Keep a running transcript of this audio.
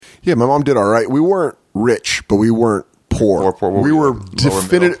Yeah, my mom did all right. We weren't rich, but we weren't poor. We were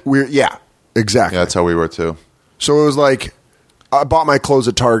definitive. Yeah, exactly. Yeah, that's how we were too. So it was like I bought my clothes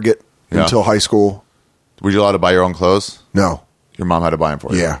at Target until high school. Were you allowed to buy your own clothes? No. Your mom had to buy them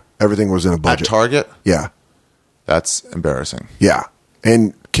for you? Yeah. Everything was in a budget. At Target? Yeah. That's embarrassing. Yeah.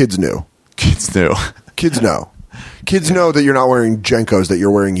 And kids knew. Kids knew. Kids know. Kids know that you're not wearing Jenkos, that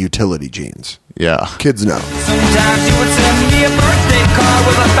you're wearing utility jeans. Yeah. Kids know. Sometimes you would send me a birthday card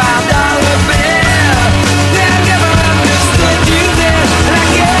with a $5 bill. Then I never understood you then, and I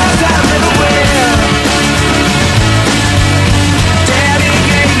guess I never will. Daddy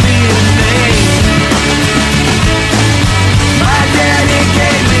gave me a name. My daddy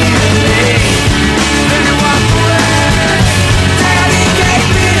gave me a name. Then he walked away. Daddy gave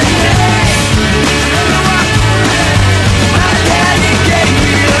me a name. Then he walked away. My daddy gave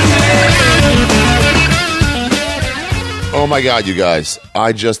me a name. Oh my God, you guys.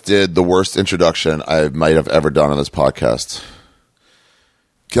 I just did the worst introduction I might have ever done on this podcast.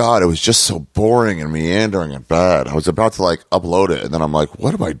 God, it was just so boring and meandering and bad. I was about to upload it, and then I'm like,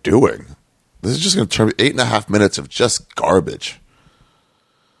 what am I doing? This is just going to turn 8.5 minutes of just garbage.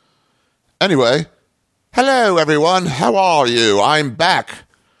 Anyway, hello everyone. How are you? I'm back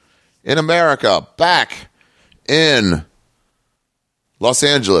in America, back in Los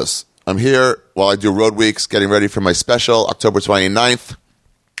Angeles. I'm here while I do road weeks, getting ready for my special, October 29th.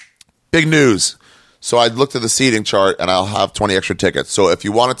 Big news. So I looked at the seating chart, and I'll have 20 extra tickets. So if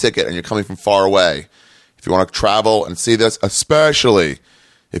you want a ticket and you're coming from far away, if you want to travel and see this, especially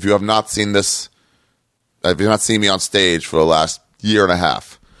if you have not seen this, if you've not seen me on stage for the last year and a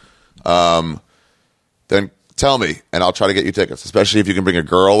half, then tell me, and I'll try to get you tickets, especially if you can bring a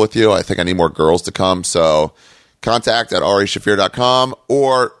girl with you. I think I need more girls to come, so contact at arishafir.com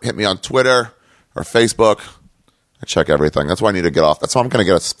or hit me on Twitter or Facebook. I check everything. That's why I need to get off. That's why I'm going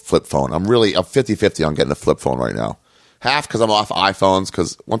to get a flip phone. I'm 50-50 on getting a flip phone right now. Half because I'm off iPhones,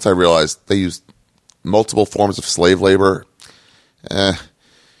 because once I realized they use multiple forms of slave labor in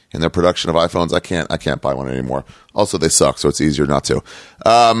their production of iPhones, I can't buy one anymore. Also, they suck, so it's easier not to.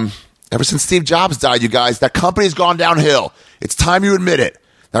 Ever since Steve Jobs died, you guys, that company's gone downhill. It's time you admit it.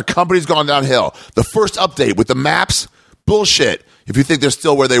 That company's gone downhill. The first update with the maps, bullshit. If you think they're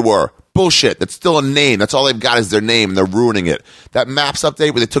still where they were, bullshit. That's still a name. That's all they've got is their name, and they're ruining it. That maps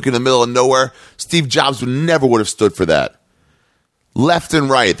update where they took you in the middle of nowhere, Steve Jobs never would have stood for that. Left and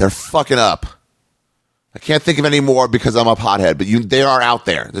right, they're fucking up. I can't think of any more because I'm a pothead, but they are out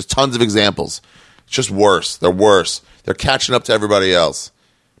there. There's tons of examples. It's just worse. They're worse. They're catching up to everybody else,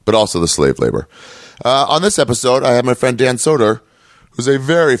 but also the slave labor. On this episode, I have my friend Dan Soder, who's a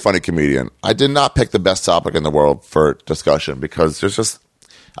very funny comedian. I did not pick the best topic in the world for discussion because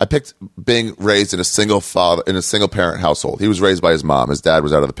I picked being raised in a single parent household. He was raised by his mom. His dad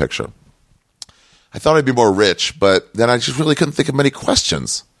was out of the picture. I thought I'd be more rich, but then I just really couldn't think of many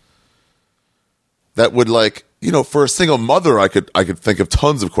questions that would for a single mother, I could think of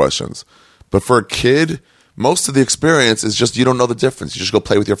tons of questions. But for a kid, most of the experience is just you don't know the difference. You just go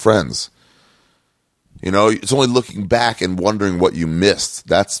play with your friends. It's only looking back and wondering what you missed.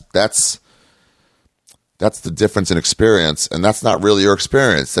 That's the difference in experience, and that's not really your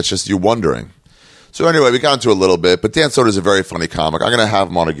experience. That's just you wondering. So anyway, we got into a little bit, but Dan Soder is a very funny comic. I'm going to have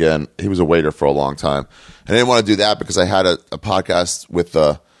him on again. He was a waiter for a long time. I didn't want to do that because I had a podcast with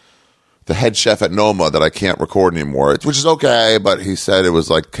the head chef at Noma that I can't record anymore, which is okay, but he said it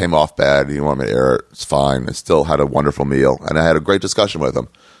was came off bad. He didn't want me to air it. It's fine. I still had a wonderful meal, and I had a great discussion with him.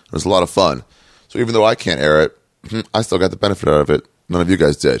 It was a lot of fun. So even though I can't air it, I still got the benefit out of it. None of you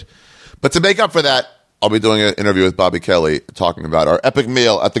guys did. But to make up for that, I'll be doing an interview with Bobby Kelly talking about our epic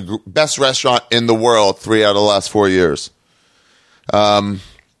meal at the best restaurant in the world 3 out of the last 4 years. So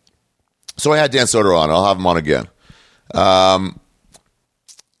I had Dan Soder on. I'll have him on again.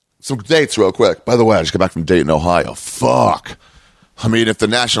 Some dates real quick. By the way, I just got back from Dayton, Ohio. Fuck. I mean, if the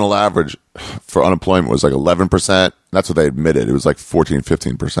national average for unemployment was 11%, that's what they admitted. It was 14,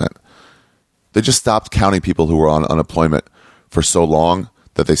 15%. They just stopped counting people who were on unemployment for so long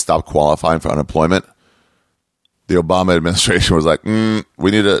that they stopped qualifying for unemployment. The Obama administration was like,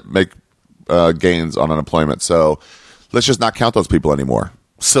 we need to make gains on unemployment, so let's just not count those people anymore.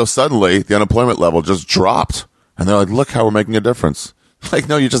 So suddenly, the unemployment level just dropped. And they're like, look how we're making a difference.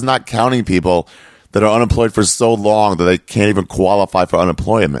 No, you're just not counting people that are unemployed for so long that they can't even qualify for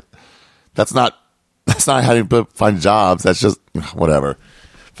unemployment. That's not how you find jobs. That's just whatever.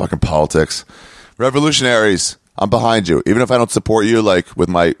 Fucking politics. Revolutionaries, I'm behind you. Even if I don't support you with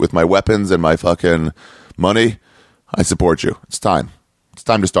my weapons and my fucking money, I support you. It's time. It's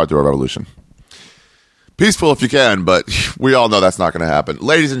time to start the revolution. Peaceful if you can, but we all know that's not going to happen.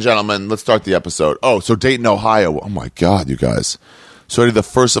 Ladies and gentlemen, let's start the episode. Oh, so Dayton, Ohio. Oh, my God, you guys. So I did the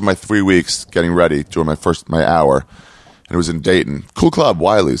first of my 3 weeks getting ready during my hour, and it was in Dayton. Cool club,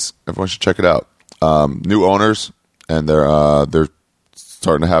 Wiley's. Everyone should check it out. New owners, and they're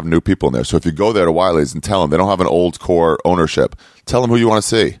starting to have new people in there. So if you go there to Wiley's and tell them they don't have an old core ownership, tell them who you want to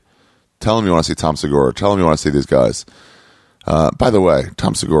see. Tell them you want to see Tom Segura. Tell them you want to see these guys. By the way,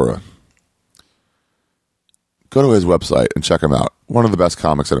 Tom Segura, go to his website and check him out. One of the best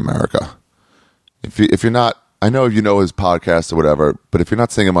comics in America. If you're not, I know you know his podcast or whatever, but if you're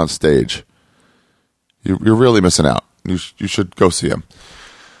not seeing him on stage, you're really missing out. You should go see him.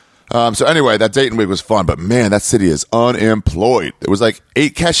 So anyway, that Dayton week was fun, but man, that city is unemployed. It was like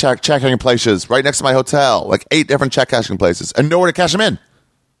 8 check cashing places right next to my hotel, like 8 different check cashing places, and nowhere to cash them in.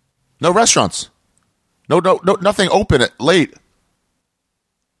 No restaurants. No, nothing open at late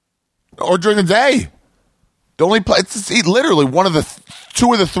or during the day. The only place to eat, literally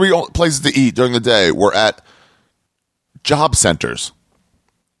two of the 3 places to eat during the day were at job centers.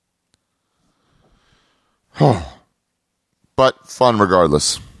 But fun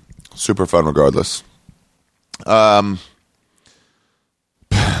regardless. Super fun regardless. I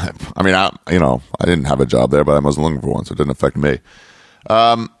mean, I didn't have a job there, but I wasn't looking for one, so it didn't affect me.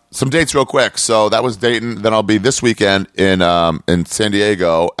 Some dates real quick. So that was Dayton. Then I'll be this weekend in San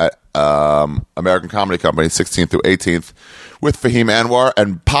Diego at American Comedy Company, 16th through 18th, with Fahim Anwar,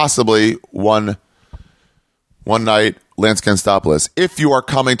 and possibly one night Lance Kenstopoulos. If you are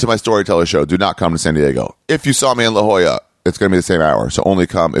coming to my Storyteller show, do not come to San Diego. If you saw me in La Jolla, it's going to be the same hour, so only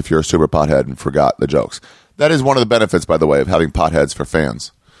come if you're a super pothead and forgot the jokes. That is one of the benefits, by the way, of having potheads for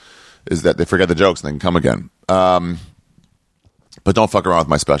fans, is that they forget the jokes and they can come again. But don't fuck around with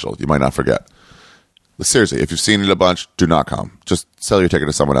my special. You might not forget. But seriously, if you've seen it a bunch, do not come. Just sell your ticket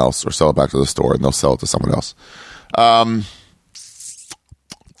to someone else or sell it back to the store, and they'll sell it to someone else.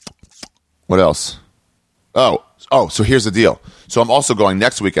 What else? Oh, so here's the deal. So I'm also going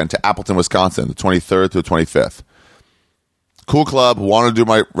next weekend to Appleton, Wisconsin, the 23rd to the 25th. Cool club. Wanted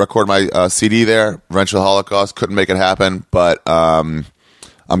to record my CD there. Eventual Holocaust. Couldn't make it happen, but I'm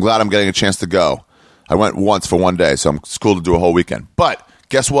glad I'm getting a chance to go. I went once for 1 day, so it's cool to do a whole weekend. But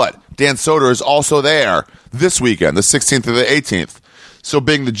guess what? Dan Soder is also there this weekend, the 16th to the 18th. So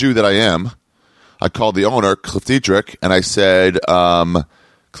being the Jew that I am, I called the owner, Cliff Dietrich, and I said,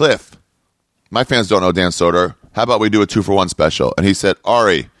 Cliff, my fans don't know Dan Soder. How about we do a 2-for-1 special? And he said,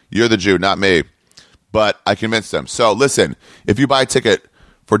 Ari, you're the Jew, not me. But I convinced him. So listen, if you buy a ticket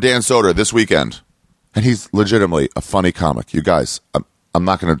for Dan Soder this weekend, and he's legitimately a funny comic, you guys, I'm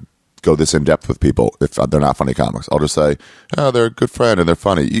not going to go this in depth with people if they're not funny comics. I'll just say, oh, they're a good friend and they're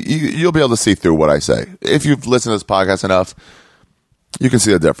funny. You'll be able to see through what I say. If you've listened to this podcast enough, you can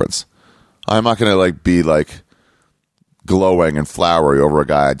see the difference. I'm not going to be glowing and flowery over a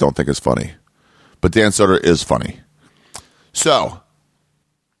guy I don't think is funny. But Dan Soder is funny. So,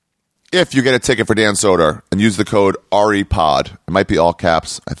 if you get a ticket for Dan Soder and use the code REPOD, it might be all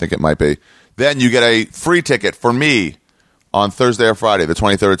caps, I think it might be, then you get a free ticket for me on Thursday or Friday, the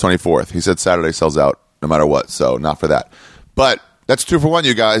 23rd or 24th. He said Saturday sells out no matter what, so not for that. But that's 2-for-1,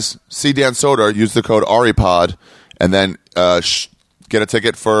 you guys. See Dan Soder, use the code REPOD, and then get a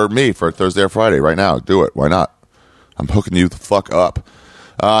ticket for me for Thursday or Friday right now. Do it. Why not? I'm hooking you the fuck up.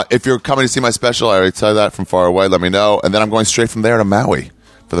 If you're coming to see my special, I already tell you that from far away, let me know. And then I'm going straight from there to Maui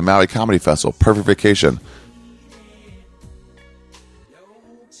for the Maui Comedy Festival. Perfect vacation.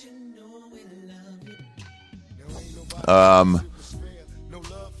 And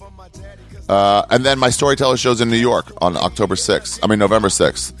then my Storyteller show's in New York on November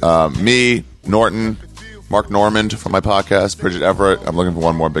 6th. Me, Norton, Mark Normand from my podcast, Bridget Everett. I'm looking for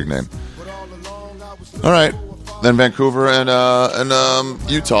one more big name. All right. Then Vancouver and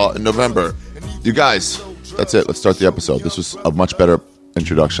Utah in November. You guys, that's it. Let's start the episode. This was a much better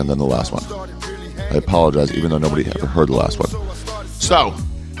introduction than the last one. I apologize, even though nobody ever heard the last one. So,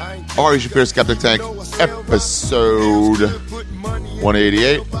 Ari Shaffir Skeptic Tank, episode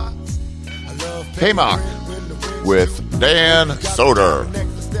 188. Kmoq with Dan Soder.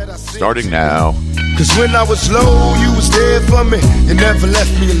 Starting now. Cause when I was low, you was there for me. You never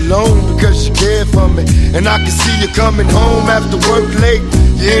left me alone because you cared for me. And I can see you coming home after work late.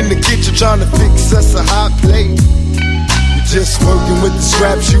 You're in the kitchen trying to fix us a hot plate. You're just working with the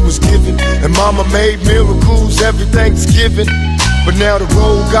scraps you was given. And mama made miracles every Thanksgiving. But now the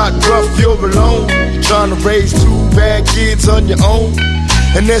road got rough, you're alone. You're trying to raise 2 bad kids on your own.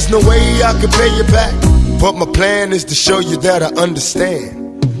 And there's no way I can pay you back. But my plan is to show you that I understand.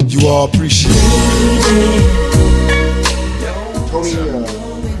 You all appreciate it.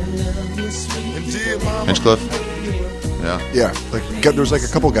 Hinge Yeah. Like, there's like a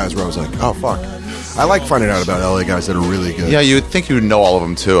couple guys where I was like, oh, fuck. I like finding out about LA guys that are really good. Yeah, you would think you would know all of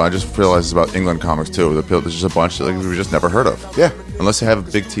them too. I just realized it's about England comics too. There's just a bunch that we've just never heard of. Yeah. Unless they have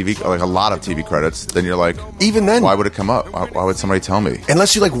a big TV, like a lot of TV credits, then you're like, even then, why would it come up? Why would somebody tell me?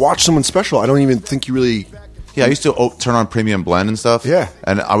 Unless you like watch someone special, I don't even think you really. Yeah, I used to turn on Premium Blend and stuff. Yeah.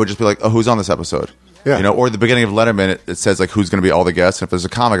 And I would just be like, oh, who's on this episode? Yeah. You know, or at the beginning of Letterman, it says like who's going to be all the guests. And if there's a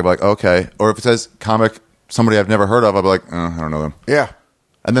comic, I'd be like, okay. Or if it says comic, somebody I've never heard of, I'd be like, I don't know them. Yeah.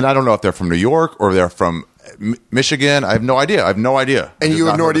 And then I don't know if they're from New York or they're from Michigan. I have no idea. And you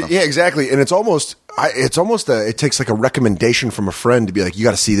have no idea. Yeah, exactly. And it's almost it takes like a recommendation from a friend to be like, you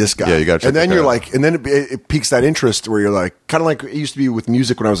got to see this guy. Yeah, you got to check And then that you're out. like, and then it piques that interest where you're like, kind of like it used to be with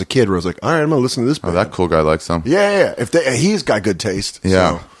music when I was a kid, where I was like, all right, I'm gonna listen to this. Oh, that cool guy likes them. Yeah. He's got good taste.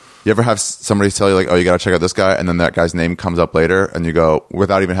 Yeah. So. You ever have somebody tell you like, oh, you got to check out this guy, and then that guy's name comes up later, and you go,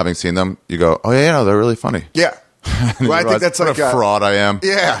 without even having seen them, you go, oh yeah, no, they're really funny. Yeah. Well, I think that's what like a fraud I am.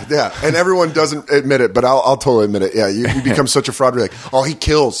 Yeah, and everyone doesn't admit it, but I'll totally admit it. Yeah, you become such a fraud. You're like, oh, he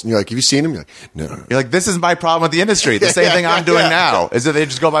kills, and you're like, have you seen him? You're like, no. You're like, this is my problem with the industry. The same thing I'm doing now is that they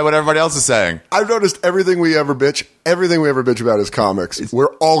just go by what everybody else is saying. I've noticed everything we ever bitch about is comics.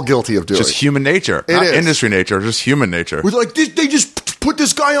 We're all guilty of doing. Just human nature, not is. industry nature, just human nature. We're like, they just put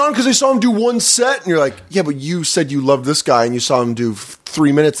this guy on because they saw him do one set, and you're like, yeah, but you said you loved this guy, and you saw him do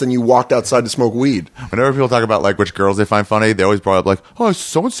 3 minutes, then you walked outside to smoke weed. Whenever people talk about like which girls they find funny, they always brought up like, oh,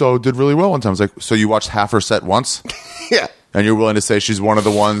 so and so did really well one time. I was like, so you watched half her set once? Yeah. And you're willing to say she's one of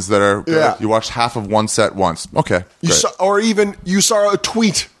the ones that are Yeah. You watched half of one set once. Okay. You saw, or even you saw a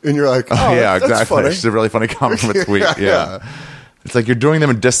tweet, and you're like, oh, yeah, that's exactly. funny. She's a really funny comic from a tweet. Yeah. It's like you're doing them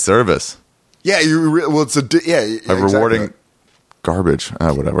a disservice Yeah, it's by rewarding garbage.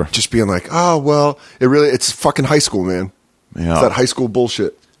 Whatever. Just being like, oh, well, it's fucking high school, man. Yeah. It's that high school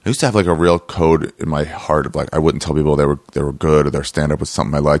bullshit. I used to have like a real code in my heart of like I wouldn't tell people they were good or their stand up was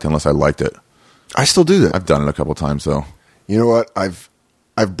something I liked unless I liked it. I still do that. I've done it a couple times though. You know what? I've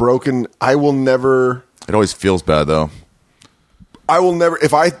broken. I will never. It always feels bad though. I will never.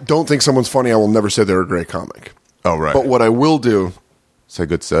 If I don't think someone's funny, I will never say they're a great comic. Oh right. But what I will do, say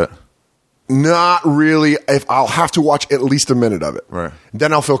good set. Not really. If I'll have to watch at least a minute of it, right?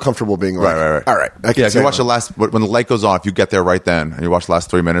 Then I'll feel comfortable being like, right. All right. Yeah, if you watch the last when the light goes on, if you get there right then and you watch the last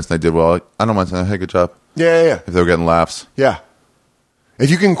 3 minutes and they did well, I don't mind saying, hey, good job. Yeah. If they were getting laughs, yeah. If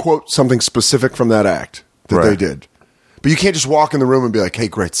you can quote something specific from that act that they did, but you can't just walk in the room and be like, hey,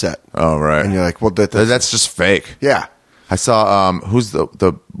 great set. Oh right. And you're like, well, that's just fake. Yeah. I saw who's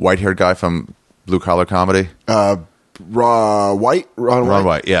the white haired guy from Blue Collar Comedy. Ron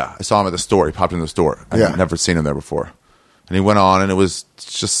White. Yeah, I saw him at the store. He popped in the store. I'd never seen him there before, and he went on, and it was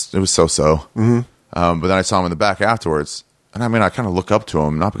so-so. Mm-hmm. But then I saw him in the back afterwards, and I mean, I kind of look up to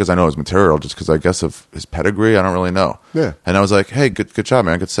him not because I know his material, just because I guess of his pedigree. I don't really know. Yeah. And I was like, "Hey, good job,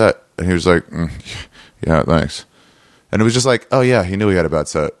 man. Good set." And he was like, "Yeah, thanks." And it was just like, "Oh yeah, he knew he had a bad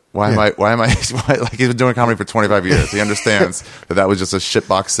set. Why am I like he's been doing comedy for 25 years. He understands that was just a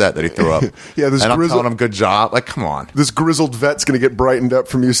shitbox set that he threw up." Yeah, and I'm telling him good job. Like, come on. This grizzled vet's going to get brightened up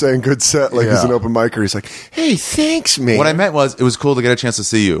from you saying good set like he's an open micer. He's like, hey, thanks, man. What I meant was it was cool to get a chance to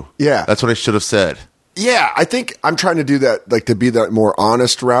see you. Yeah. That's what I should have said. Yeah, I think I'm trying to do that, like to be that more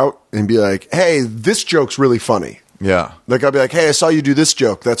honest route and be like, hey, this joke's really funny. Yeah. Like I'll be like, hey, I saw you do this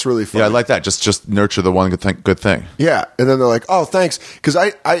joke. That's really funny. Yeah, I like that. Just nurture the one good thing. Yeah. And then they're like, oh, thanks. Because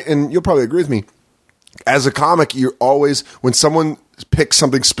I and you'll probably agree with me, as a comic, you're always, when someone picks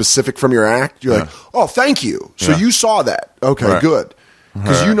something specific from your act, you're like, oh, thank you. So you saw that. Okay, good.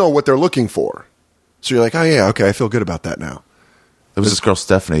 Because you know what they're looking for. So you're like, oh, yeah, okay, I feel good about that now. There was this girl,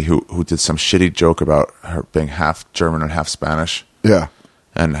 Stephanie, who did some shitty joke about her being half German and half Spanish. Yeah.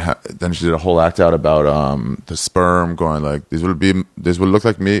 And then she did a whole act out about the sperm going like, these would look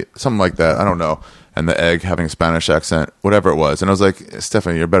like me, something like that. I don't know. And the egg having a Spanish accent, whatever it was. And I was like,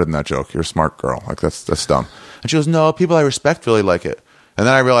 Stephanie, you're better than that joke. You're a smart girl. Like, that's dumb. And she goes, no, people I respect really like it. And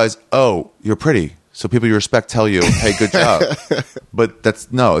then I realized, oh, you're pretty. So people you respect tell you, hey, good job. But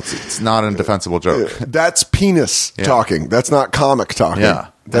it's not a defensible joke. That's penis talking. That's not comic talking. Yeah.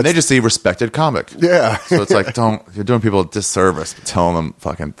 And they just see respected comic. Yeah. So it's like, you're doing people a disservice telling them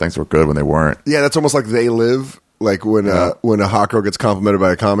fucking things were good when they weren't. Yeah, that's almost like They Live. Like when a hot girl gets complimented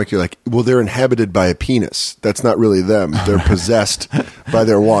by a comic, you're like, well, they're inhabited by a penis. That's not really them. They're possessed by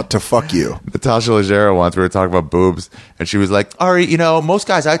their want to fuck you. Natasha Leggero once, we were talking about boobs, and she was like, Ari, most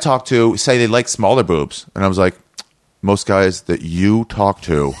guys I talk to say they like smaller boobs. And I was like, most guys that you talk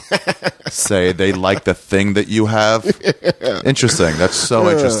to say they like the thing that you have. Interesting. That's so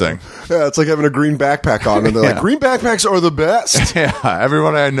interesting. Yeah, it's like having a green backpack on, and they're like, green backpacks are the best. Yeah,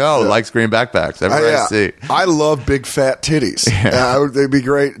 everyone I know likes green backpacks. Everyone I see. I love big fat titties. They'd be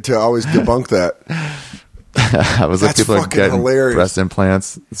great to always debunk that. I was like, That's people are fucking getting hilarious. breast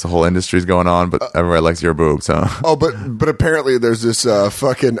implants. This whole industry's going on, but everybody likes your boobs, huh? Oh, but apparently there's this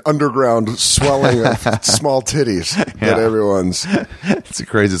fucking underground swelling of small titties that everyone's. It's the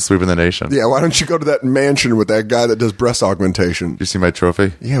craziest sweep in the nation. Yeah, why don't you go to that mansion with that guy that does breast augmentation? You see my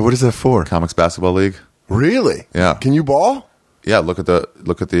trophy? Yeah, what is that for? Comics Basketball League. Really? Yeah. Can you ball? Yeah, look at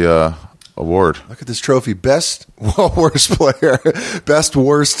the award. Look at this trophy. Best worst player.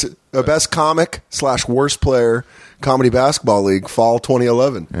 Best comic / worst player comedy basketball league fall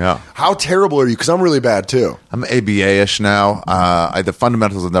 2011. Yeah. How terrible are you? Because I'm really bad too. I'm ABA-ish now. The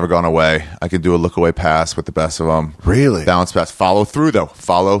fundamentals have never gone away. I can do a look away pass with the best of them. Really? Bounce pass. Follow through though.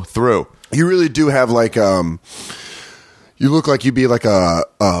 Follow through. You really do have like you look like you'd be like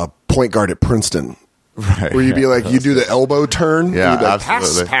a point guard at Princeton. Right. Where you'd be like, you do the elbow turn. Yeah, you'd be like,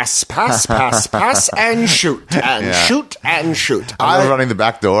 absolutely. pass, and shoot, and shoot, and shoot. I love running the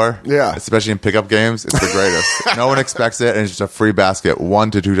back door. Yeah. Especially in pickup games. It's the greatest. No one expects it, and it's just a free basket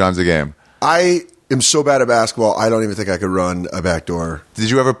 1 to 2 times a game. I am so bad at basketball, I don't even think I could run a back door. Did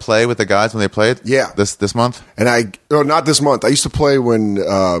you ever play with the guys when they played? Yeah. This month? And not this month. I used to play when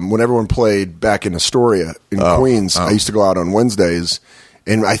everyone played back in Astoria in Queens. I used to go out on Wednesdays.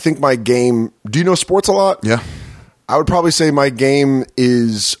 And I think my game, do you know sports a lot? Yeah. I would probably say my game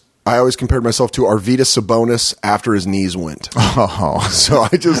is, I always compared myself to Arvydas Sabonis after his knees went. Oh. So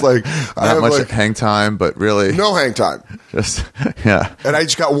I just like, I Not have much like hang time, but really. no hang time. Just, yeah. And I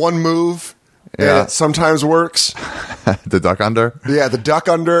just got one move. Yeah. And it sometimes works. The duck under? Yeah, the duck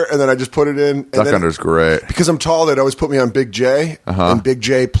under, and then I just put it in. And Duck then, under's great. because I'm tall, they'd always put me on Big J, and Big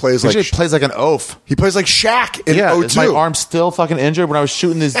J plays BJ like plays like an oaf. he plays like Shaq in Yeah, 02. is my arm still fucking injured? When I was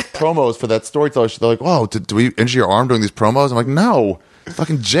shooting these promos for that storyteller, they're like, "Whoa, do we injure your arm doing these promos?" I'm like, "No."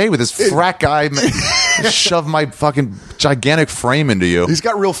 Fucking Jay with his frat guy shove my fucking gigantic frame into you. He's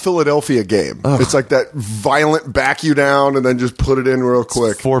got real Philadelphia game. It's like that violent back you down and then just put it in real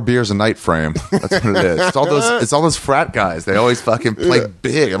quick. 4 beers a night frame. That's what it is. It's all those frat guys. They always fucking play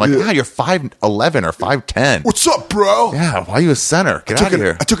big. I'm like, you're 5'11" or 5'10". What's up, bro? Yeah, why are you a center? Get out of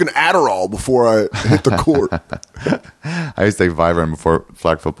here. I took an Adderall before I hit the court. I used to take Vivarin before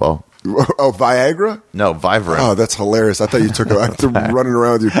flag football. Oh, Viagra? No, Vivarin. Oh, that's hilarious. I thought you took it running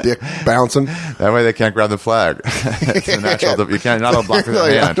around with your dick bouncing. That way they can't grab the flag. It's a natural. You can't. Not a block with your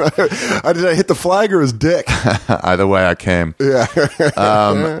hand. Did I hit the flag or his dick? Either way, I came. Yeah.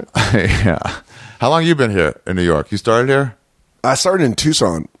 Yeah. How long you been here in New York? You started here? I started in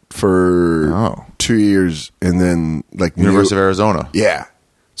Tucson for 2 years, and then like University of Arizona. Yeah.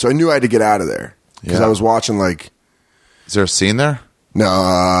 So I knew I had to get out of there because Yeah. I was watching like. Is there a scene there? No,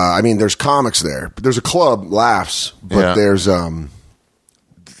 I mean there's comics there, but there's a club, Laughs, but there's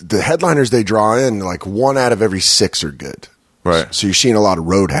the headliners they draw in, like 1 out of every 6 are good. Right. So you're seeing a lot of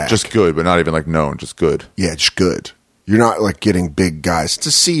road hack. Just good, but not even like known. Just good. Yeah, just good. You're not like getting big guys. It's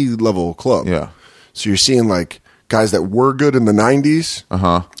a C-level club. Yeah. So you're seeing like guys that were good in the 90s.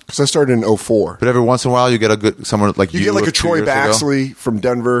 Because I started in 04. But every once in a while, you get a good someone like You get like a 2 Troy years ago. Baxley from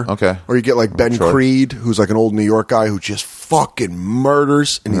Denver. Okay. Or you get like Ben Troy. Creed, who's like an old New York guy who just fucking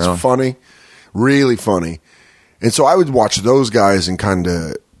murders, and he's Really? funny. Really funny. And so I would watch those guys and kind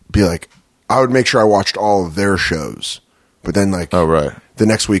of be like, I would make sure I watched all of their shows. But then like, Oh, right. the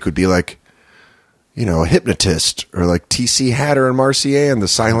next week would be like, you know, a hypnotist or like TC Hatter and Marcier and the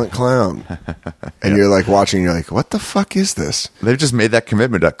Silent Clown. And you're like watching, you're like, what the fuck is this? They've just made that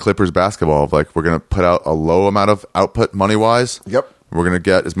commitment at Clippers basketball of like, we're going to put out a low amount of output money-wise. Yep. We're going to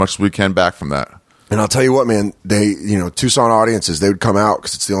get as much as we can back from that. And I'll tell you what, man, Tucson audiences, they would come out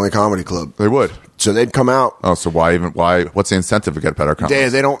because it's the only comedy club. They would. So they'd come out. Oh, so why? What's the incentive to get better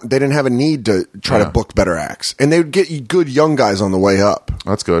comics? They didn't have a need to try to book better acts. And they would get good young guys on the way up.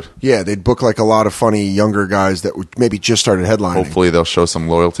 That's good. Yeah, they'd book like a lot of funny younger guys that would maybe just started headlining. Hopefully they'll show some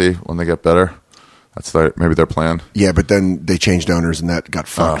loyalty when they get better. That's maybe their plan. Yeah, but then they changed owners and that got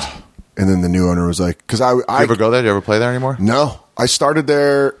fucked. And then the new owner was like, because I Do you ever go there? Do you ever play there anymore? No, I started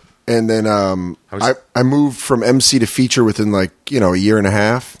there, and then I moved from MC to feature within like a year and a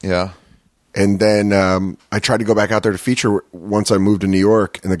half. Yeah. And then I tried to go back out there to feature once I moved to New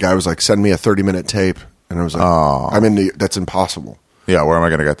York, and the guy was like, "Send me a 30-minute tape," and I was like, "I'm in New that's impossible." Yeah, where am I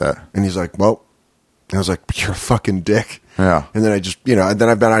going to get that? And he's like, "Well," and I was like, "You're a fucking dick." Yeah. And then I just and then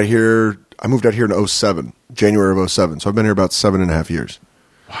I've been out here. I moved out here in 07, January of 07. So I've been here about 7.5 years.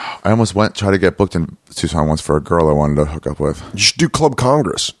 I almost try to get booked in Tucson once for a girl I wanted to hook up with. You should do Club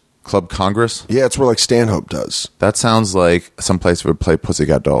Congress. Club Congress? Yeah, it's where like Stanhope does. That sounds like someplace we would play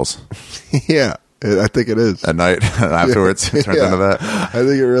Pussycat Dolls Yeah, I think it is. at night. And afterwards, it turns Yeah. into that. I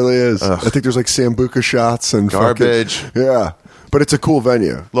think it really is. Ugh. I think there's like Sambuca shots and Garbage. fucking- yeah, but it's a cool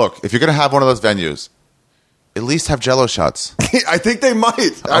venue. Look, if you're going to have one of those venues, at least have Jello shots. I think they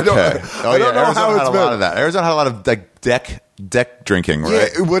might. I don't, Okay. I don't know Arizona how had it's a been. lot of that. Arizona had a lot of like deck drinking, right?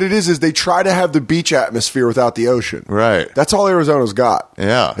 Yeah, what it is they try to have the beach atmosphere without the ocean. Right. That's all Arizona's got.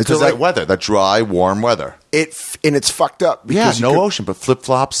 Yeah. It's Because like that weather, that dry, warm weather. and it's fucked up. Yeah, Because no you could- ocean, but flip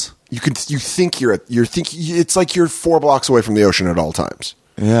flops. You think it's like you're 4 blocks away from the ocean at all times.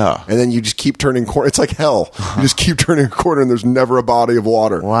 Yeah. And then you just keep turning corner. It's like hell. You just keep turning a corner, and there's never a body of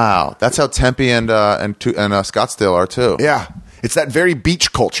water. Wow. That's how Tempe and Scottsdale are too. Yeah, it's that very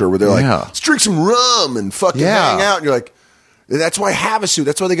beach culture where they're like, Yeah. let's drink some rum and fucking Yeah. hang out. And you're like, that's why Havasu.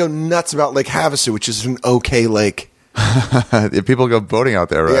 That's why they go nuts about Lake Havasu, which is an okay lake. People go boating out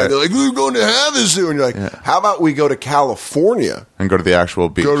there, right? Yeah, they're like, we're going to Havasu, and you're like, how about we go to California, And go to the actual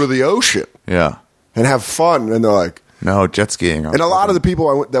beach. go to the ocean, Yeah. and have fun? And they're like, No, jet skiing. and a lot of the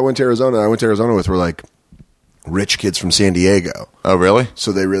people that went to Arizona with were like rich kids from San Diego. Oh, really?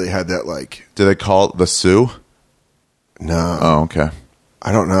 So they really had that like, Do they call it the Sioux? no, Oh, okay.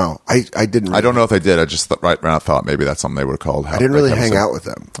 I don't know. I didn't. I don't know if they did. I just right now thought maybe that's something they would have called. I didn't really hang out with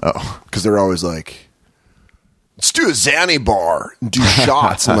them. Oh. Because they're always like, let's do a Zanny bar and do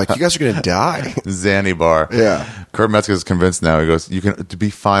shots. I'm like, you guys are going to die. Zanny bar. Yeah. Kurt Metzger is convinced now. He goes, you can to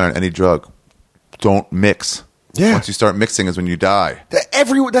be fine on any drug. Don't mix. Yeah. Once you start mixing is when you die.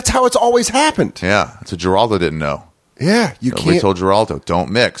 That's how it's always happened. Yeah. That's what Geraldo didn't know. Yeah. You Nobody can't. told Geraldo,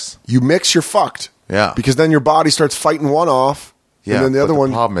 don't mix. You mix, you're fucked. Yeah. Because then your body starts fighting one off. Yeah. And then the but other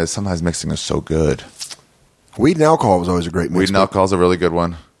one. The problem is sometimes mixing is so good. Weed and alcohol was always a great mix. Weed and alcohol is a really good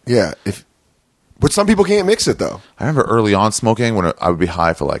one. Yeah. But some people can't mix it, though. I remember early on smoking when I would be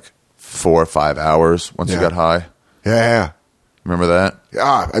high for like 4 or 5 hours once you Yeah. got high. Yeah. Remember that?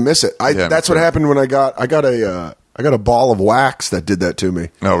 Yeah. I miss it. Yeah, That's me what too. happened when I got a ball of wax that did that to me.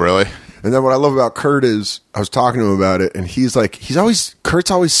 Oh, really? And then what I love about Kurt is I was talking to him about it, and Kurt's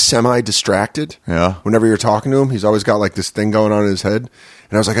always semi-distracted. Yeah. Whenever you're talking to him, he's always got like this thing going on in his head. And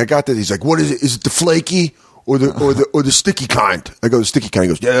I was like, I got that. He's like, what is it? Is it the flaky or the sticky kind? I go, the sticky kind. He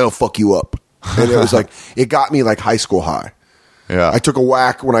goes, yeah, it'll fuck you up. And it was like, it got me like high school high. Yeah. I took a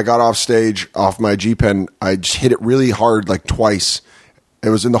whack when I got off stage off my G-Pen. I just hit it really hard, like twice. It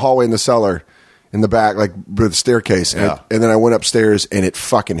was in the hallway in the cellar. In the back, like with the staircase, and, Yeah. and then I went upstairs, and it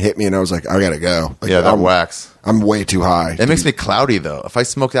fucking hit me, and I was like, I gotta go. Like, Yeah, that I'm, wax. I'm way too high. It makes me cloudy though. If I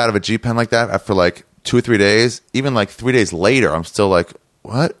smoked out of a G pen like that after like 2 or 3 days, even like 3 days later, I'm still like,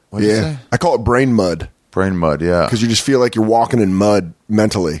 what? What did you say? I call it brain mud Brain mud. Yeah. because you just feel like you're walking in mud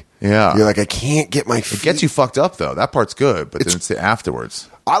mentally. Yeah. you're like, I can't get my. Feet. It gets you fucked up though. That part's good, but then it's the afterwards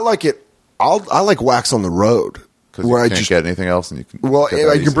I like it. I like wax on the road because you can't get anything else, and you can. Well, get that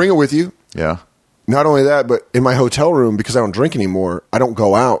you easy. can bring it with you. Yeah. Not only that, but in my hotel room, because I don't drink anymore, I don't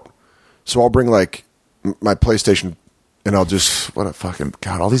go out. So I'll bring like my PlayStation, and I'll just. What a fucking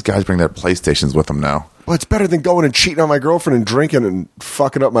god! All these guys bring their PlayStations with them now. Well, it's better than going and cheating on my girlfriend and drinking and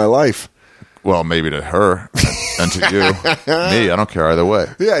fucking up my life. Well, maybe to her and to you. Me, I don't care either way.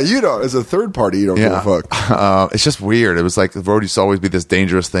 Yeah, you don't. As a third party, you don't give a fuck. It's just weird. It was like the road used to always be this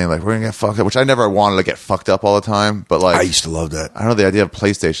dangerous thing. Like we're gonna get fucked up, which I never wanted to get fucked up all the time. But like, I used to love that. I don't know the idea of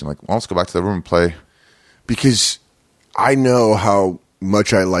PlayStation. Like, well, let's go back to the room and play. Because I know how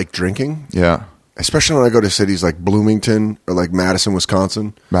much I like drinking, Yeah, especially when I go to cities like Bloomington or like Madison,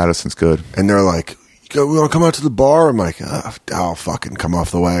 Wisconsin, Madison's good. and they're like, we want to come out to the bar? I'm like, I'll fucking come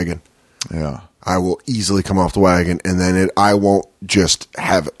off the wagon. Yeah, I will easily come off the wagon, and then I won't just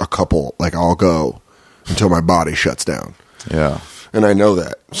have a couple. Like, I'll go until my body shuts down. yeah. And I know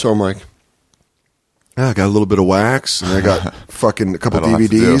that. So I'm like, I got a little bit of wax, and I got fucking a couple That'll have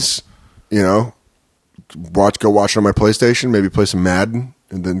to DVDs, you know, go watch it on my PlayStation, maybe play some Madden,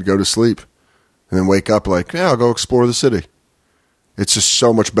 and then go to sleep. And then wake up like, I'll go explore the city. It's just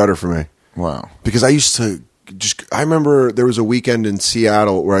so much better for me. Wow. Because I used to I remember there was a weekend in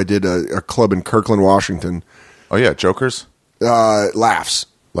Seattle where I did a club in Kirkland, Washington. Oh yeah, Jokers. Laughs.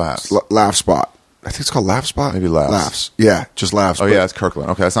 Laughs. Laugh Spot. I think it's called Laugh Spot. Maybe Laughs. Laughs. Yeah, just Laughs. Oh But- yeah, it's Kirkland.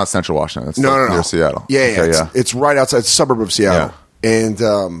 Okay, that's not Central Washington. It's No, like no, no. near Seattle. Yeah, Okay, yeah. It's right outside. It's a suburb of Seattle. And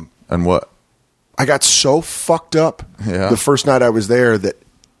And what? I got so fucked up Yeah. the first night I was there that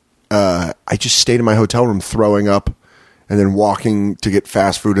I just stayed in my hotel room throwing up and then walking to get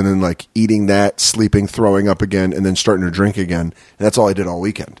fast food and then like eating that, sleeping, throwing up again, and then starting to drink again. And that's all I did all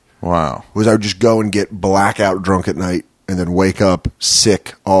weekend. Wow. Was I would just go and get blackout drunk at night and then wake up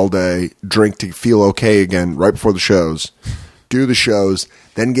sick all day, drink to feel okay again right before the shows, do the shows,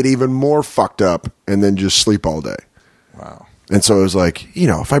 then get even more fucked up, and then just sleep all day. Wow. And so it was like,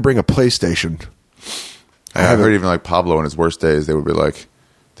 if I bring a PlayStation, I heard even like Pablo in his worst days, they would be like,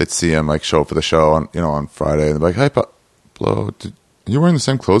 they'd see him like show up for the show on Friday, and they'd be like, "Hey, Pablo, you wearing the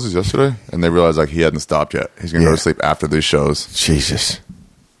same clothes as yesterday?" And they realized like he hadn't stopped yet. He's gonna go to sleep after these shows. Jesus,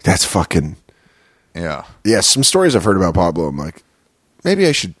 that's fucking Yeah. Some stories I've heard about Pablo, I'm like, maybe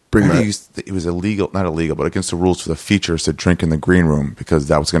I should bring that. It was not illegal, but against the rules for the features to drink in the green room because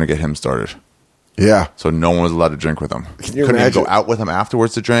that was going to get him started. Yeah. So no one was allowed to drink with him. Can you Couldn't even imagine? go out with him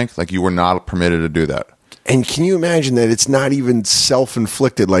afterwards to drink. Like you were not permitted to do that. And can you imagine that it's not even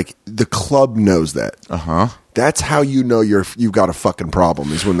self-inflicted? Like the club knows that. That's how you know you've got a fucking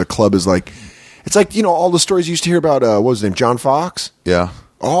problem. Is when the club is like, it's like all the stories you used to hear about. What was his name? John Fox. Yeah.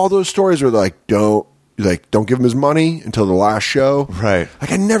 All those stories were like, don't give him his money until the last show. Right.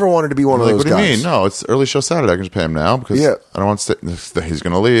 Like I never wanted to be one of those What do guys. you mean? No, it's early show Saturday. I can just pay him now because I don't want to stay. He's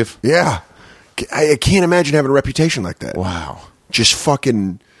going to leave. Yeah. I can't imagine having a reputation like that. Wow. Just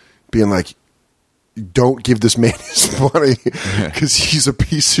fucking being like, don't give this man his money because he's a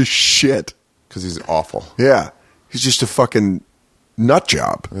piece of shit. Because he's awful. Yeah. He's just a fucking nut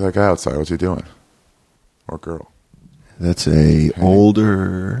job. Look at that guy outside. What's he doing? Or girl? That's a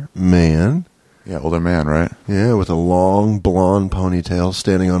older man. Yeah, older man, right? Yeah, with a long blonde ponytail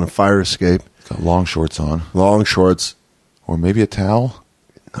standing on a fire escape. He's got long shorts on. Long shorts. Or maybe a towel?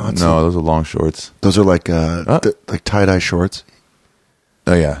 No, those are long shorts. Those are like like tie-dye shorts.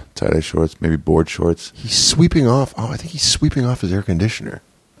 Oh, yeah. Tie-dye shorts. Maybe board shorts. He's sweeping off. Oh, I think he's sweeping off his air conditioner.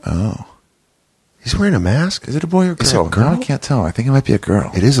 Oh. He's wearing a mask? Is it a boy or a girl? Is it a girl? No, I can't tell. I think it might be a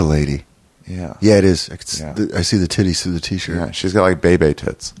girl. It is a lady. Yeah. Yeah, it is. Yeah. I see the titties through the t-shirt. Yeah, she's got like baby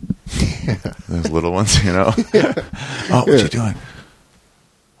tits. Those little ones, Oh, what you doing?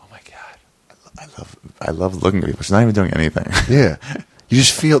 Oh my god, I love looking at people. She's not even doing anything. Yeah, you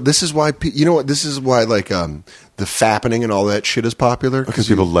just feel. This is why This is why like the fappening and all that shit is popular Because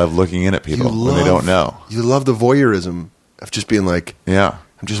people love looking in at people when they don't know. You love the voyeurism of just being like, Yeah.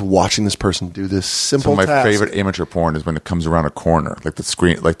 I'm just watching this person do this simple. So my task. favorite amateur porn is when it comes around a corner, like the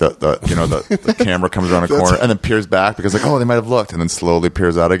screen, like the camera comes around a corner and then peers back because like, oh, they might have looked, and then slowly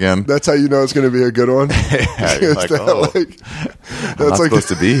peers out again. That's how you know it's going to be a good one. Yeah, you're like, I'm not supposed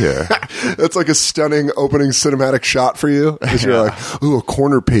to be here. That's like a stunning opening cinematic shot for you. Because you're like, ooh, a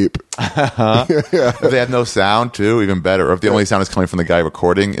corner peep. If they have no sound too, even better. Or if the only sound is coming from the guy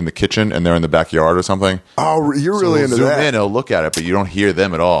recording in the kitchen and they're in the backyard or something. Oh, you're really into zoom that. in, he'll look at it, but you don't hear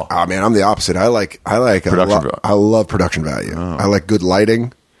them at all. Oh man, I'm the opposite. I love production value. Oh. I like good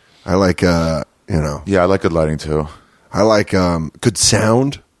lighting. I like Yeah, I like good lighting too. I like good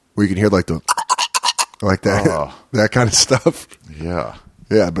sound where you can hear like the like that that kind of stuff. Yeah.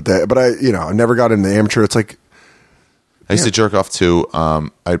 Yeah, but I never got into the amateur. It's like I used to jerk off to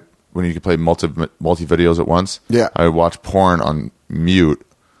when you could play multi videos at once. Yeah. I would watch porn on mute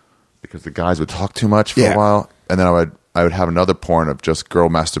because the guys would talk too much for Yeah. a while, and then I would have another porn of just girl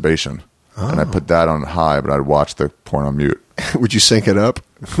masturbation, and I put that on high, but I'd watch the porn on mute. would you sync it up?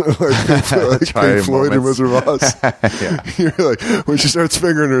 like Try Pink Floyd and moments. Wizard of Oz. Yeah. You're like, when she starts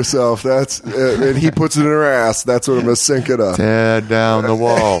fingering herself, that's and he puts it in her ass, that's when I'm going to sync it up. Tear down the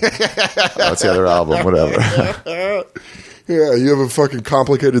wall. That's the other album, whatever. Yeah, you have a fucking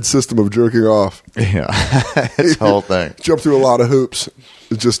complicated system of jerking off. Yeah. It's the whole thing. Jump through a lot of hoops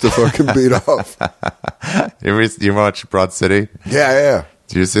just to fucking beat off. You watch Broad City? Yeah.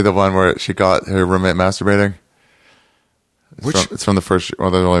 Did you see the one where she got her roommate masturbating? It's from the first.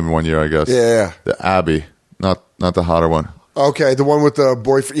 Well, there's only been 1 year, I guess. Yeah. The Abby, not the hotter one. Okay, the one with the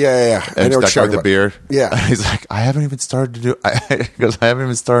boyfriend. Yeah. I And know what that guy you're with the talking beard. about. Yeah. He's like, I haven't even started to do. He goes, I haven't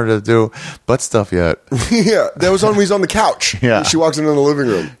even started to do butt stuff yet. Yeah, that was when he's on the couch. Yeah. She walks into the living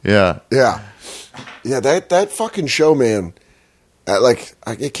room. Yeah. Yeah. That fucking show, man.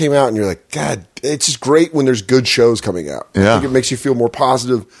 It came out, and you're like, God, it's just great when there's good shows coming out. Yeah. I think it makes you feel more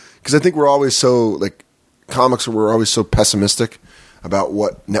positive because I think we're always so like comics. We're always so pessimistic about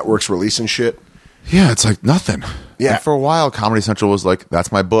what networks release and shit. Yeah, it's like nothing. Yeah. And for a while, Comedy Central was like,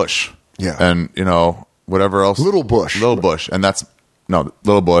 that's my Bush. Yeah. And, whatever else. Little Bush. And that's, no,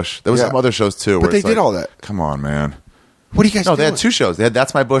 Little Bush. There was Yeah. some other shows too. But where they it's did like, all that. Come on, man. What are you guys No, doing? they had two shows. They had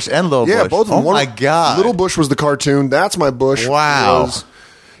That's My Bush and Little Yeah, Bush. both of them. Oh, my God. Little Bush was the cartoon. That's My Bush. Wow.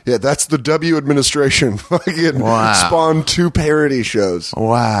 Yeah, that's the W administration. Wow. Spawned two parody shows.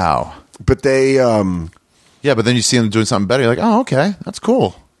 Wow. But they, Yeah, but then you see them doing something better. You're like, oh, okay. That's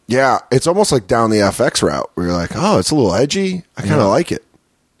cool. yeah, it's almost like down the FX route where you're like, oh, it's a little edgy. I kind of like it.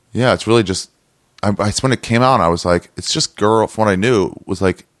 Yeah, it's really just. When it came out, I was like, it's just girl. From what I knew, was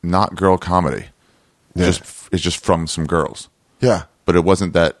like not girl comedy. Yeah. It's just from some girls. Yeah. but it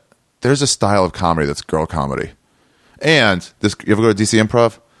wasn't that. There's a style of comedy that's girl comedy. And this, you ever go to DC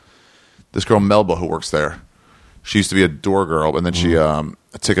Improv? This girl Melba who works there, she used to be a door girl, and then she a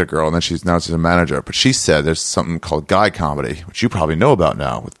ticket girl, and then she's a manager. But she said there's something called guy comedy, which you probably know about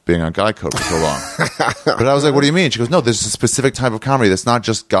now with being on Guy Code for so long. But I was like, what do you mean? She goes, no, there's a specific type of comedy that's not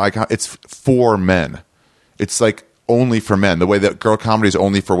just it's for men. It's like only for men. The way that girl comedy is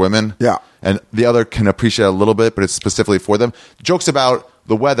only for women. Yeah. And the other can appreciate a little bit, but it's specifically for them. Jokes about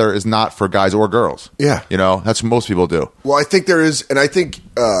the weather is not for guys or girls. Yeah. You know, that's what most people do. Well, I think there is, and I think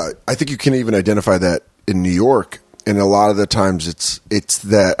you can even identify that in New York. And a lot of the times it's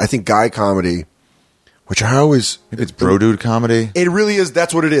that I think guy comedy, which I always it's bro dude comedy. It really is.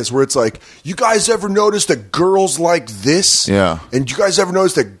 That's what it is. Where it's like, you guys ever notice that girls like this? Yeah. And you guys ever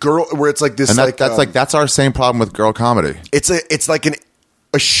notice that where it's like this? And like that's our same problem with girl comedy. It's like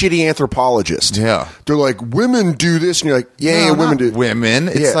a shitty anthropologist. Yeah. They're like, women do this, and you're like, yeah, No, women not do. Women.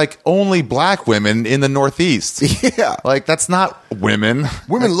 It's Yeah. like only black women in the Northeast. Yeah. Like that's not women.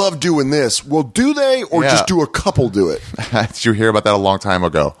 Women love doing this. Well, do they, or Yeah. just do a couple do it? Did you hear about that a long time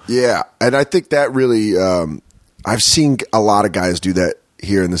ago? Yeah, and I think that really, I've seen a lot of guys do that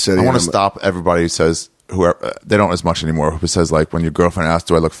here in the city. I want to And I'm- stop everybody who says whoever they don't as much anymore. Who says like when your girlfriend asks,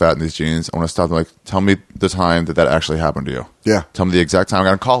 "Do I look fat in these jeans?" I want to stop them. Like, tell me the time that actually happened to you. Yeah. Tell me the exact time. I'm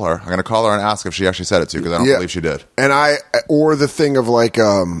going to call her. I'm going to call her and ask if she actually said it to you because I don't Yeah. believe she did. And or the thing of like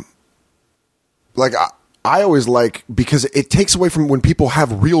I always like, because it takes away from when people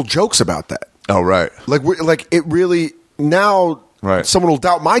have real jokes about that. Oh right. Like it really now. Right. Someone will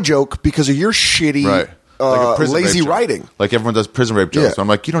doubt my joke because of your shitty, Right. Like a prison lazy rape joke. writing. Like everyone does prison rape jokes. Yeah. So I'm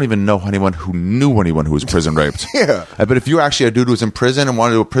like, you don't even know anyone who knew anyone who was prison raped. Yeah. But if you're actually a dude who's in prison and want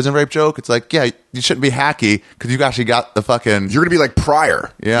to do a prison rape joke, it's like, yeah, you shouldn't be hacky because you actually got the fucking. You're going to be like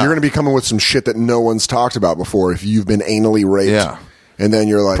Pryor. Yeah. You're going to be coming with some shit that no one's talked about before if you've been anally raped. Yeah. And then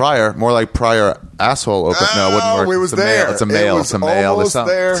you're like, Prior, more like prior asshole open. No, it wouldn't work. it was It's a male. there. It's a male. It was It's a male. almost There's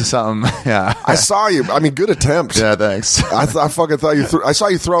there. something. Yeah. I saw you. I mean, good attempt. Yeah, thanks. I fucking thought you. I saw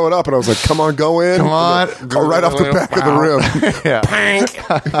you throw it up, and I was like, "Come on, go in, Come on. go right off the back of the rim." Yeah.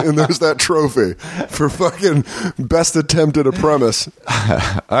 Pank. And there's that trophy for fucking best attempt at a premise. All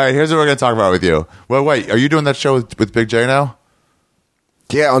right, here's what we're going to talk about with you. Well, wait, are you doing that show with Big J now?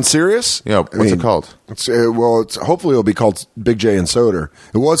 Yeah, on Sirius. Yeah, what's it called? It's, hopefully it'll be called Big J and Soder.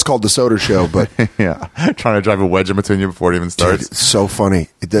 It was called the Soder Show, but Yeah. Trying to drive a wedge in between you before it even starts. dude, it's so funny.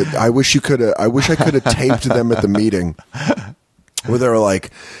 I wish I could have taped them at the meeting where they were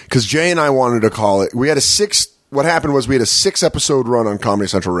like, because Jay and I wanted to call it. We had what happened was we had a 6-episode run on Comedy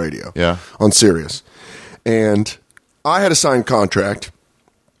Central Radio. Yeah. On Sirius, and I had a signed contract.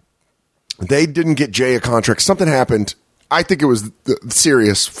 They didn't get Jay a contract. Something happened. I think it was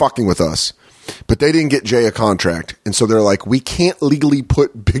Sirius fucking with us, but they didn't get Jay a contract, and so they're like, we can't legally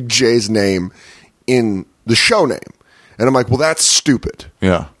put Big J's name in the show name. And I'm like, well, that's stupid.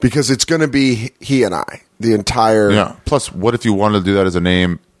 Yeah. Because it's going to be he and I, the entire. Yeah. Plus, what if you wanted to do that as a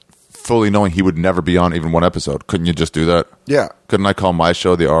name, fully knowing he would never be on even one episode? Couldn't you just do that? Yeah. Couldn't I call my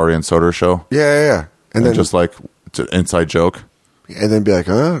show the Ari and Soder Show? Yeah. And then just like it's an inside joke. and then be like,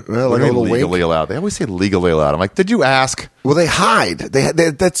 well, like a little legally wink. allowed. They always say legally allowed. I'm like, did you ask? Well, they hide.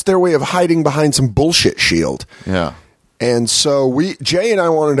 That's their way of hiding behind some bullshit shield. Yeah. And so Jay and I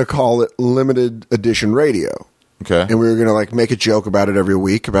wanted to call it Limited Edition Radio. Okay. And we were going to like make a joke about it every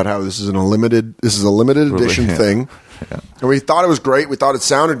week about how this is a limited edition Yeah. thing. Yeah. And we thought it was great. We thought it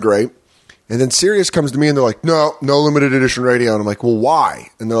sounded great. And then Sirius comes to me and they're like, no limited edition radio. And I'm like, well, why?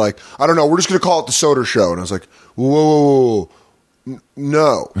 And they're like, I don't know. We're just going to call it the Soder Show. And I was like, whoa.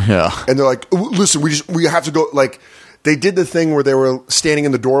 No. Yeah. And they're like, listen, we have to go. Like, they did the thing where they were standing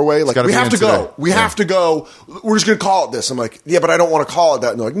in the doorway. Like, gotta we be have in to go. today. We Yeah. have to go. We're just going to call it this. I'm like, yeah, but I don't want to call it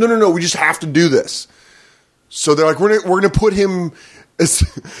that. And they're like, no. We just have to do this. So they're like, we're going to put him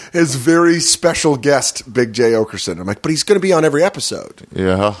as very special guest, Big J Okerson. I'm like, but he's going to be on every episode.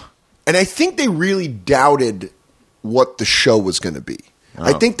 Yeah. And I think they really doubted what the show was going to be.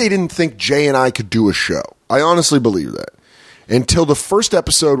 I think they didn't think Jay and I could do a show. I honestly believe that. Until the first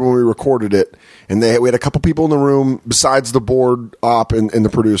episode when we recorded it, and we had a couple people in the room besides the board op and the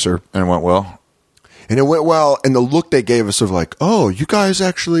producer. And it went well. And it went well, and the look they gave us of like, oh, you guys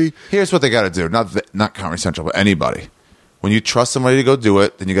actually... Here's what they got to do. Not Comedy Central, but anybody. When you trust somebody to go do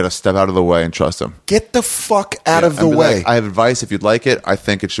it, then you got to step out of the way and trust them. Get the fuck out of the And be way. like, I have advice. If you'd like it, I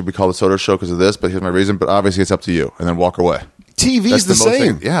think it should be called the Soder Show because of this, but here's my reason. But obviously, it's up to you. And then walk away. TV's That's the most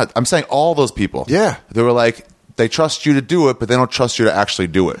same. thing. Yeah, I'm saying all those people. Yeah. They were like, They trust you to do it, but they don't trust you to actually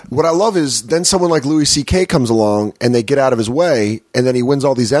do it. What I love is then someone like Louis C.K. comes along and they get out of his way, and then he wins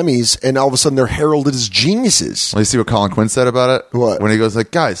all these Emmys, and all of a sudden they're heralded as geniuses. Well, you see what Colin Quinn said about it? What? When he goes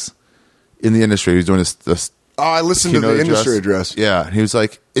like, guys, in the industry, he's doing this Oh, I listened to the industry address. Yeah. He was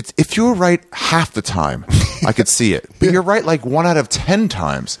like, if you were right half the time, I could see it. But you're right like 1 out of 10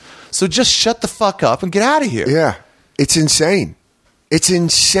 times. So just shut the fuck up and get out of here. Yeah. It's insane. It's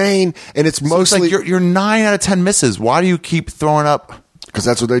insane. And it's mostly... It's like you're 9 out of 10 misses. Why do you keep throwing up? Because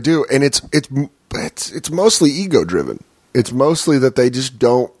that's what they do. And it's mostly ego-driven. It's mostly that they just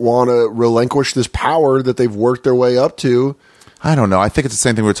don't want to relinquish this power that they've worked their way up to. I don't know. I think it's the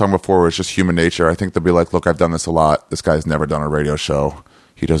same thing we were talking before, where it's just human nature. I think they'll be like, look, I've done this a lot. This guy's never done a radio show.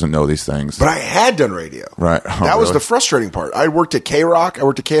 He doesn't know these things. But I had done radio. Right. That was the frustrating part. I worked at K-Rock. I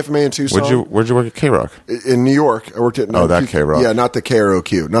worked at KFMA in Tucson. Where'd you work at K-Rock? In New York. I worked at... that K-Rock. Yeah, not the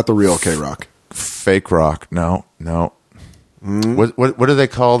KROQ. Not the real K-Rock. Fake rock. No. What do they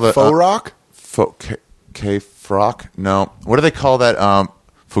call the... Faux rock? K-Frock? No. What do they call that?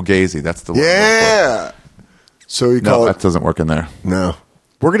 Fugazi. That's the one. Yeah. So you call No, it... that doesn't work in there. No.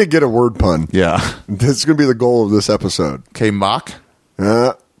 We're going to get a word pun. Yeah. This is going to be the goal of this episode. Kmoq?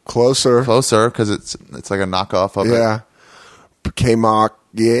 Closer. Closer, because it's like a knockoff of it. Yeah. Kmoq.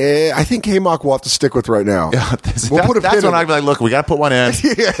 Yeah. I think Kmoq we'll have to stick with right now. Yeah, that's when I'd be like, look, we got to put one in.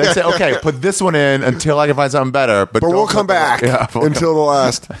 Yeah. They say, okay, put this one in until I can find something better. But we'll come back we'll until the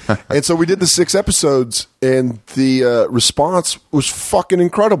last. And so we did the 6 episodes, and the response was fucking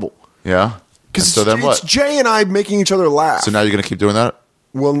incredible. Yeah. Because so then it's what? Jay and I making each other laugh. So now you're going to keep doing that?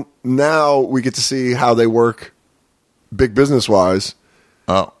 Well, now we get to see how they work big business-wise.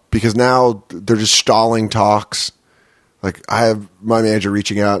 Oh. Because now they're just stalling talks. Like, I have my manager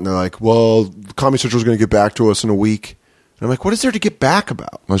reaching out, and they're like, well, Comedy Central's going to get back to us in a week. And I'm like, what is there to get back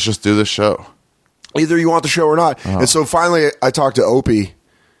about? Let's just do this show. Either you want the show or not. Oh. And so finally, I talked to Opie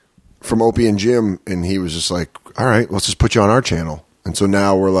from Opie and Jim, and he was just like, all right, let's just put you on our channel. And so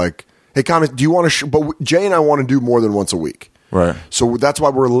now we're like, hey, Comedy, do you want to... But Jay and I want to do more than once a week. Right. So that's why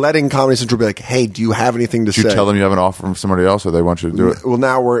we're letting Comedy Central be like, hey, do you have anything to say? Do you tell them you have an offer from somebody else, or they want you to do it? Well,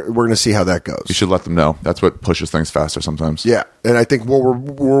 now we're going to see how that goes. You should let them know. That's what pushes things faster sometimes. Yeah. And I think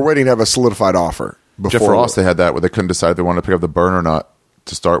we're waiting to have a solidified offer. Jeff Ross, they had that where they couldn't decide if they wanted to pick up the burn or not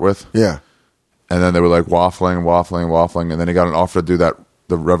to start with. Yeah. And then they were like waffling. And then he got an offer to do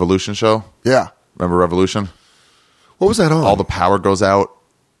the Revolution show. Yeah. Remember Revolution? What was that on? All the power goes out.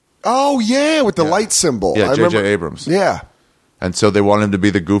 Oh, yeah, with the light symbol. Yeah, I J.J. remember. Abrams. Yeah. And so they wanted him to be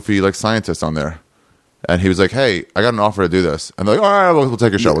the goofy like scientist on there. And he was like, hey, I got an offer to do this. And they're like, all right, we'll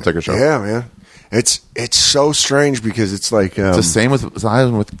take a show. We'll take a show. Yeah, man. It's so strange because it's like... It's the same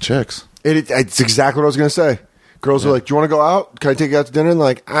with chicks. It's exactly what I was going to say. Girls are like, do you want to go out? Can I take you out to dinner? And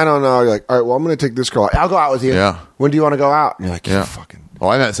like, I don't know. You're like, all right, well, I'm going to take this girl out. I'll go out with you. Yeah. When do you want to go out? And you're like, Yeah. fucking... Well,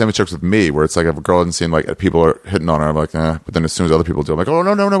 I met same with chicks with me, where it's like if a girl doesn't seem like people are hitting on her, I'm like, eh. But then as soon as other people do, I'm like, oh,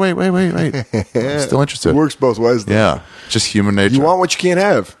 no, wait. I'm still interested. It works both ways, though. Yeah. Just human nature. You want what you can't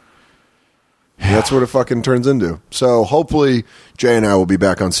have. Yeah. That's what it fucking turns into. So hopefully Jay and I will be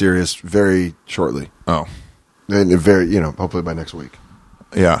back on Sirius very shortly. Oh. And hopefully by next week.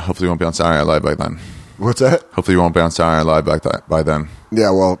 Yeah. Hopefully you won't be on Saturday Night Live by then. What's that? Hopefully you won't be on Saturday Night Live by then.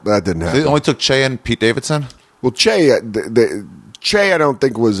 Yeah, well, that didn't happen. They only took Che and Pete Davidson? Well, Che, I don't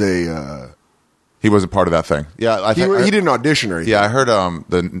think was a... He wasn't part of that thing. Yeah, he didn't audition or anything. Yeah, I heard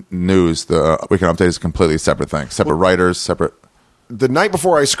the news, the Weekend Update is a completely separate thing. Separate writers, separate... The night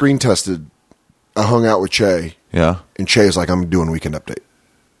before I screen tested, I hung out with Che. Yeah. And Che is like, I'm doing Weekend Update.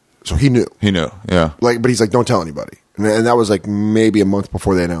 So he knew. Yeah. But he's like, don't tell anybody. And that was like maybe a month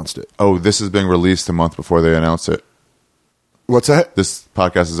before they announced it. Oh, this is being released a month before they announced it. What's that? This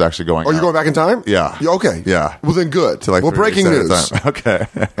podcast is actually going Oh, you're out. going back in time? Yeah. Okay. Yeah. Well, then good. To like well, 3 breaking weeks news. at a time. Okay.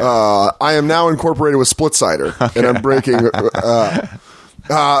 I am now incorporated with Split Cider, and I'm breaking...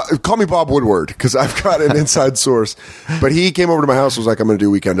 call me Bob Woodward, because I've got an inside source. But he came over to my house and was like, I'm going to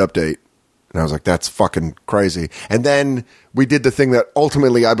do Weekend Update. And I was like, that's fucking crazy. And then we did the thing that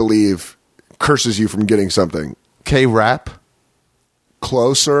ultimately, I believe, curses you from getting something. K-rap?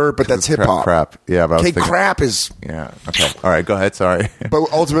 Closer, but that's hip-hop. Crap. Yeah, but I was thinking... K-crap is... Yeah. Okay. All right, go ahead. Sorry. But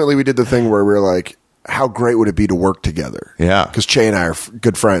ultimately, we did the thing where we were like, how great would it be to work together? Yeah. Because Che and I are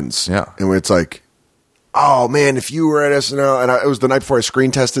good friends. Yeah. And it's like, oh, man, if you were at SNL... And it was the night before I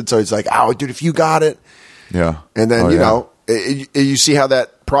screen tested, so it's like, oh, dude, if you got it... Yeah. And then, you see how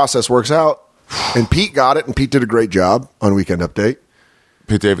that process works out. And Pete got it, and Pete did a great job on Weekend Update.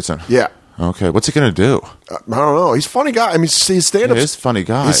 Pete Davidson. Yeah. Okay. What's he going to do? I don't know. He's a funny guy. I mean, his stand-up's... He is a funny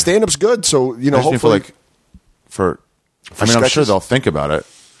guy. His stand-up's good, so, I just mean hopefully... I mean, I'm sure sketches? they'll think about it.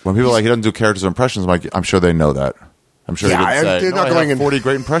 When people are like, he doesn't do characters or impressions, I'm sure they know that. I'm sure Yeah, they didn't say, they're not I going have in- 40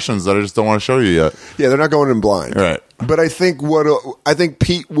 great impressions that I just don't want to show you yet. Yeah, they're not going in blind. Right. But I think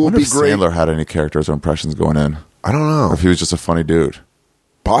Pete will I wonder be if great. Sandler had any characters or impressions going in. I don't know. Or if he was just a funny dude.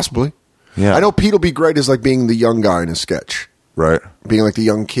 Possibly. Yeah. I know Pete will be great as like being the young guy in a sketch, Right. being like the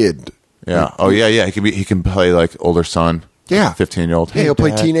young kid. Yeah. Oh, yeah. He can play like older son. Yeah, 15-year-old. Yeah, he'll play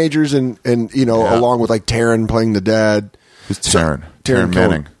Dad. teenagers and Yeah. along with like Taryn playing the dad. Who's Taryn? Taryn Killen.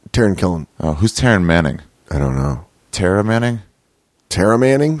 Manning. Taryn Killen. Oh, who's Taryn Manning? I don't know. Tara Manning? Tara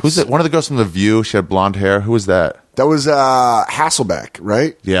Manning. Who's it? One of the girls from The View. She had blonde hair. Who was that? That was Hasselbeck,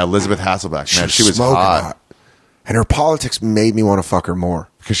 right? Yeah, Elizabeth Hasselbeck. Man, she was smoking hot. and her politics made me want to fuck her more.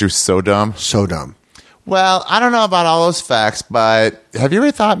 Because she was so dumb. So dumb. Well, I don't know about all those facts, but have you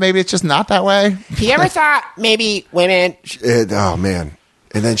ever thought maybe it's just not that way? Have you ever thought maybe women? Oh man.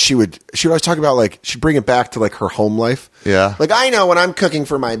 And then she would always talk about like she'd bring it back to like her home life. Yeah. Like I know when I'm cooking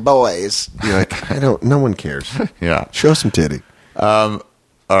for my boys. You're like no one cares. Yeah. Show some titty. All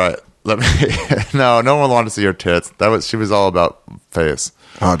right. Let me. No one wanted to see her tits. She was all about face.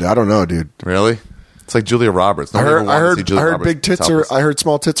 Oh, dude, I don't know, dude. Really? It's like Julia Roberts. I Nobody ever wanted to see heard Julia Roberts big tits topless. I heard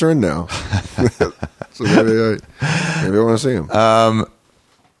small tits are in now. So maybe I want to see them.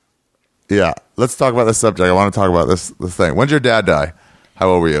 Yeah. Let's talk about this subject. I want to talk about this thing. When did your dad die? How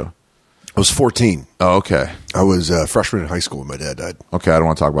old were you? I was 14. Oh, okay. I was a freshman in high school when my dad died. Okay, I don't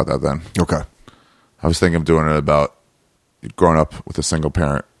want to talk about that then. Okay. I was thinking of doing it about growing up with a single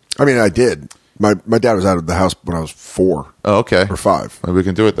parent. I mean, I did. My dad was out of the house when I was 4. Oh, okay. Or 5. Maybe we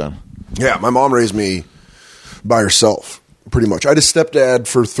can do it then. Yeah, my mom raised me by herself, pretty much. I had a stepdad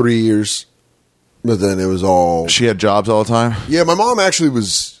for 3 years, but then it was all... She had jobs all the time? Yeah, my mom actually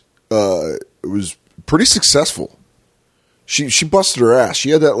was pretty successful. She busted her ass. She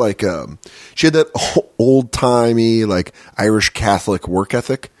had that old timey like Irish Catholic work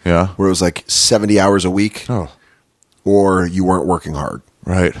ethic. Yeah. Where it was like 70 hours a week. Oh. Or you weren't working hard.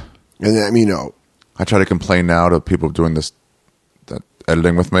 Right. And I mean, I try to complain now to people doing that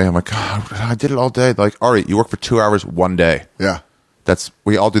editing with me. I'm like, God, I did it all day. They're like, Ari, you work for 2 hours one day. yeah.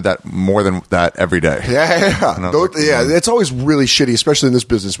 We all do that more than that every day. Yeah. And I was like, It's always really shitty, especially in this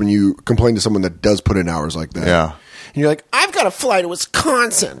business when you complain to someone that does put in hours like that. Yeah. And you're like, I've got to fly to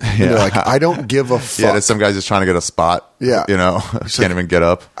Wisconsin. and they're like, I don't give a fuck. Yeah, there's some guys just trying to get a spot. Yeah. You know, can't even get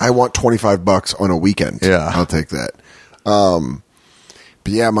up. I want $25 on a weekend. Yeah. I'll take that.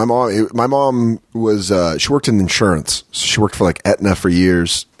 But yeah, my mom was, she worked in insurance. So she worked for like Aetna for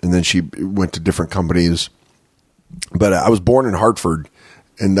years, and then she went to different companies. But I was born in Hartford,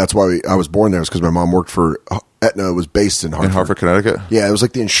 and that's why I was born there, is because my mom worked for Aetna, was based in Hartford. In Hartford, Connecticut? Yeah, it was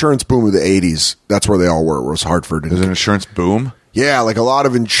like the insurance boom of the 80s. That's where they all were, was Hartford. There's an insurance boom? Yeah, like a lot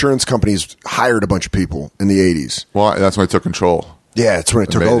of insurance companies hired a bunch of people in the 80s. Well, that's when they took control. Yeah, it's when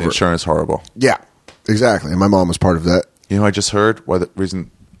it took Made over. Insurance horrible. Yeah, exactly. And my mom was part of that. You know, I just heard why the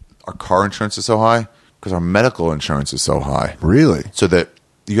reason our car insurance is so high? Because our medical insurance is so high. Really? So that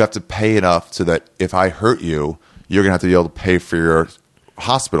you have to pay enough so that if I hurt you, you're going to have to be able to pay for your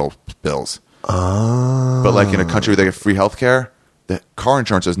hospital bills. But like in a country where they get free health care, the car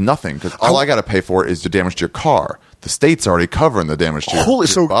insurance is nothing because all I got to pay for is the damage to your car. The state's already covering the damage to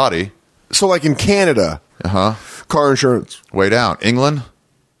your body. So like in Canada, car insurance. Way down. England,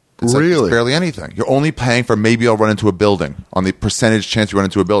 it's like Really? it's barely anything. You're only paying for maybe I'll run into a building on the percentage chance you run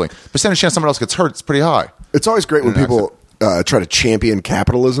into a building. Percentage chance someone else gets hurt, it's pretty high. It's always great when people try to champion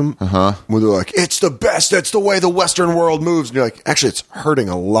capitalism. When they're like, it's the best, it's the way the Western world moves. And you're like, actually, it's hurting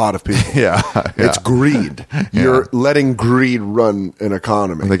a lot of people. Yeah. It's greed. You're letting greed run an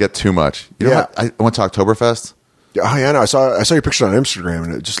economy. They get too much. You know what? I went to Oktoberfest. Oh, yeah, no, I saw your picture on Instagram,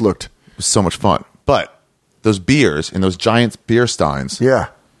 and it just looked... It was so much fun. But those beers in those giant beer steins, Yeah.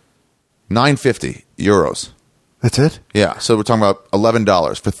 €9.50. That's it? Yeah, so we're talking about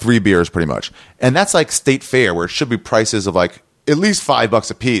 $11 for 3 beers pretty much. And that's like state fair where it should be prices of like at least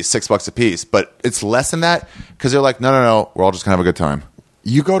 $5 a piece, $6 a piece. But it's less than that because they're like, no, we're all just going to have a good time.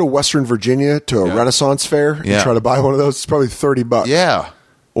 You go to Western Virginia to a Renaissance fair and try to buy one of those, it's probably $30. Yeah.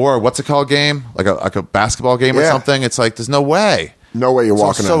 Or what's it called game? Like a basketball game or something? It's like, there's no way. No way you're It's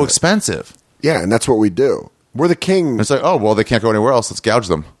walking so on expensive. Yeah, and that's what we do. We're the king. And it's like, oh, well, they can't go anywhere else. Let's gouge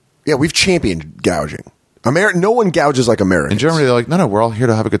them. Yeah, we've championed gouging. No one gouges like Americans. In Germany, they're like, no, we're all here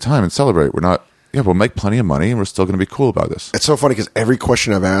to have a good time and celebrate. We're not, we'll make plenty of money and we're still going to be cool about this. It's so funny because every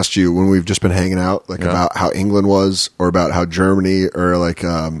question I've asked you when we've just been hanging out, like about how England was or about how Germany or like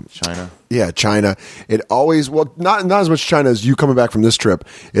China. Yeah, China. It always, well, not as much China as you coming back from this trip.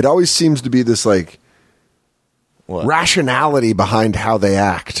 It always seems to be this like rationality behind how they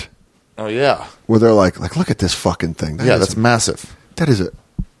act. Oh, yeah. Where they're like, look at this fucking thing. That's massive. That is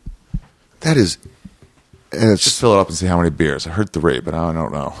That is, and it's Just fill it up and see how many beers. I heard 3, but I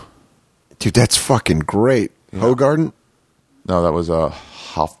don't know. dude, that's fucking great. Hoegaarden, No, that was a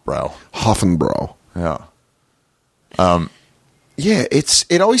Hofbrau. Hoffenbräu. Yeah. Yeah,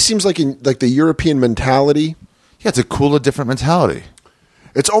 it always seems like in like the European mentality. Yeah, it's a cooler, different mentality.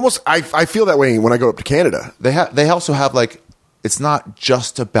 It's almost I feel that way when I go up to Canada. They also have like, it's not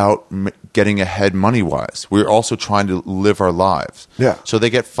just about getting ahead money wise. We're also trying to live our lives. Yeah. So they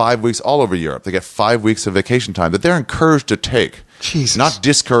get 5 weeks all over Europe. They get 5 weeks of vacation time that they're encouraged to take. Jesus. Not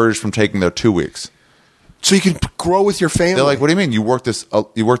discouraged from taking their 2 weeks. So you can grow with your family. They're like, what do you mean? You worked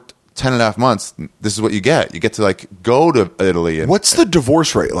 10.5 months. This is what you get. You get to like go to Italy. And What's the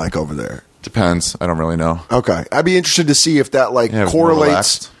divorce rate like over there? depends. I don't really know. Okay, I'd be interested to see if that like Yeah, it's more correlates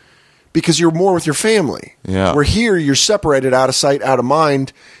relaxed. because you're more with your family. Yeah. Where here you're separated, out of sight, out of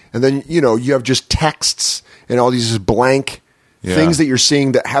mind, and then you have just texts and all these blank things that you're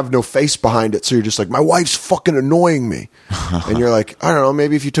seeing that have no face behind it. So you're just like, my wife's fucking annoying me, and you're like, I don't know,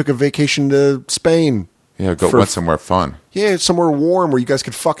 maybe if you took a vacation to Spain. Yeah, went somewhere fun. Yeah, somewhere warm where you guys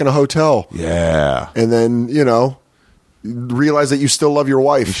could fuck in a hotel. Yeah. And then, realize that you still love your You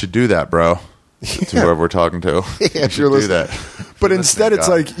wife. should do that, bro. To whoever we're talking to. Yeah, You if should you're do listening. that. But instead, it's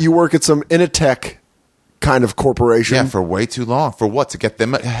God. like you work at some Initech kind of corporation. Yeah, for way too long. For what? To get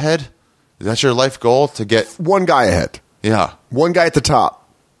them ahead? Is that your life goal? To get... One guy ahead. Yeah. One guy at the top.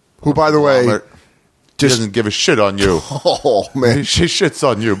 Who, by the way, He doesn't give a shit on you. oh, man. She shits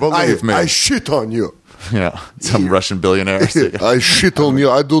on you, believe me. I shit on you. Yeah. Some Russian billionaire. I shit on you.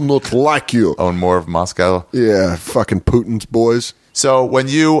 I do not like you. Own more of Moscow. Yeah, fucking Putin's boys. So when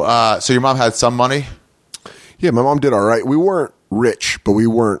you... so your mom had some money? Yeah, my mom did all right. We weren't rich, but we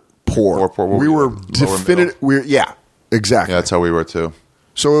weren't poor. Poor. We were Lower definitive. Yeah, exactly. Yeah, that's how we were too.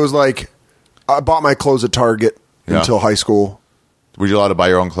 So it was like I bought my clothes at Target Yeah. until high school. Were you allowed to buy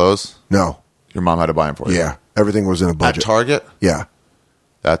your own clothes? No. Your mom had to buy them for you? Yeah. Everything was in a At budget. Target? Yeah.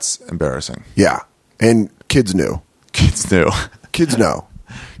 That's embarrassing. Yeah. And kids knew. Kids knew. Kids know.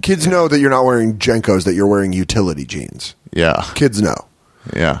 Kids know that you're not wearing Jenkos, that you're wearing utility jeans. Yeah. Kids know.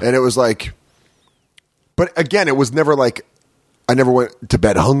 Yeah. And it was like, but again, it was never like, I never went to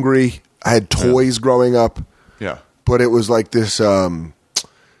bed hungry. I had toys growing up, Yeah. but it was like this,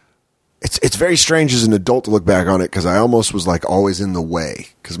 it's very strange as an adult to look back on it because I almost was like always in the way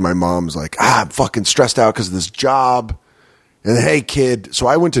because my mom's like, I'm fucking stressed out because of this job. And hey, kid. So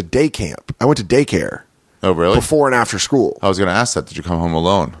I went to day camp. I went to daycare Oh, really? before and after school. I was going to ask that. Did you come home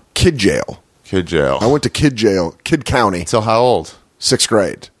alone? Kid jail. Kid jail. I went to kid jail, Kid County, Till how old? 6th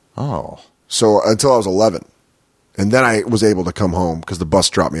grade. Oh. So until I was 11. And then I was able to come home because the bus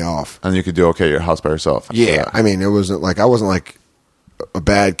dropped me off. And you could do okay at your house by yourself. after Yeah. that. I mean, I wasn't like a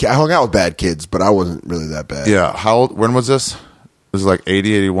bad kid. I hung out with bad kids, but I wasn't really that bad. Yeah. How old? When was this? This is like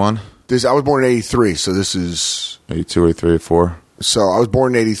 80, 81? I was born in 83, so this is 82, 83, 84? so I was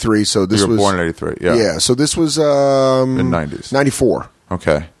born in 83, so this You were was born in 83. Yeah. Yeah, so this was Mid-90s. 94.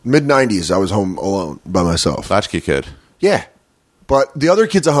 Okay. Mid 90s I was home alone by myself. Latchkey kid. Yeah. But the other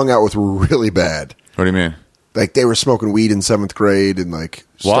kids I hung out with were really bad. What do you mean? Like they were smoking weed in 7th grade and like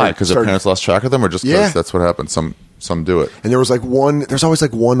Why? Because their parents lost track of them or just because Yeah. that's what happens? Some do it. And there was like there's always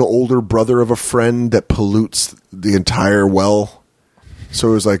like one older brother of a friend that pollutes the entire well. So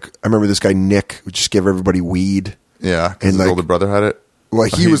it was like, I remember this guy, Nick, would just give everybody weed. Yeah. And Because his like- older brother had it? Well,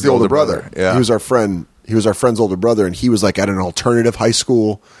 he was the older brother. Yeah. He was our friend. He was our friend's older brother. And he was like at an alternative high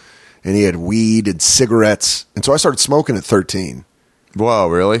school and he had weed and cigarettes. And so I started smoking at 13. Whoa,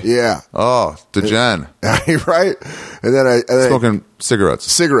 really? Yeah. Oh, DeGen. Right? And then I Smoking cigarettes.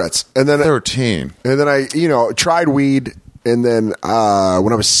 cigarettes. And then 13. I tried weed. And then when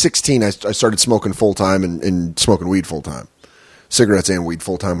I was 16, I started smoking full time and smoking weed full time. Cigarettes and weed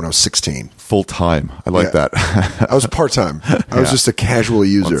full time when I was 16. Full time. I like Yeah. that. I was part time. I was Yeah. just a casual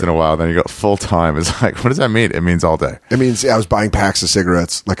user. Once in a while, then you go full time. It's like, what does that mean? It means all day. It means I was buying packs of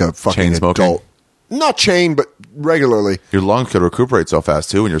cigarettes like a fucking Chain smoking? adult. Not chain, but regularly. Your lungs could recuperate so fast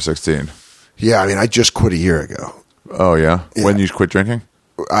too when you're 16. Yeah, I mean, I just quit a year ago. Oh yeah. Yeah. When you quit drinking?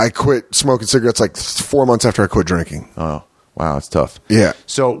 I quit smoking cigarettes like 4 months after I quit drinking. Oh wow, it's tough. Yeah.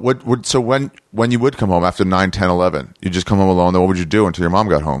 So when you would come home after 9, 10, 11, you just come home alone. Then what would you do until your mom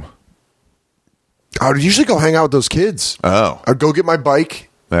got home? I would usually go hang out with those kids. Oh. I'd go get my bike,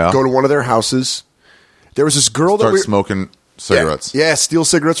 Yeah. go to one of their houses. There was this girl Start that we smoking cigarettes. Yeah, steal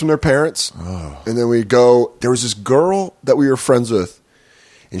cigarettes from their parents. Oh. And then we'd go. There was this girl that we were friends with,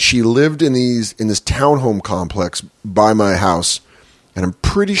 and she lived in this townhome complex by my house. And I'm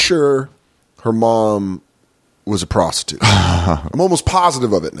pretty sure her mom was a prostitute. I'm almost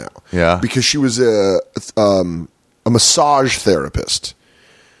positive of it now. Yeah. because she was a massage therapist.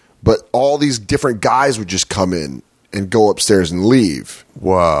 But all these different guys would just come in and go upstairs and leave.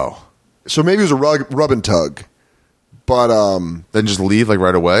 Whoa. So maybe it was a rub and tug. But Then just leave like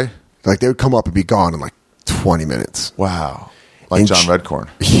right away? like they would come up and be gone in like 20 minutes. Wow. Like And John Redcorn.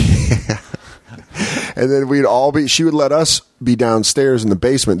 And then she would let us be downstairs in the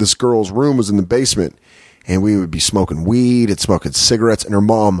basement. This girl's room was in the basement. And we would be smoking weed and smoking cigarettes. And her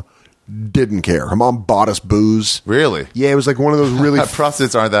mom didn't care. Her mom bought us booze. Really? Yeah, it was like one of those really...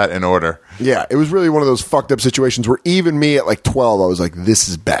 Prostitutes aren't that in order. Yeah, it was really one of those fucked up situations where even me at like 12, I was like, this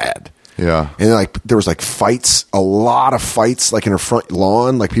is bad. Yeah. And like there was like fights, a lot of fights like in her front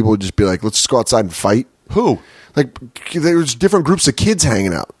lawn. Like people would just be like, let's just go outside and fight. Who? Like there was different groups of kids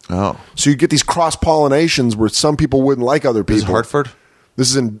hanging out. Oh. So you get these cross-pollinations where some people wouldn't like other people. This is Hartford? This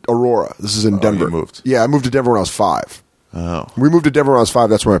is in Aurora. This is in Denver. You moved. Yeah, I moved to Denver when I was 5. Oh. We moved to Denver when I was 5.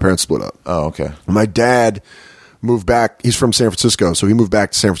 That's when my parents split up. Oh, okay. My dad moved back. He's from San Francisco, so he moved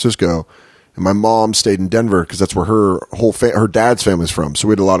back to San Francisco. And my mom stayed in Denver because that's where her dad's family's from. So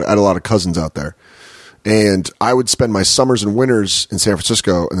I had a lot of cousins out there. And I would spend my summers and winters in San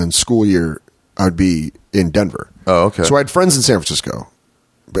Francisco, and then school year I would be in Denver. Oh, okay. So I had friends in San Francisco,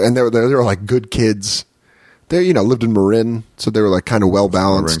 and they were like good kids. They lived in Marin, so they were like kind of well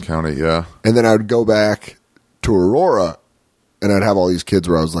balanced. Marin County, yeah. And then I would go back to Aurora, and I'd have all these kids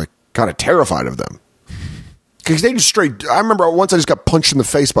where I was like kind of terrified of them. Because they just straight... I remember once I just got punched in the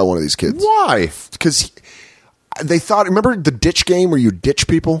face by one of these kids. Why? Because they thought... Remember the ditch game where you ditch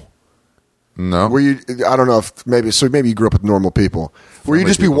people? No. Where you... I don't know if... Maybe you grew up with normal people. Where you'd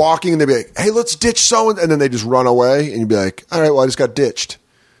just be walking and they'd be like, hey, let's ditch someone. And then they just run away. And you'd be like, all right, well, I just got ditched.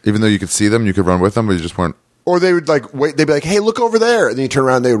 Even though you could see them, you could run with them, but you just weren't... Or they would like wait. They'd be like, "Hey, look over there," and then you turn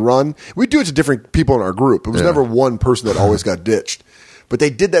around and they would run. We'd do it to different people in our group. It was never one person that always got ditched, but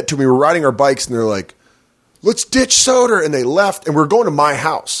they did that to me. We were riding our bikes and they're like, "Let's ditch Soder," and they left. And we were going to my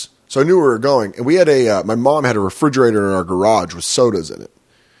house, so I knew where we were going. And we had my mom had a refrigerator in our garage with sodas in it,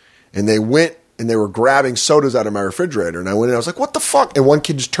 and they went and they were grabbing sodas out of my refrigerator. And I went in, I was like, "What the fuck?" And one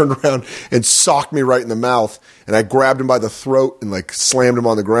kid just turned around and socked me right in the mouth, and I grabbed him by the throat and like slammed him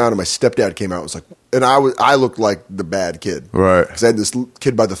on the ground. And my stepdad came out and was like. And I looked like the bad kid. Right. Because I had this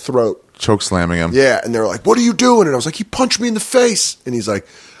kid by the throat. Choke slamming him. Yeah. And they were like, what are you doing? And I was like, he punched me in the face. And he's like,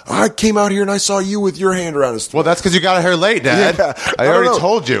 I came out here and I saw you with your hand around his throat. Well, that's because you got here late, Dad. Yeah. I already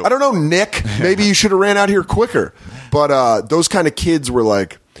told you. I don't know, Nick. Maybe you should have ran out here quicker. But those kind of kids were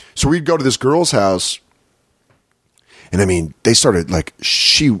like, so we'd go to this girl's house. And I mean, they started like,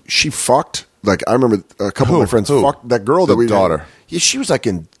 she fucked. Like, I remember a couple of my friends fucked that girl that we daughter. Yeah, she was like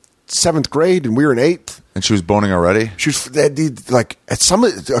in 7th grade and we were in 8th. And she was boning already? She was like at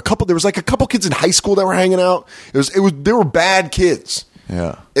there was like a couple kids in high school that were hanging out. They were bad kids.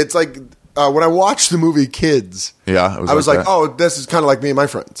 Yeah. It's like when I watched the movie Kids. Yeah, I was like, that. oh, this is kind of like me and my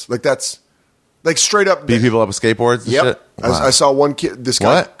friends. Like that's like straight up beat people up with skateboards and Yep. shit? Wow. I saw one kid. This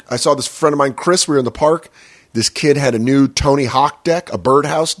guy. What? I saw this friend of mine, Chris. We were in the park. This kid had a new Tony Hawk deck, a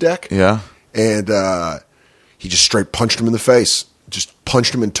birdhouse deck. Yeah. And he just straight punched him in the face. Just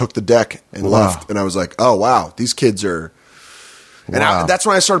punched him and took the deck and left. And I was like, oh, wow, these kids are... And Wow. that's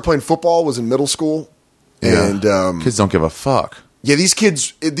when I started playing football, was in middle school. And kids don't give a fuck. yeah, these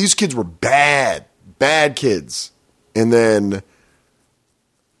kids were bad kids. And then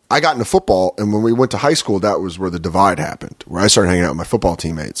I got into football, and when we went to high school, that was where the divide happened, where I started hanging out with my football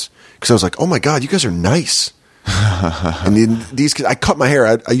teammates. Because I was like, oh my God, you guys are nice. And these kids, I cut my hair.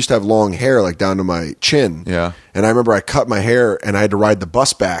 I used to have long hair, like down to my chin. Yeah. And I remember I cut my hair, and I had to ride the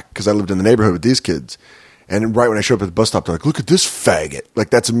bus back because I lived in the neighborhood with these kids. And right when I showed up at the bus stop, they're like, look at this faggot. Like,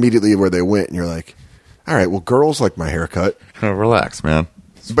 that's immediately where they went. And you're like, all right, well, girls like my haircut. Relax, man.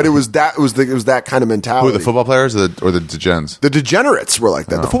 But it was that kind of mentality. Who, the football players or the degens? The degenerates were like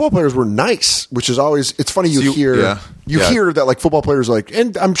that. The football players were nice, which is always. It's funny you hear that like football players are like,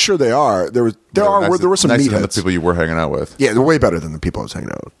 and I'm sure they are. There were some nicer than the meatheads. people you were hanging out with. Yeah, they're way better than the people I was hanging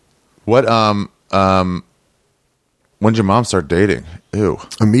out with. What when did your mom start dating? Ew.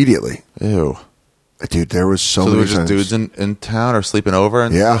 Immediately, Ew. dude. There was so So many there were just times. dudes in town or sleeping over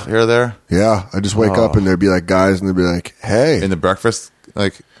and Yeah. stuff here or there? Yeah, I just wake up and there'd be like guys, and they'd be like, "Hey." In the breakfast,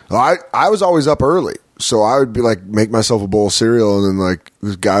 like I was always up early, so I would be like make myself a bowl of cereal, and then like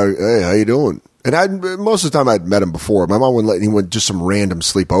this guy, "Hey, how you doing?" And most of the time I'd met him before. My mom wouldn't let anyone just some random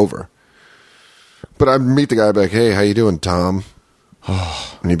sleepover. But I'd meet the guy, I'd be like, "Hey, how you doing, Tom?"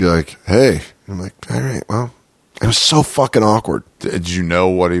 And he'd be like, "Hey." And I'm like, "All right, well." It was so fucking awkward. did you know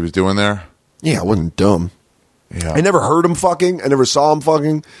what he was doing there? Yeah, I wasn't dumb. Yeah. I never heard him fucking. I never saw him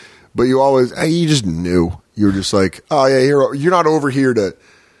fucking. But you just knew. You were just like, oh, yeah, you're not over here to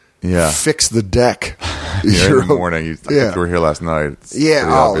fix the deck. You're in the morning. I think Yeah. you were here last night. It's Yeah,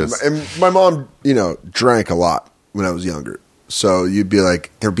 pretty obvious. and my mom, drank a lot when I was younger. So you'd be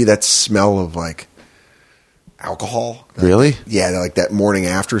like, there'd be that smell of like alcohol. Really? Yeah, like that morning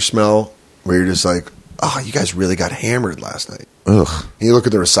after smell where you're just like, oh, you guys really got hammered last night. Ugh. And you look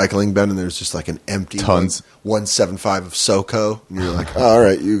at the recycling bin and there's just like an empty Tons. 175 of SoCo. And you're like, all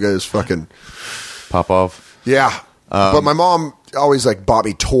right, you guys fucking. Pop off Yeah. But my mom always like bought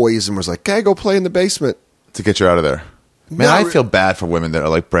me toys and was like, "Okay, go play in the basement." to get you out of there. Man, No, I feel bad for women that are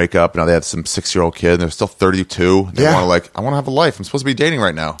like break up. Now they have some 6-year-old kid and they're still 32. They Yeah. want to I want to have a life. I'm supposed to be dating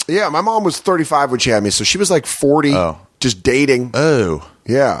right now. Yeah, my mom was 35 when she had me, so she was like 40, just dating. Oh.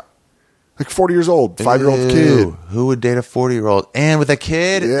 Yeah. Like 40 years old, 5-year-old kid. Ew. Who would date a 40-year-old and with a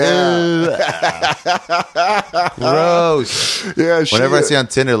kid? Yeah. Gross. Yeah, Whenever I see on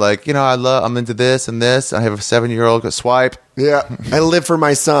Tinder, I'm into this and this. I have a 7-year-old. Go swipe. Yeah, I live for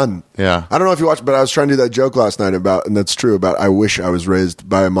my son. Yeah. I don't know if you watched, but I was trying to do that joke last night about, and that's true, about I wish I was raised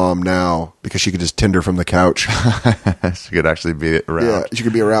by a mom now because she could just Tinder from the couch. She could actually be around. Yeah, she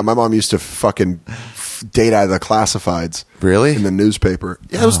could be around. My mom used to fucking date out of the classifieds. Really? In the newspaper.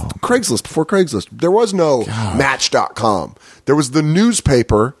 Yeah, it was Craigslist before Craigslist. There was no Match.com. There was the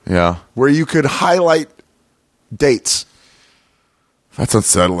newspaper where you could highlight dates. That's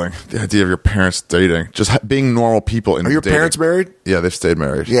unsettling. The idea of your parents dating, just being normal people. Are your parents married? Yeah, they've stayed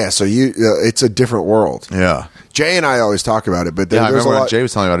married. Yeah, so it's a different world. Yeah. Jay and I always talk about it, but I there's remember a when lot. Jay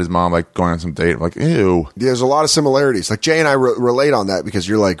was telling me about his mom going on some date. I'm like, ew. There's a lot of similarities. Like Jay and I relate on that because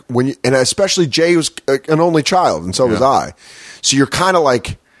you're like and especially Jay was an only child, and so was I. So you're kind of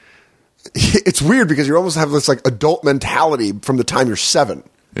like, it's weird because you almost have this like adult mentality from the time you're 7.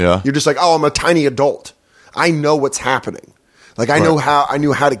 Yeah. You're just like, oh, I'm a tiny adult. I know what's happening. Like I knew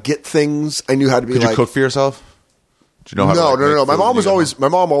how to get things. I knew how to be. Could like, you cook for yourself? Do you know how? No. My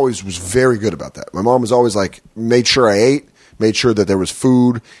mom always was very good about that. My mom was always like made sure I ate, made sure that there was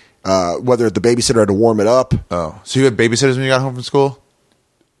food, whether the babysitter had to warm it up. Oh, so you had babysitters when you got home from school?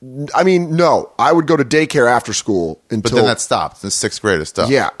 I mean, no, I would go to daycare after school until. But then that stopped. In 6th grade, it stopped.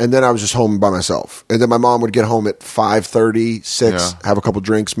 Yeah, and then I was just home by myself. And then my mom would get home at 5:30, 6, have a couple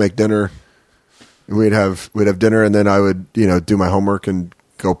drinks, make dinner. And we'd have dinner, and then I would do my homework and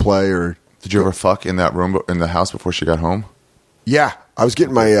go play. Or did you ever fuck in that room in the house before she got home? Yeah, I was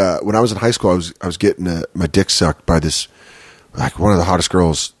getting my when I was in high school. I was getting my dick sucked by this one of the hottest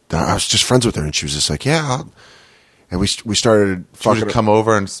girls. I was just friends with her, and she was just like, "Yeah." And we started fucking. Did she come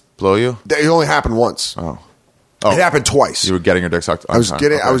over and blow you? It only happened once. Oh, it happened twice. You were getting your dick sucked. I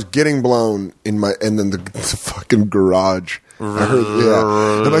was getting blown in and then the fucking garage. I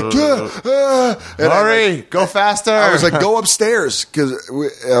heard, I'm like, and hurry, go faster. I was like, go upstairs because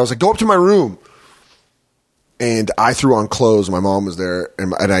I was like, go up to my room. And I threw on clothes. My mom was there,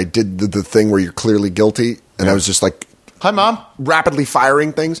 and I did the thing where you're clearly guilty, and I was just like, "Hi, Mom!" rapidly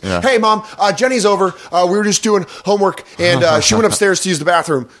firing things. Yeah. Hey, Mom, Jenny's over. We were just doing homework, and she went upstairs to use the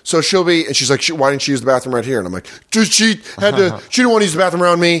bathroom. So she'll be, and she's like, why didn't she use the bathroom right here? And I'm like, she didn't want to use the bathroom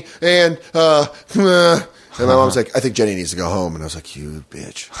around me, and my mom's like, I think Jenny needs to go home. And I was like, you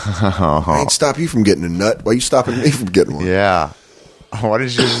bitch. I ain't stop you from getting a nut. Why are you stopping me from getting one? Yeah. Why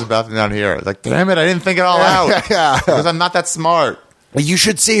did you use the bathroom down here? Like, damn it, I didn't think it all out. Yeah. Because I'm not that smart. You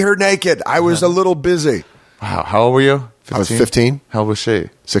should see her naked. I was a little busy. Wow. How old were you? 15? I was 15. How old was she?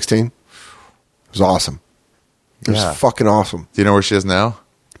 16. It was awesome. It was fucking awesome. Do you know where she is now?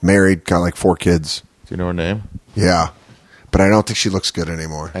 Married, got like 4 kids. Do you know her name? Yeah. But I don't think she looks good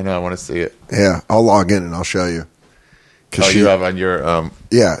anymore. I know. I want to see it. Yeah. I'll log in and I'll show you. Oh, you have on your...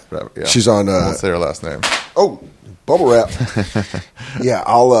 Yeah. She's on... I won't say her last name. Oh, bubble wrap. Yeah,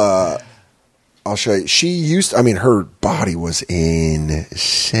 I'll show you. She used... I mean, her body was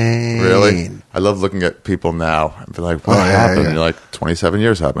insane. Really? I love looking at people now and be like, what happened? And you're like, 27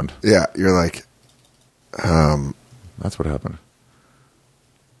 years happened. Yeah, you're like... That's what happened.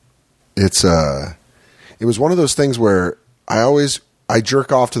 It was one of those things where I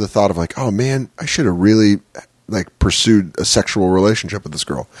jerk off to the thought of like, oh man, I should have really like pursued a sexual relationship with this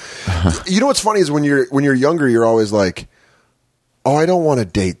girl. You know what's funny is when you're younger, you're always like, oh, I don't want to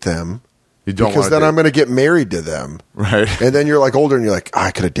date them. You don't because then I'm going to get married to them. Right. And then you're like older and you're like,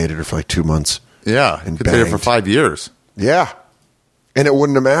 I could have dated her for like 2 months. Yeah. And could date her for banged. 5 years. Yeah. And it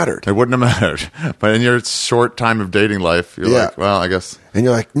wouldn't have mattered. It wouldn't have mattered. But in your short time of dating life, you're like, well, I guess. And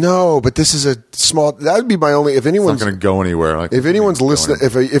you're like, no, but this is a small, that would be my only, if It's anyone's not going to go anywhere. Like, if anyone's listening,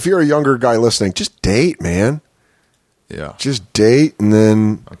 if you're a younger guy listening, just date, man. Yeah. Just date and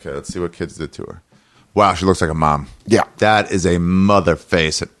then. Okay, let's see what kids did to her. Wow, she looks like a mom. Yeah. That is a mother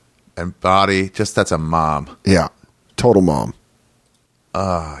face and body. Just that's a mom. Yeah. Total mom.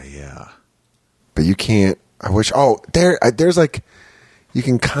 Oh, yeah. but you can't. I wish. Oh, there's like you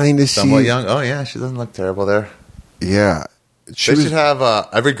can kind of see. Somewhat young. Oh yeah, she doesn't look terrible there. Yeah, They should have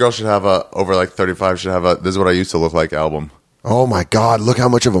every girl should have over like 35 should have a "This is what I used to look like" album. Oh my God! Look how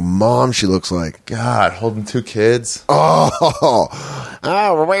much of a mom she looks like. God, holding 2 kids. Oh,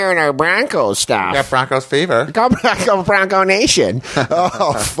 we're wearing our Broncos stuff. Got Broncos fever. Go Bronco Nation.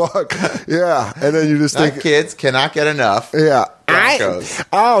 oh, fuck! Yeah, and then you just My think, kids cannot get enough. yeah, Broncos.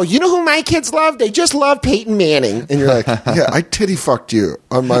 You know who my kids love? They just love Peyton Manning. and you're like, yeah, I titty fucked you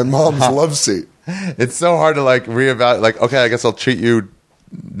on my mom's love seat. It's so hard to like reevaluate. Like, okay, I guess I'll treat you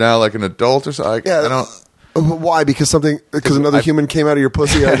now like an adult or something. Yeah, I don't. Why? Because another human came out of your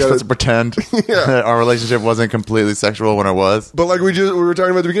pussy. I Let's got pretend that our relationship wasn't completely sexual when it was. But like we were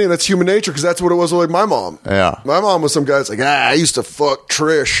talking about at the beginning, that's human nature because that's what it was with like my mom. Yeah. My mom was some guy that's like, I used to fuck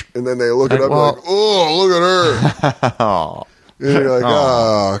Trish. And then they look it Like, up well- and like, oh, look at her. Oh, And you're like,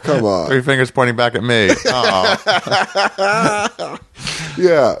 oh, come on. 3 fingers pointing back at me. Oh.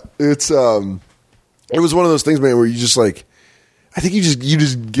 Yeah. It's, it was one of those things, man, where you just like, I think you just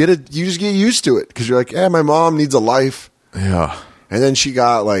get it. You just get used to it because you're like, my mom needs a life. Yeah. And then she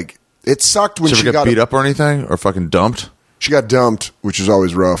got like, it sucked when Did she she ever got get beat up or anything, or fucking dumped? She got dumped, which is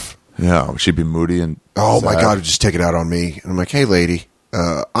always rough. Yeah, she'd be moody and. Oh my sad. God, just take it out on me. And I'm like, hey, lady,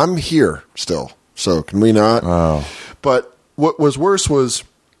 I'm here still. So can we not? Oh. But what was worse was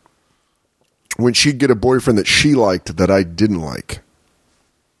when she'd get a boyfriend that she liked that I didn't like.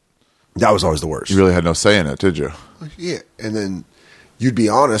 That was always the worst. You really had no say in it, did you? Yeah. And then you'd be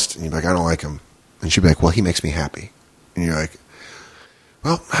honest and you'd be like, I don't like him. And she'd be like, well, he makes me happy. And you're like,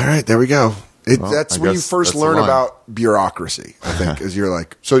 well, all right, there we go. Well, That's I when you guess first that's the learn line. about bureaucracy, I think, is you're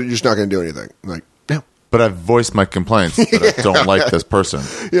like, so you're just not going to do anything. I'm like, no. But I've voiced my complaints that I don't like this person.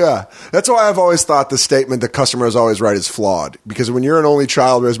 Yeah. That's why I've always thought the statement, the customer is always right, is flawed. Because when you're an only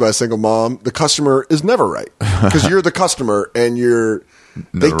child raised by a single mom, the customer is never right. Because you're the customer and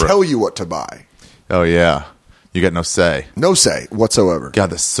they Never. tell you what to buy. Oh yeah, you get no say. No say whatsoever. God,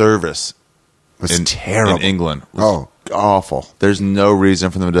 the service It's terrible. in England was awful. There's no reason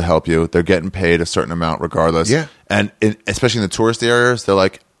for them to help you. They're getting paid a certain amount regardless. Yeah. And especially in the tourist areas, they're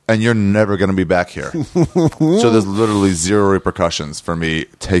like, and you're never going to be back here. So there's literally zero repercussions for me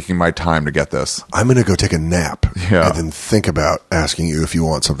taking my time to get this. I'm going to go take a nap Yeah. and then think about asking you if you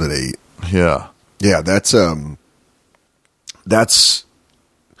want something to eat. Yeah. Yeah, that's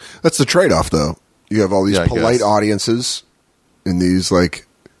the trade-off, though. You have all these Yeah, I polite guess. audiences in these like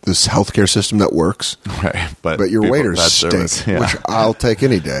this healthcare system that works, Right. but your people- waiters bad stink, service. Yeah. which I'll take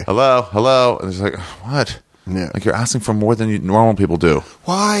any day. Hello. And it's like, what? Yeah. Like you're asking for more than normal people do.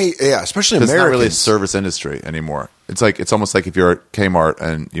 Why? Yeah, especially It's not Americans. really a service industry anymore. It's almost like if you're at Kmart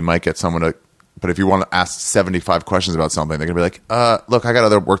and you might get someone to, but if you want to ask 75 questions about something, they're gonna be like, look, I got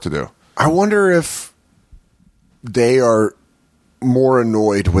other work to do. I wonder if they are more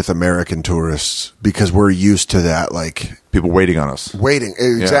annoyed with American tourists because we're used to that, like People waiting on us. waiting.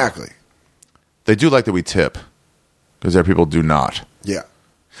 Exactly. They do like that we tip because there are people do not. Yeah.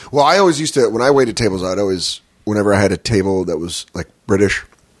 Well, I always used to, when I waited tables, I'd always, whenever I had a table that was like British,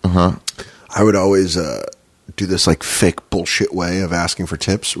 I would always do this like fake bullshit way of asking for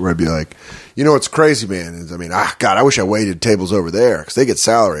tips where I'd be like, you know what's crazy, man? Is, I mean, God, I wish I waited tables over there because they get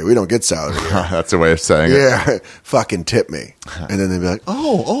salary. We don't get salary here. That's a way of saying it. Yeah, fucking tip me. And then they'd be like,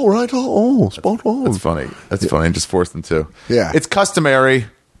 oh, right, spot on. That's funny. That's funny. Just force them to. Yeah. It's customary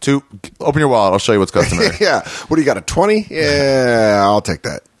to open your wallet. I'll show you what's customary. Yeah. What do you got, a 20? Yeah, I'll take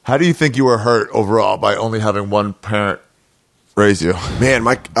that. How do you think you were hurt overall by only having one parent raise you? Man,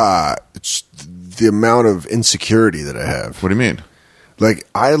 it's the amount of insecurity that I have. What do you mean? Like,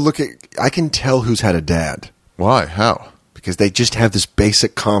 I can tell who's had a dad Why? How? because they just have this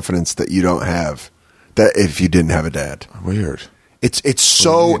basic confidence that you don't have that if you didn't have a dad. Weird. It's do you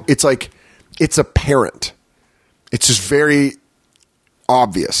so, mean? it's like, it's apparent. It's just very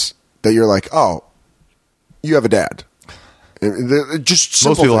obvious that you're like, oh, you have a dad. Just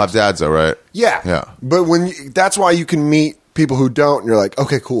simple Most people things. have dads, though, right? Yeah. Yeah. But that's why you can meet people who don't, and you're like,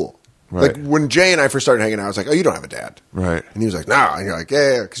 okay, cool. Right. Like when Jay and I first started hanging out, I was like, oh, you don't have a dad. Right. And he was like, nah. And you're like,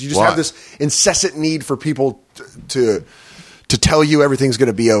 yeah. Because you just Why? have this incessant need for people to tell you everything's going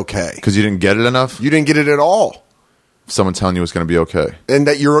to be okay. Because you didn't get it enough? You didn't get it at all. Someone telling you it's going to be okay. And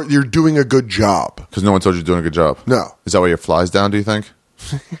that you're doing a good job. Because no one told you you're doing a good job. No. Is that why your fly's down, do you think?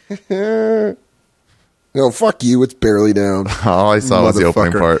 No, fuck you. It's barely down. All I saw was the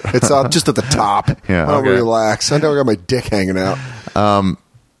opening Motherfucker. part. It's just at the top. Yeah, I don't okay. relax. I don't got my dick hanging out.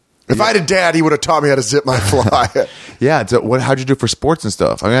 If I had a dad, he would have taught me how to zip my fly. Yeah. How'd you do for sports and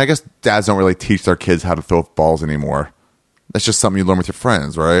stuff? I mean, I guess dads don't really teach their kids how to throw balls anymore. That's just something you learn with your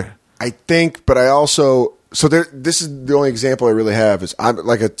friends, right? I think, but I also this is the only example I really have is I'm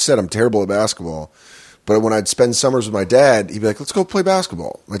like I said, I'm terrible at basketball. But when I'd spend summers with my dad, he'd be like, let's go play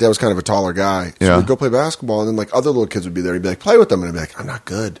basketball. My dad was kind of a taller guy. So we'd go play basketball, and then like other little kids would be there. He'd be like, play with them. And I'd be like, I'm not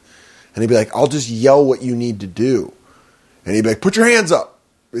good. And he'd be like, I'll just yell what you need to do. And he'd be like, put your hands up.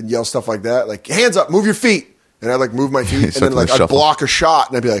 And yell stuff like that. Like, hands up, move your feet. And I'd like move my feet. And then like I'd block a shot.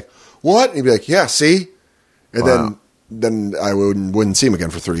 And I'd be like, what? And he'd be like, yeah, see? And then I wouldn't see him again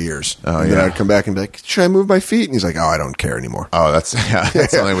for 3 years. And then I'd come back and be like, should I move my feet? And he's like, oh, I don't care anymore. Oh, that's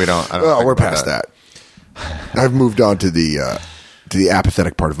something we don't. We're past that. I've moved on to the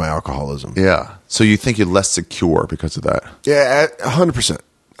apathetic part of my alcoholism. Yeah. So you think you're less secure because of that? Yeah, 100%.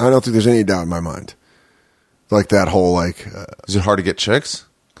 I don't think there's any doubt in my mind. Like that whole like. Is it hard to get chicks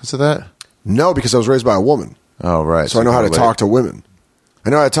because of that? No, because I was raised by a woman. Oh, right. So I know how to talk to women. I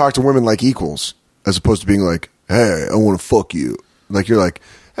know how to talk to women like equals, as opposed to being like, hey, I want to fuck you. Like you're like,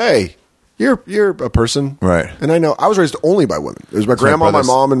 hey, you're a person, right? And I know I was raised only by women. It was my grandma, my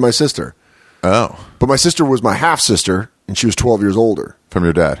mom, and my sister. Oh. But my sister was my half-sister, and she was 12 years older. From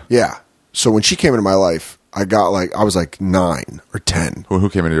your dad? Yeah. So when she came into my life, I was like 9 or 10. Who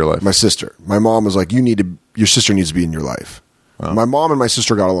came into your life? My sister. My mom was like, your sister needs to be in your life. Oh. My mom and my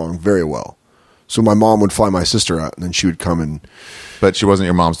sister got along very well. So my mom would fly my sister out, and then she would come and... But she wasn't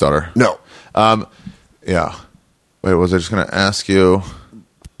your mom's daughter? No. Yeah. Wait, was I just going to ask you...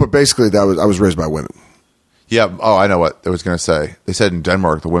 But basically, I was raised by women. Yeah. Oh, I know what I was going to say. They said in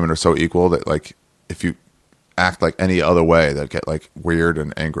Denmark the women are so equal that like if you act like any other way, they'd get like weird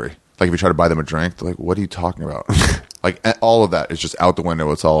and angry. Like if you try to buy them a drink, they're like, "What are you talking about?" Like all of that is just out the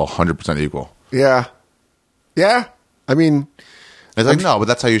window. It's all 100% equal. Yeah. Yeah. I mean, it's like no, but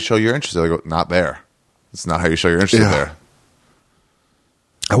that's how you show your interest. They go, not there. It's not how you show your interest there.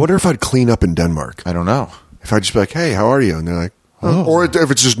 I wonder if I'd clean up in Denmark. I don't know. If I'd just be like, "Hey, how are you?" And they're like. Oh. Or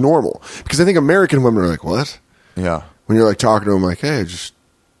if it's just normal. Because I think American women are like, what? Yeah. When you're like talking to them, like, hey, just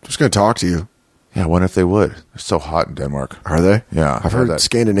going to talk to you. Yeah, I wonder if they would. They're so hot in Denmark. Are they? Yeah. I've heard that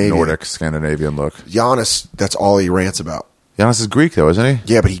Scandinavian. Nordic, Scandinavian look. Giannis, that's all he rants about. Giannis is Greek, though, isn't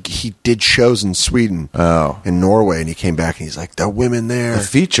he? Yeah, but he did shows in Sweden and Norway, and he came back, and he's like, the women there. The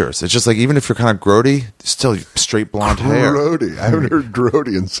features. It's just like, even if you're kind of grody, still straight blonde hair. Grody. I haven't heard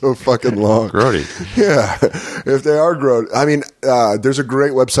grody in so fucking long. Grody. Yeah. If they are grody. I mean, there's a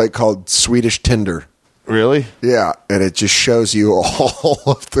great website called Swedish Tinder. Really? Yeah, and it just shows you all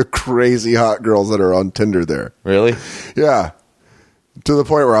of the crazy hot girls that are on Tinder there. Really? Yeah. To the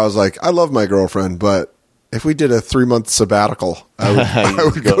point where I was like, I love my girlfriend, but if we did a 3-month sabbatical, I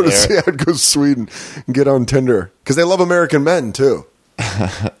would go to Sweden and get on Tinder because they love American men too.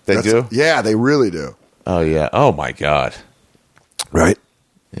 They do? Yeah, they really do. Oh yeah. Oh my God. Right?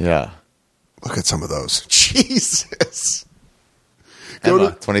 Yeah. Look at some of those. Jesus.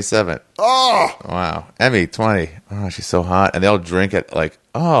 Emma, 27. Oh. Wow. Emmy, 20. Oh, she's so hot. And they all drink at like,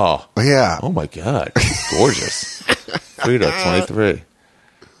 oh. Yeah. Oh my God. She's gorgeous. Frida, 23.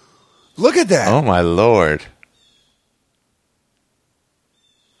 Look at that. Oh my Lord.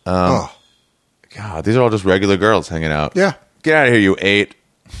 God, these are all just regular girls hanging out. Yeah. Get out of here, you 8.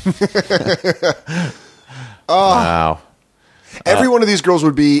 Wow. Every one of these girls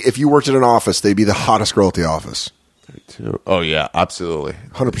would be, if you worked at an office, they'd be the hottest girl at the office. 32. Oh yeah, absolutely.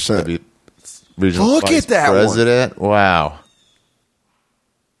 100%. Regional Look Vice at that President. One. Wow.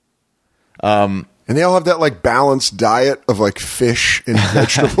 And they all have that like balanced diet of like fish and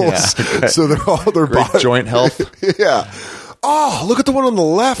vegetables. Yeah. So they're all their Great body. joint health. Yeah. Oh, look at the one on the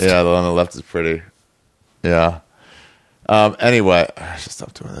left. Yeah, the one on the left is pretty. Yeah. Anyway, I should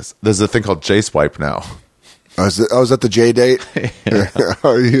stop doing this. There's a thing called J-Swipe now. I was at the J date.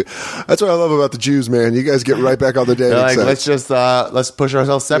 That's what I love about the Jews, man. You guys get right back on the dating Like, sites. let's push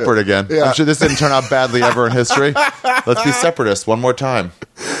ourselves separate again. Yeah. I'm sure this didn't turn out badly ever in history. Let's be separatists one more time.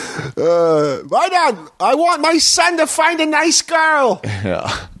 Why not? I want my son to find a nice girl.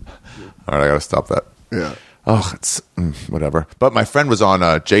 Yeah. All right, I got to stop that. Yeah. Oh, it's whatever. But my friend was on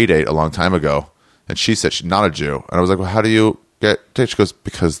a J-Date a long time ago, and she said she's not a Jew. And I was like, well, how do you get dates? She goes,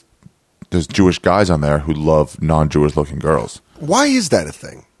 because there's Jewish guys on there who love non-Jewish looking girls. Why is that a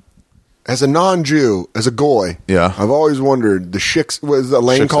thing? As a non-Jew, as a goy, yeah, I've always wondered the shik's. Was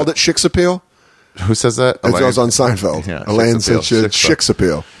Elaine called it shik's appeal? Who says that? I was on Seinfeld. Yeah, Elaine said shik's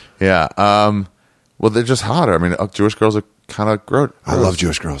appeal. Yeah. Well, they're just hotter. I mean, Jewish girls are kind of gross. I love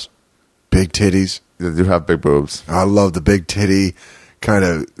Jewish girls. Big titties. They do have big boobs. I love the big titty kind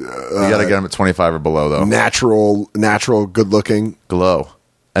of. You got to get them at 25 or below, though. Natural, good looking. Glow.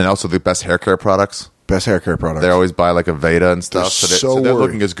 And also the best hair care products. Best hair care products. They always buy like a Veda and stuff. So they're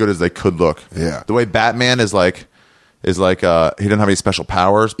looking as good as they could look. Yeah. The way Batman is like is like he didn't have any special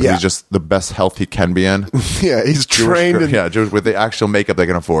powers, but Yeah. he's just the best health he can be in. Yeah, he's trained. Jewish, with the actual makeup they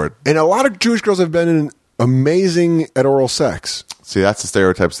can afford. And a lot of Jewish girls have been amazing at oral sex. See, that's the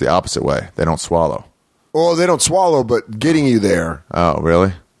stereotypes the opposite way. They don't swallow. Well, they don't swallow, but getting you there Oh,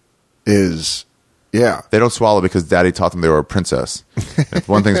 really? is, yeah. They don't swallow because Daddy taught them they were a princess. If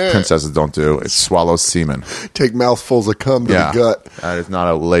one thing princesses don't do, it's swallow semen. Take mouthfuls of cum to Yeah, the gut. that is not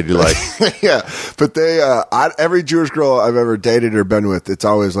a ladylike. Yeah, but they, every Jewish girl I've ever dated or been with, it's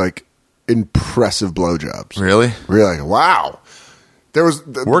always like impressive blowjobs. Really? Really, like, wow. There was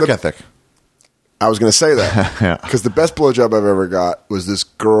Work ethic. I was going to say that Yeah. because the best blowjob I've ever got was this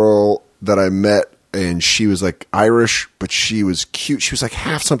girl that I met, and she was like Irish, but she was cute. She was like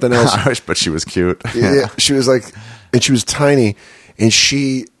half something else. Irish, but she was cute. Yeah, she was like, and she was tiny, and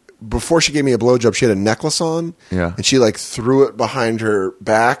she, before she gave me a blowjob, she had a necklace on, Yeah. and she like threw it behind her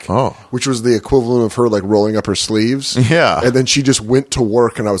back, Oh. which was the equivalent of her like rolling up her sleeves, Yeah. and then she just went to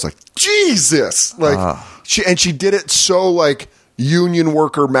work, and I was like, Jesus, like she did it so like union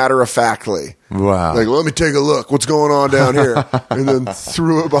worker matter of factly. Wow. Like, let me take a look. What's going on down here? And then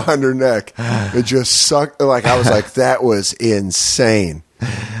threw it behind her neck. It just sucked. Like, I was like, that was insane.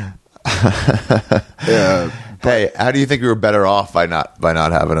 Yeah. Hey, how do you think you were better off by not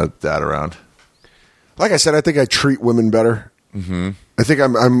having a dad around? Like I said, I think I treat women better. Mm-hmm. I think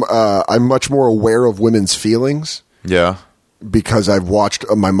I'm much more aware of women's feelings Yeah. because I've watched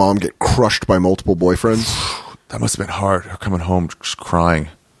my mom get crushed by multiple boyfriends. That must have been hard. Her coming home just crying.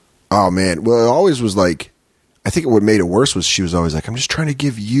 Oh, man. Well, it always was like, I think what made it worse was she was always like, I'm just trying to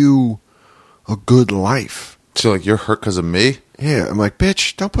give you a good life. So, like, you're hurt because of me? Yeah. I'm like,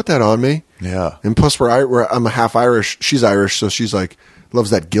 bitch, don't put that on me. Yeah. And plus, I'm a half Irish. She's Irish, so she's like, loves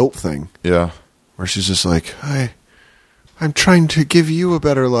that guilt thing Yeah. where she's just like, I'm trying to give you a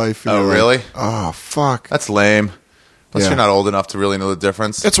better life. And Oh, you're like, really? oh, fuck. That's lame. Plus, Yeah. you're not old enough to really know the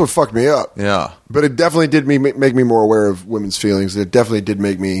difference. That's what fucked me up. Yeah. But it definitely did make me more aware of women's feelings. It definitely did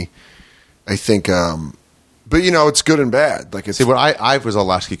make me, I think, but you know, it's good and bad. Like, it's See, when I was a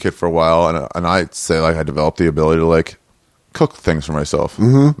latchkey kid for a while, and I'd say, like, I developed the ability to, like, cook things for myself.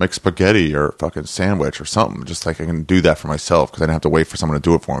 Mm-hmm. Make spaghetti or fucking sandwich or something. Just, like, I can do that for myself because I didn't have to wait for someone to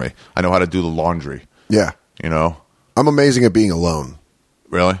do it for me. I know how to do the laundry, yeah. you know? I'm amazing at being alone.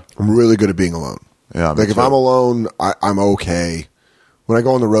 Really? I'm really good at being alone. Yeah, me Like, if too. I'm alone, I'm okay. When I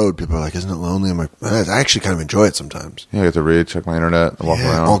go on the road, people are like, isn't it lonely? I'm like, I actually kind of enjoy it sometimes. Yeah, I get to read, check my internet, and walk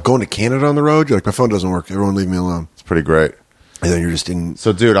around. Oh, going to Canada on the road? You're like, my phone doesn't work. Everyone leave me alone. It's pretty great. And then you're just in.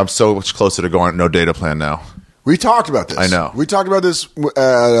 So, dude, I'm so much closer to going no data plan now. We talked about this. I know. We talked about this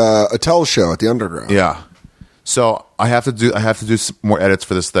at a tell show at the Underground. Yeah. So I have to do some more edits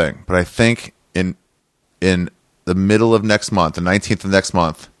for this thing, but I think in the middle of next month, the 19th of next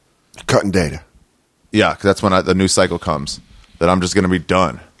month. Cutting data. Yeah, because that's when the new cycle comes. That I'm just going to be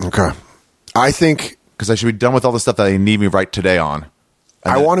done Okay. I think because I should be done with all the stuff that they need me right today on.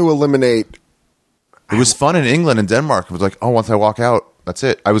 I want to eliminate. It was fun in England and Denmark. It was like, oh, once I walk out, that's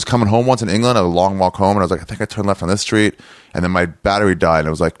it. I was coming home once in England, a long walk home, and I was like, I think I turned left on this street, and then my battery died, and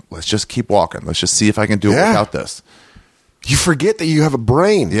I was like, let's just keep walking. Let's just see if I can do it Yeah. without this. You forget that you have a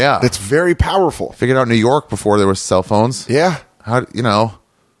brain. Yeah. That's very powerful. Figured out New York before there were cell phones. Yeah. How you know?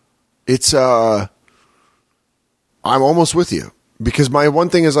 It's I'm almost with you because my one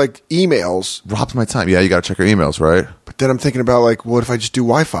thing is like emails, Robs my time. Yeah, you got to check your emails, right? but then I'm thinking about like, what if I just do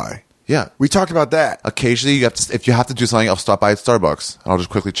Wi-Fi? Yeah. We talked about that. Occasionally, you have to. If you have to do something, I'll stop by at Starbucks. I'll just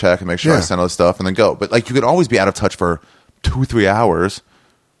quickly check and make sure I Yeah. send all the stuff and then go. But like, you can always be out of touch for 2-3 hours,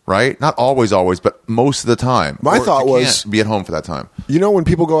 right? Not always, but most of the time. My Or if thought you was- can't, be at home for that time. You know, when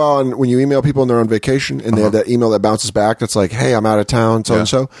people go on, when you email people and they're on vacation and they have that email that bounces back that's like, hey, I'm out of town, so and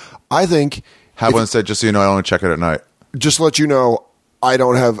so. I think Have one said, just so you know, I only check it at night. just let you know, I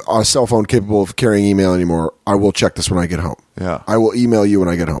don't have a cell phone capable of carrying email anymore. I will check this when I get home. Yeah. I will email you when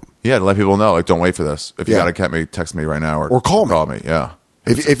I get home. Yeah, to let people know, like, don't wait for this. If you Yeah. got to get me, text me right now Or call me. Call me, yeah.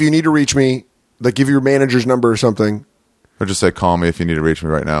 If you need to reach me, like give your manager's number or something, Or just say, call me if you need to reach me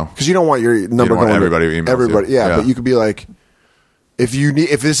right now. because you don't want your number want going everybody to who emails everybody. you. Yeah, Yeah. but you could be like, if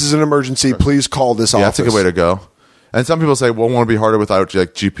this is an emergency, please call this Yeah, office. that's a good way to go. And some people say, well, won't it be harder without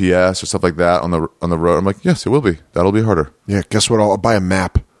like GPS or stuff like that on the road? I'm like, yes, it will be. That'll be harder. Yeah, guess what? I'll buy a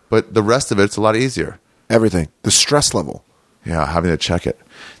map. But the rest of it's a lot easier. Everything. The stress level. Yeah, having to check it.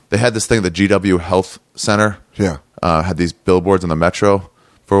 They had this thing, the GW Health Center. Yeah. Had these billboards on the metro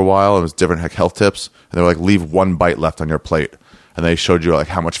for a while. It was different health tips. And they were like, leave one bite left on your plate. And they showed you like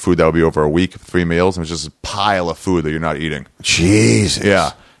how much food that would be over a week, 3 meals. And it was just a pile of food that you're not eating. Jesus.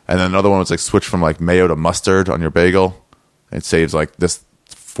 Yeah. And then another one was like switch from like mayo to mustard on your bagel. It saves like this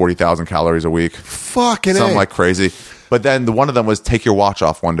 40,000 calories a week. Fucking Something A. like crazy. But then one of them was take your watch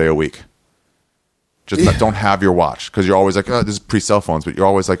off one day a week. Just don't have your watch because you're always like, oh, this is pre-cell phones, but you're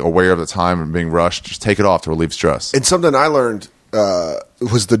always like aware of the time and being rushed. Just take it off to relieve stress. And something I learned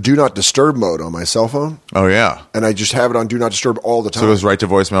was the do not disturb mode on my cell phone. Oh, yeah. And I just have it on do not disturb all the time. So it goes right to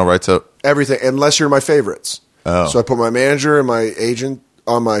voicemail, right to... Everything, unless you're my favorites. Oh. So I put my manager and my agent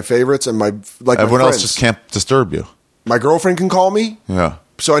on my favorites, and my Everyone my else friends. just can't disturb you. My girlfriend can call me. Yeah.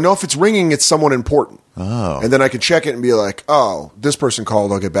 So I know if it's ringing, it's someone important. Oh. And then I can check it and be like, oh, this person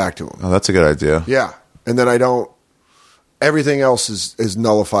called, I'll get back to him. Oh, that's a good idea. Yeah. And then I don't. Everything else is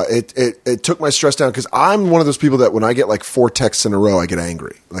nullified. It took my stress down because I'm one of those people that when I get like 4 texts in a row, I get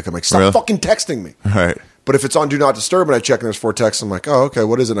angry. Like I'm like, stop Really? fucking texting me. Right. But if it's on do not disturb and I check and there's 4 texts, I'm like, oh, okay,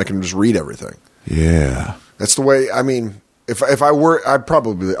 what is it? And I can just read everything. Yeah. That's the way. I mean, if I were, I'd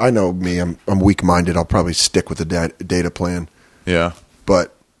probably. I know me. I'm weak minded. I'll probably stick with the data plan. Yeah.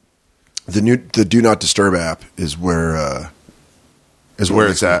 But the do not disturb app is where Where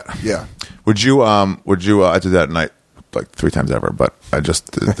it's at. Yeah. Would you I did that at night like 3 times ever, but I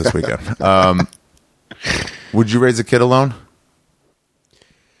just did it this weekend. Would you raise a kid alone?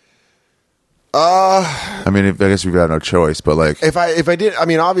 I mean, I guess you've got no choice, but like, If I did, I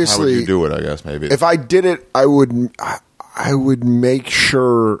mean, how would obviously, you do it? I guess maybe. if I did it, I would make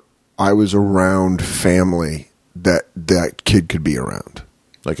sure I was around family that kid could be around.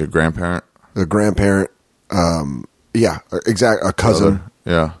 like a grandparent, A grandparent, yeah, exactly, a cousin,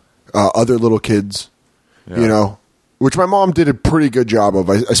 yeah, other little kids, you know, which my mom did a pretty good job of.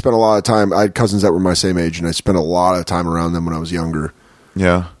 I spent a lot of time. I had cousins that were my same age, and I spent a lot of time around them when I was younger.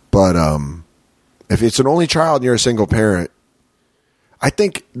 yeah, But if it's an only child and you're a single parent, I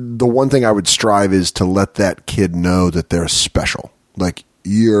think the one thing I would strive is to let that kid know that they're special. Like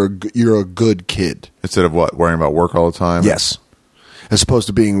you're a good kid. instead of what, worrying about work all the time. Yes, as opposed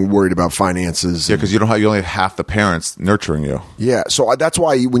to being worried about finances. Yeah, because you only have half the parents nurturing you. Yeah, so that's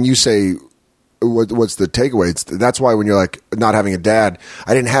why when you say what's the takeaway, that's why when you're like not having a dad,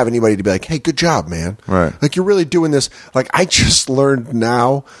 I didn't have anybody to be like, hey, good job, man. Right. Like you're really doing this. Like I just learned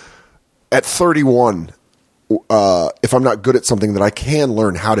now at 31, if I'm not good at something, that I can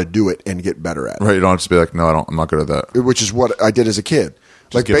learn how to do it and get better at it. Right, you don't just be like, no, I'm not good at that. Which is what I did as a kid.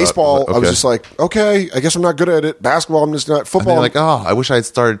 Like give up. baseball, I was Okay. just like, okay, I guess I'm not good at it. Basketball, I'm just not. And then Football, you're like, oh, I wish I had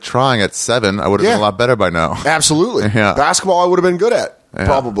started trying at 7. I would have Yeah. been a lot better by now. absolutely. Yeah. Basketball, I would have been good at, Yeah.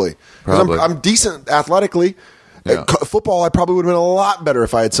 probably. 'Cause Probably. I'm decent athletically. Yeah. Football, I probably would have been a lot better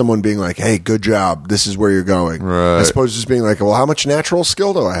if I had someone being like, hey, good job. This is where you're going. Right. As opposed to just being like, well, how much natural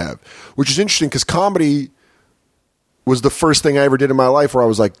skill do I have? Which is interesting because comedy was the first thing I ever did in my life where I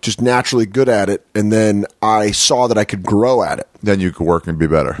was like just naturally good at it. And then I saw that I could grow at it. Then you could work and be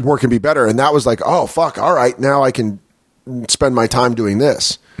better. Work and be better. And that was like, oh, fuck. All right. Now I can spend my time doing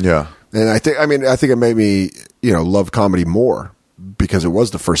this. Yeah. And I think it made me, love comedy more because it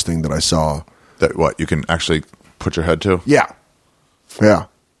was the first thing that I saw. That what you can actually put your head to. Yeah. Yeah.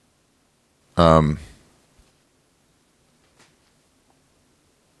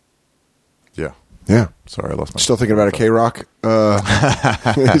 Yeah. Yeah. Sorry, I lost my. Still thinking about a K-Rock?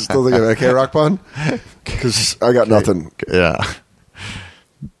 Still thinking about a K-Rock pun? Because I got nothing. Yeah.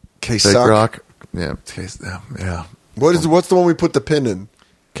 K-Suck? Fake rock. Yeah. Yeah. What's the one we put the pin in?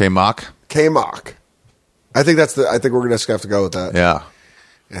 Kmoq. Kmoq. I think we're gonna have to go with that. Yeah.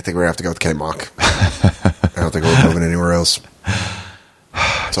 I think we're gonna have to go with Kmoq. I don't think we're moving anywhere else.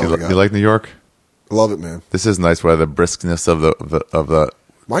 That's all I got. You like New York? Love it, man. This is nice weather. Briskness of the.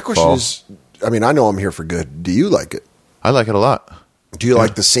 My question fall. is, I know I'm here for good. Do you like it? I like it a lot. Do you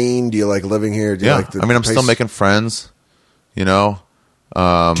like the scene? Do you like living here? Do you Yeah. like the I'm still pace? making friends. You know.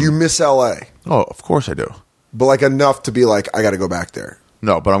 Do you miss LA? Oh, of course I do. But like enough to be like, I got to go back there.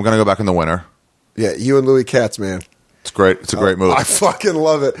 No, but I'm gonna go back in the winter. Yeah, you and Louis Katz, man. It's great. It's a great move. I fucking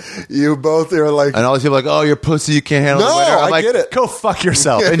love it. You both are like, And all these people are like, oh, you're pussy, you can't handle No, the winter. I'm I like, get it. go fuck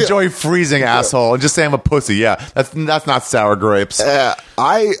yourself. Yeah, yeah. Enjoy freezing, asshole, and just say I'm a pussy. Yeah, that's not sour grapes. there's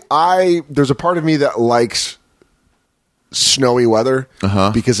a part of me that likes snowy weather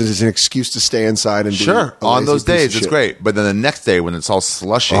because it is an excuse to stay inside and Sure, be a on lazy those piece of days it's shit. great, but then the next day when it's all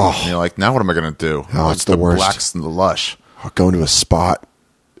slushy, and you're like, now what am I going to do? Oh, it's the worst. Blacks and the lush. I'll go into a spot.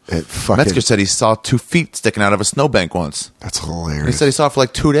 It fucking. Metzger said he saw 2 feet sticking out of a snowbank once. That's He hilarious. said he saw it for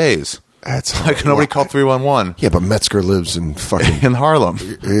like 2 days. That's Like nobody called 311 Yeah, but Metzger lives in fucking. in Harlem.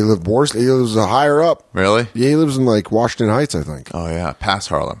 He lives higher up. Really? Yeah, he lives in like Washington Heights, I think. Oh yeah, past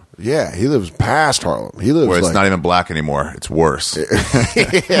Harlem, Yeah, he lives past Harlem. He lives where it's like, not even black anymore. It's worse.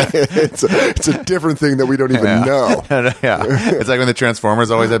 it's a different thing that we don't even know. Yeah, it's like when the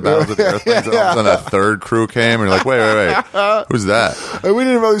Transformers always had battles with the Earthlings, and all of a sudden that third crew came, and you're like, wait, who's that? And we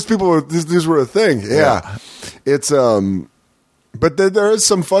didn't know these people were these were a thing. Yeah. It's but there is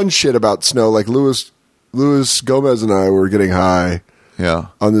some fun shit about snow. Like Luis Gomez and I were getting high Yeah,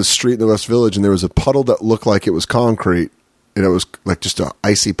 on this street in the West Village, and there was a puddle that looked like it was concrete, and it was like just an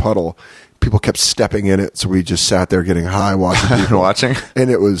icy puddle. People kept stepping in it, so we just sat there getting high watching people. watching. And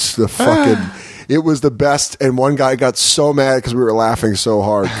it was the fucking, it was the best. And one guy got so mad because we were laughing so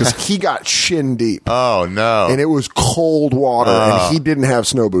hard because he got shin deep. Oh no! And it was cold water, and he didn't have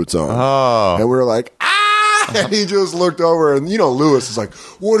snow boots on. Oh. And we were like, ah! And he just looked over, and Lewis is like,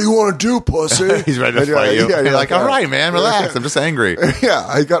 "What do you want to do, pussy?" He's ready to And fight you. Yeah, You're like, all right, man, relax. I'm just angry. Yeah,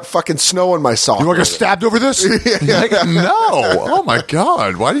 I got fucking snow in my sock. You want to get stabbed over this? You're like, no. Oh my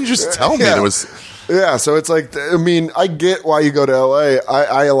god! Why didn't you just tell me? Yeah. It was. Yeah, so it's like, I mean, I get why you go to LA.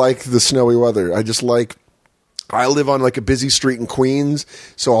 I like the snowy weather. I live on like a busy street in Queens,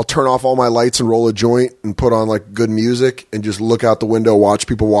 so I'll turn off all my lights and roll a joint and put on like good music and just look out the window, watch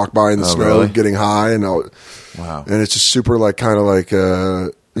people walk by in the snow, really? getting high, and Wow. and it's just super like kind of like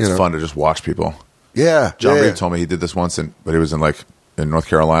It's fun to just watch people. Yeah, John yeah. Reed told me he did this once, but he was in North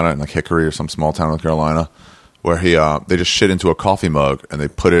Carolina, in like Hickory or some small town in North Carolina, where they just shit into a coffee mug and they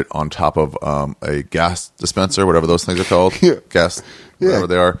put it on top of a gas dispenser, whatever those things are called, Yeah. gas, whatever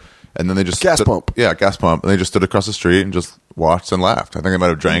they are, and then they just Gas pump. Yeah, gas pump, and they just stood across the street and just watched and laughed. I think they might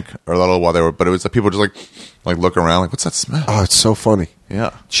have drank or a little while they were, but it was like people just like look around, like, what's that smell? Oh, it's so funny.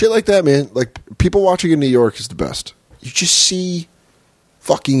 Yeah, Shit like that, man. Like people watching in New York is the best. You just see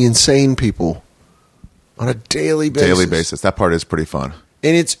fucking insane people on a daily basis. That part is pretty fun.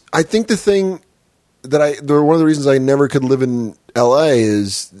 And I think the thing that one of the reasons I never could live in LA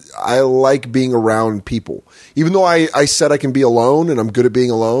is I like being around people. Even though I said I can be alone and I'm good at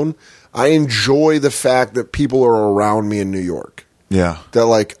being alone, I enjoy the fact that people are around me in New York. Yeah, That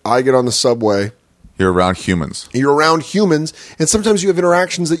like I get on the subway, you're around humans. you're around humans, and sometimes you have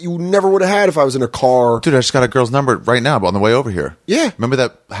interactions that you never would have had if I was in a car. Dude, I just got a girl's number right now on the way over here. Yeah. Remember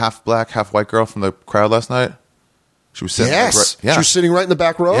that half black, half white girl from the crowd last night? She was sitting Yes. yeah. She was sitting right in the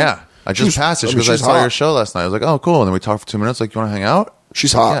back row. Yeah. I just passed her. She goes, I she's saw hot. your show last night. I was like, oh, cool. And then we talked for 2 minutes. Like, you want to hang out?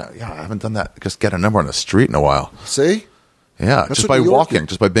 She's Like, hot. Yeah, I haven't done that. Just get a number on the street in a while. See? Yeah, That's just what by New York walking, is.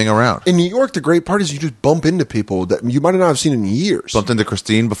 just by being around. In New York, the great part is you just bump into people that you might not have seen in years. Bumped into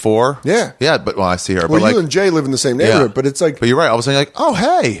Christine before. Yeah. Yeah, but I see her. Well, but like, you and Jay live in the same yeah. neighborhood, but it's like, But you're right. All of a sudden, you're like, oh,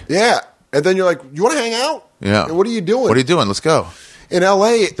 hey. yeah. And then you're like, you want to hang out? Yeah. And what are you doing? What are you doing? Let's go. In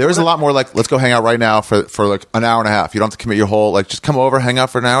LA, There is a lot more like, let's go hang out right now for like an hour and a half. You don't have to commit your whole, like, just come over, hang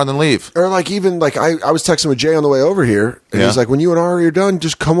out for an hour, and then leave. or like even like I was texting with Jay on the way over here, and Yeah. he's like, when you and Ari are done,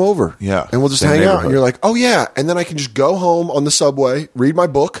 just come over. Yeah. And we'll just Same hang out. neighborhood. And you're like, oh yeah. And then I can just go home on the subway, read my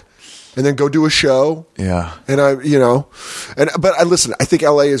book, and then go do a show. Yeah. And but I listen, I think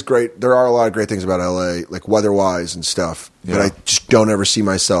LA is great. There are a lot of great things about LA, like weather-wise and stuff, but Yeah. I just don't ever see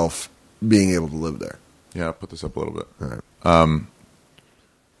myself being able to live there. Yeah, I'll put this up a little bit. All right.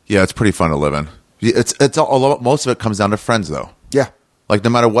 Yeah, it's pretty fun to live in. It's all, most of it comes down to friends, though. Yeah. Like, no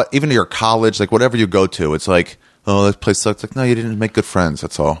matter what, even to your college, like, whatever you go to, it's like, oh, this place sucks. Like, no, you didn't make good friends.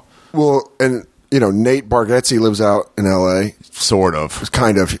 That's all. Well, and Nate Bargatze lives out in LA. Sort of. It's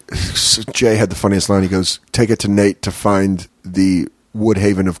kind of. Jay had the funniest line. He goes, "Take it to Nate to find the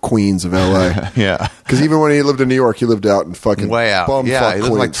Woodhaven of Queens of LA." Yeah. Because even when he lived in New York, he lived out in fucking Way out. bumfuck Yeah, he lives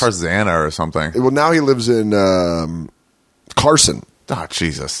in, like, Queens. Tarzana or something. Well, now he lives in Carson. Oh,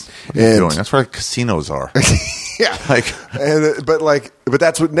 Jesus. What are you And- doing? That's where casinos are. Yeah, Like, but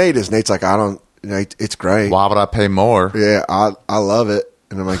that's what Nate is. Nate's like, Nate, it's great. why would I pay more? Yeah, I love it.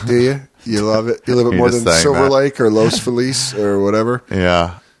 And I'm like, do you? You love it? You love it You're more just than saying Silver that. Lake or Los Feliz or whatever?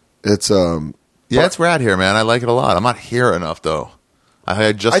 Yeah. It's Yeah, it's rad here, man. I like it a lot. I'm not here enough, though.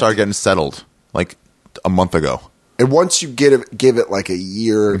 I just started getting settled, like, a month ago. And once you give it like a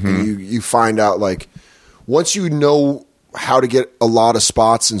year, Mm-hmm. and you find out, like, once you know how to get a lot of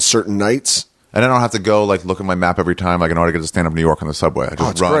spots in certain nights, And I don't have to go, like, look at my map every time. Like, I know how to get to stand-up New York on the subway. I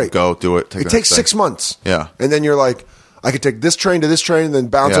just it's run, great. go, do it. Take it the takes next 6 thing. months. Yeah. And then you're like, I could take this train to this train, and then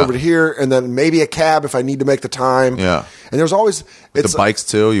bounce Yeah. over to here, and then maybe a cab if I need to make the time. Yeah. And there's always The bikes,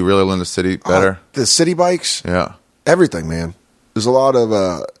 too. You really learn the city better. the city bikes, Yeah. everything, man. There's a lot of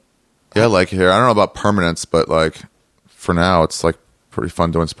Yeah, I like it here. I don't know about permanence, but, like, for now, it's, like, pretty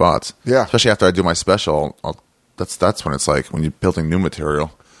fun doing spots. Yeah. Especially after I do my special. That's when it's like, when you're building new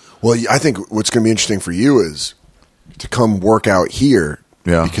material. Well, I think what's going to be interesting for you is to come work out here.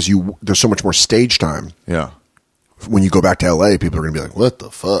 Yeah. Because there's so much more stage time. Yeah. When you go back to LA, people are going to be like, "What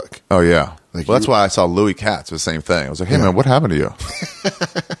the fuck?" Oh yeah. Like Well, that's why I saw Louis Katz. It was the same thing. I was like, "Hey man, what happened to you?"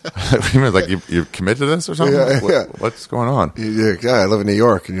 He was like, "You committed to this or something? Yeah. What's going on?" Yeah, I live in New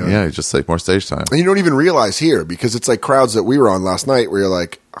York, and you're like, Yeah, you just take more stage time. and you don't even realize here because it's like crowds that we were on last night where you're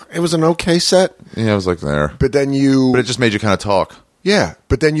like, it was an okay set, Yeah, I was like there, but then but it just made you kind of talk. yeah,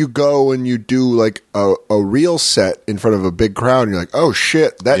 but then you go and you do like a real set in front of a big crowd, and you're like, oh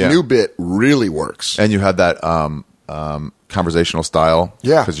shit, that Yeah. new bit really works. And you had that conversational style,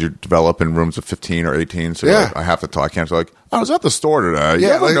 Yeah. because you develop in rooms of 15 or 18. So Yeah. you're like, I have to talk. I can't. So like, I was at the store today. You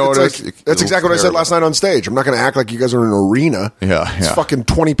ever like, notice? it's like, that's exactly what I said last night on stage. I'm not going to act like you guys are in an arena. Yeah, It's yeah. fucking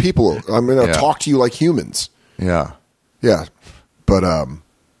 20 people. I'm going to Yeah. talk to you like humans. Yeah. Yeah. But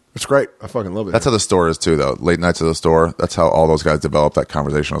it's great. I fucking love it. That's how the store is too, though. Late nights at the store. That's how all those guys develop that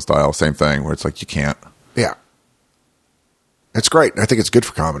conversational style. Same thing, where it's like you can't. Yeah. It's great. I think it's good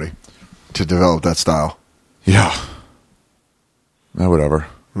for comedy to develop that style. Yeah. Whatever.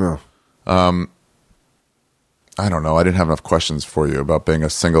 No. I don't know. I didn't have enough questions for you about having a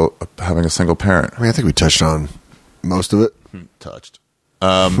single parent. I mean, I think we touched on most of it. Touched.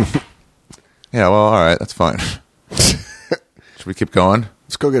 Yeah. Well, all right. That's fine. Should we keep going?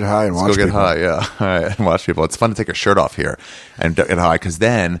 Let's go get high and watch Let's go get people. high, yeah. All right, and watch people. It's fun to take your shirt off here and get high because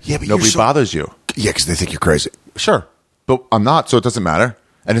then Yeah, but nobody you're so- bothers you. Yeah, because they think you're crazy. Sure, but I'm not, so it doesn't matter.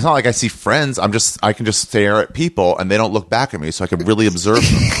 And it's not like I see friends. I can just stare at people and they don't look back at me, so I can really observe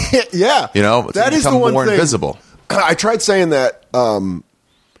them. Yeah. You know, it's that is the become one more thing. invisible. I tried saying that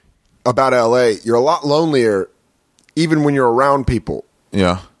about LA. You're a lot lonelier even when you're around people.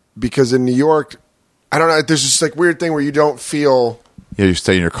 Yeah, Because in New York, I don't know, there's this like weird thing where you don't feel... yeah. You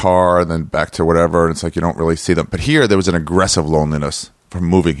stay in your car and then back to whatever, and it's like you don't really see them. But here, there was an aggressive loneliness from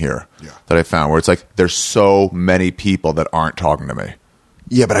moving here that I found, where it's like there's so many people that aren't talking to me.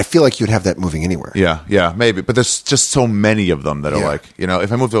 Yeah, but I feel like you'd have that moving anywhere. Yeah, maybe. But there's just so many of them that are Yeah. like, you know,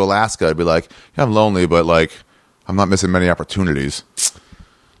 if I moved to Alaska, I'd be like, yeah, I'm lonely, but like, I'm not missing many opportunities.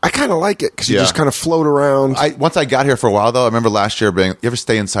 I kind of like it because you Yeah. just kind of float around. Once I got here for a while, though, I remember last year you ever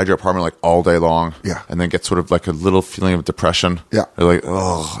stay inside your apartment like all day long? Yeah. And then get sort of like a little feeling of depression? Yeah. You're like,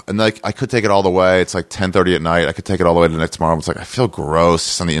 oh. And like, I could take it all the way. It's like 10:30 at night. I could take it all the way to the next tomorrow. It's like, I feel gross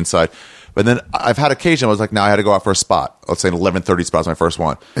just on the inside. But then I've had occasion, I was like, now I had to go out for a spot. Let's say an 11:30 spot's my first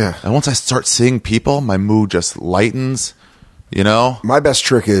one. Yeah. And once I start seeing people, my mood just lightens, you know? My best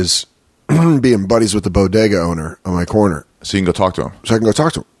trick is being buddies with the bodega owner on my corner. So you can go talk to him. So I can go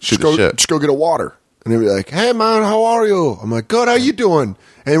talk to him. Shoot Just the shit. Just go get a water. And he'll be like, hey, man, how are you? I'm like, good, how you doing?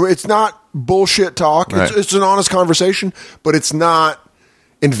 And it's not bullshit talk. Right. It's an honest conversation, but it's not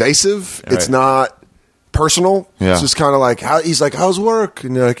invasive. It's Right. not personal. Yeah. It's just kind of like, he's like, how's work?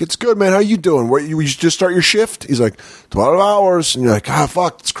 And you're like, it's good, man. How you doing? Where you just start your shift? He's like, 12 hours. And you're like,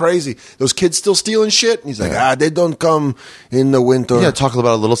 fuck, it's crazy. Those kids still stealing shit? And he's like, they don't come in the winter. Yeah, talk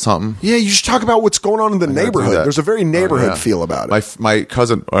about a little something. Yeah, you just talk about what's going on in the gotta do neighborhood. that. There's a very neighborhood Oh, yeah. feel about it. My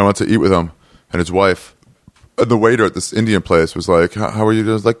cousin, I went to eat with him and his wife. And the waiter at this Indian place was like, "How are you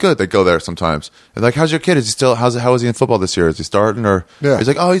doing?" I was like, "Good." They go there sometimes. And like, "How's your kid? Is he still? How is he in football this year? Is he starting?" Or Yeah. he's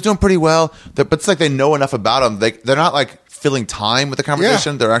like, "Oh, he's doing pretty well." But it's like they know enough about him. They're not like filling time with the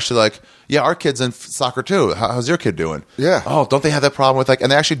conversation. Yeah. They're actually like, "Yeah, our kid's in soccer too. How's your kid doing?" Yeah. Oh, don't they have that problem with like?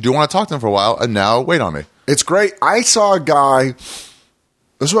 And they actually do want to talk to him for a while. And now wait on me. It's great. I saw a guy.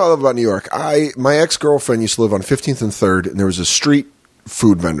 This is what I love about New York. My ex-girlfriend used to live on 15th and 3rd, and there was a street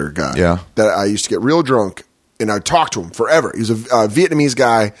food vendor guy Yeah. that I used to get real drunk, and I'd talk to him forever. He was a Vietnamese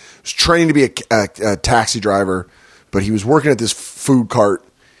guy, was training to be a taxi driver, but he was working at this food cart,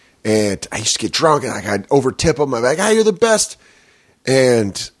 and I used to get drunk, and I'd over-tip him. I'm like, hey, you're the best.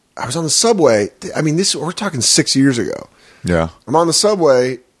 And I was on the subway. I mean, we're talking 6 years ago. Yeah. I'm on the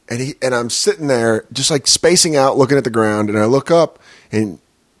subway, and I'm sitting there just like spacing out, looking at the ground, and I look up, and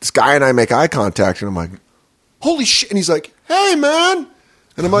this guy and I make eye contact, and I'm like, holy shit. And he's like, hey, man.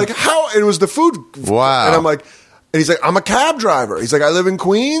 And I'm like, how? And it was the food. Wow. And I'm like, and he's like, I'm a cab driver. He's like, I live in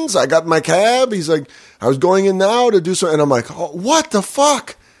Queens. I got my cab. He's like, I was going in now to do something. And I'm like, oh, what the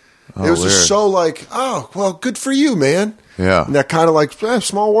fuck? Oh, it was weird. just so like, oh, well, good for you, man. Yeah. And that kind of like,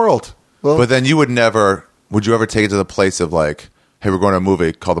 small world. Well, But then would you ever take it to the place of like, hey, we're going to a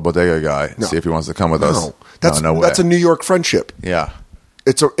movie called The Bodega Guy and No. see if he wants to come with us? no, that's no way. that's a New York friendship. Yeah.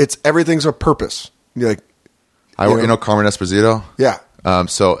 It's everything's a purpose. You're like, You know Carmen Esposito? yeah.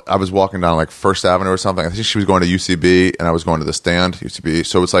 So I was walking down like First Avenue or something. I think she was going to UCB and I was going to the stand, UCB.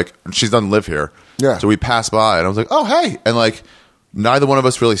 So it's like, she doesn't live here. Yeah. So we passed by and I was like, oh, hey. And like, neither one of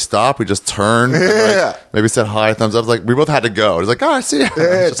us really stopped. We just turned. Yeah. Maybe said hi, thumbs up. Like we both had to go. It was like, oh, I see you.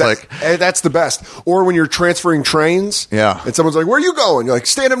 It's just like, that's the best. Or when you're transferring trains, Yeah. and someone's like, "Where are you going?" You're like,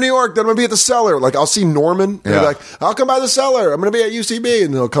 "Stand up, New York." Then I'm gonna be at the Cellar. Like I'll see Norman. And Yeah. they're like, "I'll come by the Cellar. I'm gonna be at UCB,"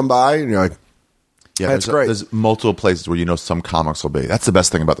 and they'll come by, and you're like, yeah, That's great. There's multiple places where you know some comics will be. That's the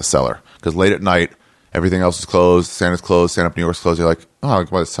best thing about the Cellar. Because late at night, everything else is closed. Santa's closed. Stand Up New York's closed. You're like, oh, I'll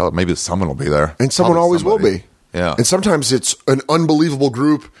come by the Cellar. Maybe someone will be there. and someone Probably always somebody. will be. Yeah. And sometimes it's an unbelievable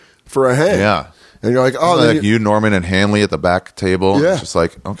group for a hang. Yeah. And you're like, oh, then Like you, Norman, and Hanley at the back table. Yeah. It's just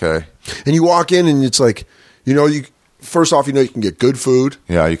like, okay. and you walk in, and it's like, you first off, you can get good food.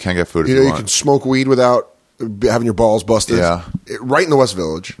 Yeah, you can't get food if You you, know, you want. can smoke weed without having your balls busted. Yeah. Right in the West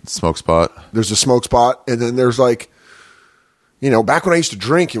Village. Smoke spot. There's a smoke spot, and then there's like, back when I used to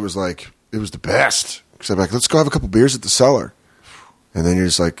drink, it was the best. Because I'd be like, let's go have a couple beers at the Cellar. And then you're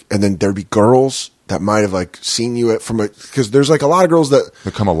just like, and then there'd be girls that might have like seen you because there's like a lot of girls that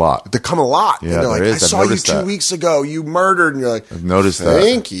They come a lot. come a lot. Yeah, and they're like, there I is. I've saw you noticed 2 that. weeks ago. You murdered. And you're like, I've noticed that.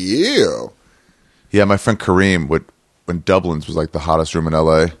 Thank you. Yeah, my friend Kareem when Dublin's was like the hottest room in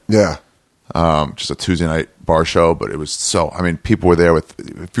LA. Yeah. Just a Tuesday night bar show, but it was people were there with.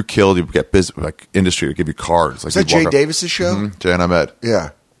 If you killed, you get business like industry to give you cards. Like Is that you'd Jay walk up- Davis's show? Mhm, Jay and Ahmed. Yeah.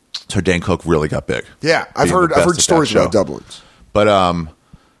 So Dan Cook really got big. Yeah. I've Being the heard best at stories that about show. Dublin's. But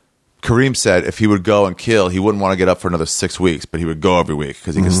Kareem said if he would go and kill, he wouldn't want to get up for another 6 weeks, but he would go every week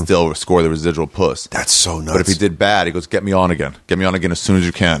because he could still score the residual puss. That's so nuts. But if he did bad, he goes, "Get me on again. Get me on again as soon as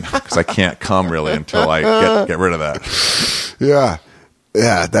you can, because I can't come really until I get rid of that." Yeah.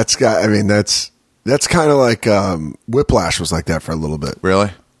 Yeah. That's kind of like Whiplash was like that for a little bit. Really?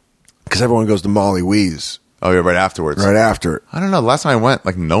 Because everyone goes to Molly Wee's Oh, yeah, right afterwards. right after it. I don't know. Last time I went,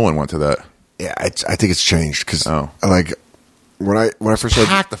 like no one went to that. Yeah, I think it's changed because Oh. like when I first started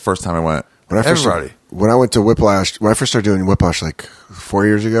Packed the first time I went. when I went to Whiplash, when I first started doing Whiplash like 4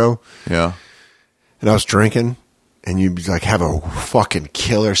 years ago, Yeah. and I was drinking, and you'd like have a fucking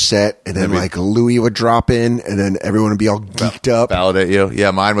killer set, and then Maybe- like Louis would drop in, and then everyone would be all geeked up. Validate you.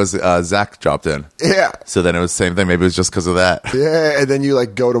 Yeah, mine was Zach dropped in. Yeah. So then it was the same thing. Maybe it was just because of that. Yeah, and then you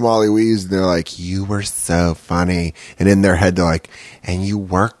like go to Molly Wee's, and they're like, "You were so funny," and in their head they're like, "And you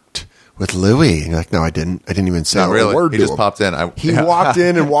worked with Louis?" And you're like, "No, I didn't. I didn't even say Not a really. word He to just him." popped in. He walked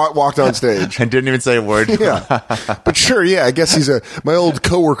in and walked on stage. and didn't even say a word. Yeah, but sure, yeah. I guess he's my old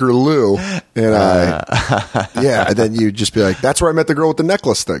coworker Lou, and yeah. And then you just be like, "That's where I met the girl with the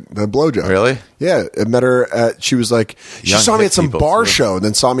necklace thing, the blowjob." Really? Yeah, I met her at. She was like, she Young saw me hip at some people, bar too. show, and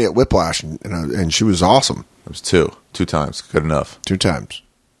then saw me at Whiplash, and she was awesome. It was two times. Good enough. 2 times,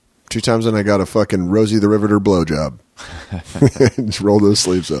 and I got a fucking Rosie the Riveter blowjob. Just roll those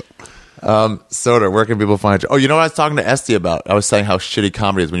sleeves up. Soder, where can people find you? Oh, you know what I was talking to Esty about? I was saying how shitty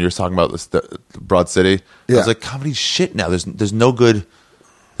comedy is when you were talking about this, the Broad City. I Yeah. was like, comedy's shit now. There's no good.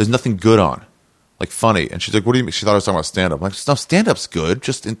 There's nothing good on, like funny. And she's like, what do you mean? She thought I was talking about stand up. I'm like, no, stand up's good.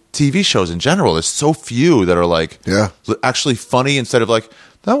 Just in TV shows in general, there's so few that are like, Yeah. actually funny instead of like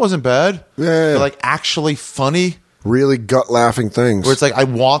that wasn't bad. Yeah. They're like actually funny. Really gut laughing things. Where it's like I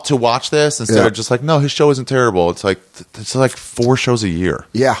want to watch this instead Yeah. of just like no, his show isn't terrible. It's like 4 shows a year.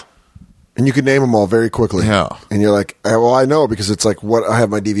 Yeah. And you can name them all very quickly. Yeah. And you're like, well, I know because it's like what I have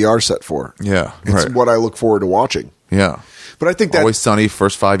my DVR set for. Yeah, It's right. what I look forward to watching. Yeah. But I think that Always Sunny,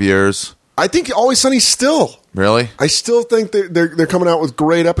 first 5 years. I think Always Sunny still. Really? I still think they're coming out with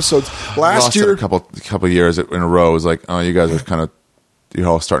great episodes. Last Lost it year, a couple years in a row. It was like, oh, you guys are kind of you're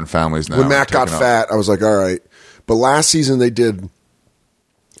all starting families now. when Matt got Taking fat, I was like, all right. But last season they did,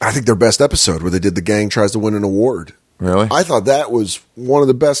 I think their best episode where they did the gang tries to win an award. Really? I thought that was one of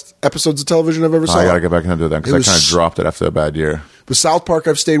the best episodes of television I've ever saw. I got to get back into that It because I was- kind of dropped it after a bad year. But South Park,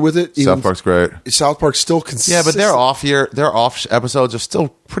 I've stayed with it. South Park's great. South Park's still consistent. Yeah, but their off episodes are still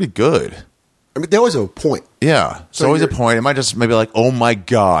pretty good. I mean, there was a point. Yeah, it's So always a you're- point. It might just maybe like, oh my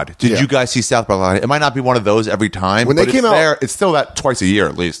god, did Yeah. you guys see South Park? It might not be one of those every time. When they but came it's out- there. It's still that twice a year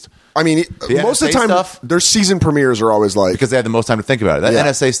at least I mean, The most of the NSA time, stuff? their season premieres are always like. because they had the most time to think about it. That Yeah.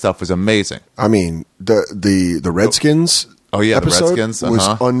 NSA stuff was amazing. I mean, the Redskins. Oh, yeah, the episode Redskins, was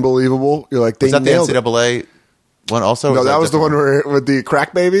unbelievable. You're like they Was that the nailed it. NCAA one also? No, Or that was the different? one where with the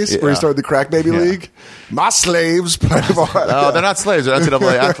crack babies, where he Yeah. started the crack baby Yeah. league. My slaves. Oh, they're not slaves. They're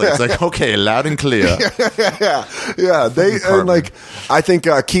NCAA athletes. Like, okay, loud and clear. yeah. They and like I think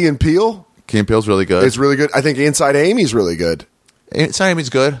Key and Peele Key and Peele's really good. is really good. I think Inside Amy's really good. Siamese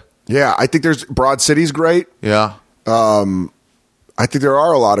good. Yeah, I think there's Broad City's great. Yeah. I think there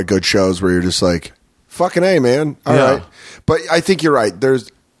are a lot of good shows where you're just like, fucking A, man. All Yeah. right. But I think you're right. There's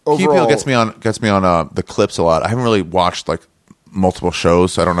Key and overall Peele gets me on the clips a lot. I haven't really watched like multiple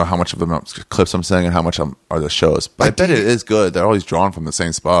shows, so I don't know how much of them are clips I'm saying and how much are the shows. But I bet it is good. They're always drawn from the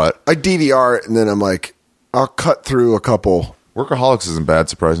same spot. I DVR it, and then I'm like, I'll cut through a couple. Workaholics isn't bad,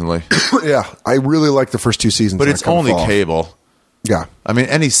 surprisingly. Yeah, I really like the first 2 seasons. But and it's I kinda only fall off. cable. Yeah. I mean,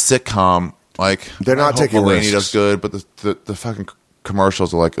 any sitcom, like... They're not taking Mulaney risks. does good, but the fucking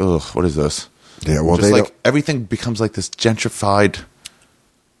commercials are like, ugh, what is this? Yeah, well, Just they like don't. everything becomes like this gentrified...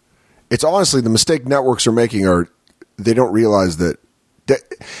 It's honestly the mistake networks are making are they don't realize that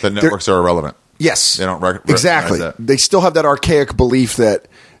The networks are irrelevant. yes, They don't exactly. recognize that. They still have that archaic belief that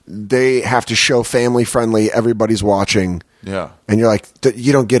they have to show family friendly. Everybody's watching. Yeah. And you're like,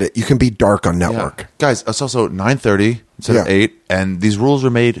 you don't get it. You can be dark on network. Yeah. Guys, it's also 9:30 instead of Yeah. 8, and these rules were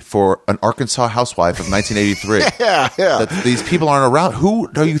made for an Arkansas housewife of 1983. Yeah. That these people aren't around. Who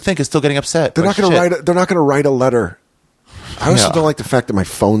do you think is still getting upset? They're Like, not going to shit. write. They're not going to write a letter. I also Yeah. don't like the fact that my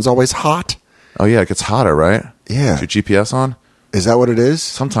phone's always hot. Oh yeah, it gets hotter, right? Yeah. Is your GPS on? Is that what it is?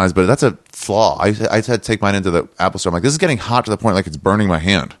 Sometimes, but that's a flaw. I had to take mine into the Apple Store. I'm like, this is getting hot to the point like it's burning my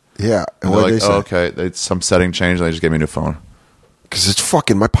hand. Yeah. And And they're what like, they say? oh, okay, it's some setting change, and they just gave me a new phone. Because it's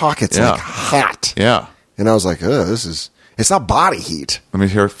fucking my pocket's Yeah. like hot. Yeah. And I was like, this is. It's not body heat. Let me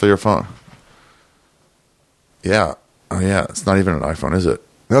hear it for your phone. Yeah. Oh yeah, it's not even an iPhone, is it?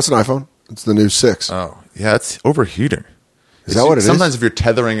 That's an iPhone. It's the new 6. Oh yeah, it's overheating. Is that what it is? Sometimes if you're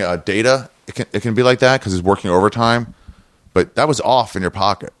tethering data, it can be like that because it's working overtime. But that was off in your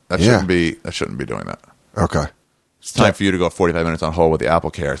pocket. That Yeah. shouldn't be doing that. Okay. It's time for you to go 45 minutes on hold with the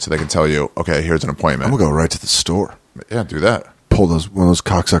Apple Care, so they can tell you, okay, here's an appointment. I'm gonna go right to the store. Yeah, do that. Pull one of those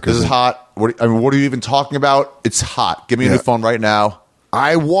cocksuckers. This is in. hot. What are you even talking about? It's hot. Give me a Yeah. new phone right now.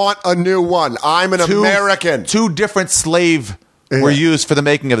 I want a new one. I'm an American. Two different slave Yeah. were used for the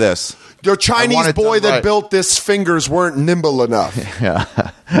making of this. Your I Chinese want it boy done that right. built this fingers weren't nimble enough. Yeah.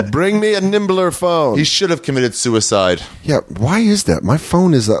 Bring me a nimbler phone. He should have committed suicide. Yeah, why is that? My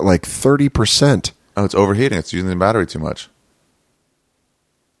phone is at like 30%. Oh, it's overheating. It's using the battery too much.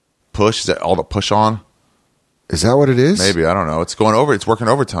 Push? Is that all the push on? Is that what it is? Maybe. I don't know. It's going over. It's working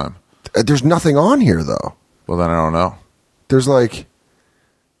overtime. There's nothing on here though. Well, then I don't know. There's like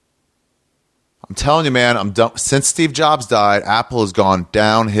I'm telling you, man, I'm done. Since Steve Jobs died, Apple has gone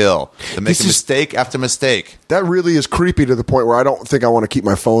downhill. They're making mistake after mistake. that really is creepy to the point where I don't think I want to keep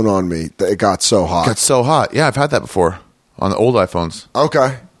my phone on me. That it got so hot. It's so hot. Yeah, I've had that before on the old iPhones.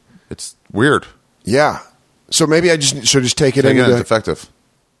 Okay. It's weird. Yeah. So maybe I should just take it Take it into in, defective.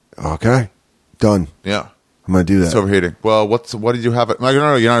 Okay. Done. Yeah. I'm going to do that. It's overheating. Well, what did you have? No, you're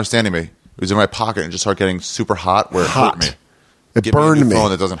not understanding me. It was in my pocket and just started getting super hot where it hurt me. It Give me a burned new me. phone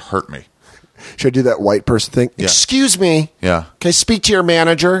that doesn't hurt me. Should I do that white person thing? Yeah. Excuse me. Yeah. Can I speak to your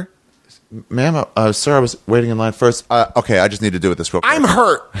manager? Ma'am, sir, I was waiting in line first. Okay, I just need to do it this real quick. I'm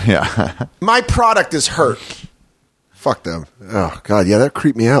hurt. Yeah. My product is hurt. Fuck them. Oh, God. Yeah, that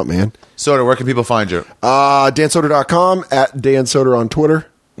creeped me out, man. Soder, where can people find you? DanSoder.com, at Dan Soder on Twitter.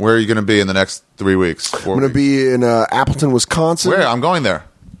 Where are you going to be in the next 3 weeks? I'm going to be in Appleton, Wisconsin. Where? I'm going there.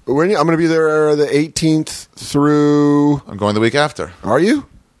 When I'm going to be there the 18th through. I'm going the week after. Are you?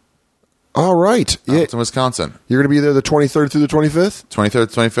 All right. Yeah. Appleton, Wisconsin. You're going to be there the 23rd through the 25th? 23rd,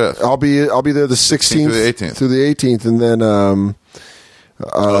 25th. I'll be there the 16th through the 18th. through the 18th, and then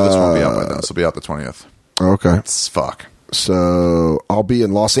This won't be out by then. This will be out the 20th. okay. It's fuck. So I'll be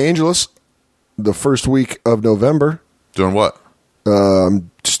in Los Angeles the first week of November. Doing what?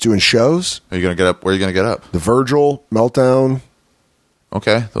 Just doing shows. Are you going to get up? Where are you going to get up? The Virgil Meltdown.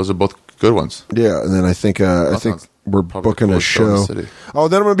 Okay, those are both good ones. Yeah, and then I think sounds we're probably booking the a coolest show in the show. city. Oh,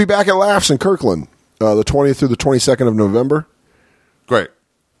 then I'm going to be back at Laughs in Kirkland, the 20th through the 22nd of November. Great.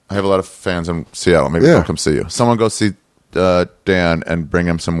 I have a lot of fans in Seattle. Maybe Yeah. they'll come see you. Someone go see Dan and bring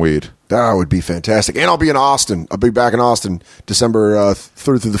him some weed. That would be fantastic. And I'll be in Austin. I'll be back in Austin December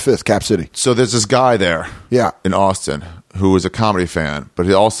 3rd through the 5th, Cap City. So there's this guy there Yeah. in Austin who is a comedy fan, but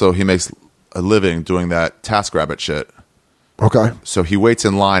he makes a living doing that TaskRabbit shit. Okay. So he waits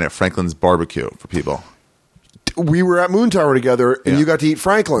in line at Franklin's barbecue for people. We were at Moon Tower together, and Yeah. you got to eat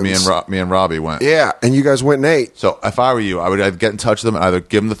Franklin's. Me and Robbie went. Yeah, and you guys went and ate. So if I were you, I would I'd get in touch with them and either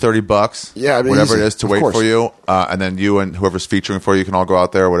give them the $30, Yeah, I mean, whatever easy. it is to Of wait course. for you, and then you and whoever's featuring for you can all go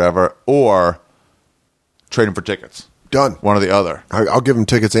out there, or whatever, or trade them for tickets. Done. One or the other. I'll give them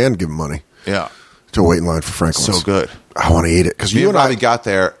tickets and give them money Yeah, to wait in line for Franklin's. so good. I want to eat it because Me you and and I Robbie got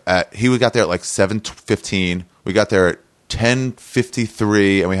there at like 7:15. We got there at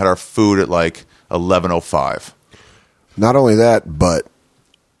 10:53, and we had our food at like 11:05. Not only that, but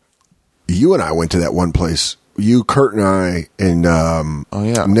you and I went to that one place. You, Kurt, and I, and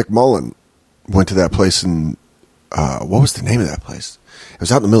yeah. Nick Mullen went to that place. And what was the name of that place? It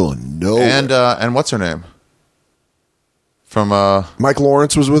was out in the middle of nowhere. And what's her name? from Mike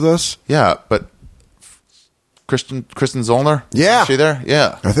Lawrence was with us. yeah, but Kristen Zollner. Yeah. Is she there?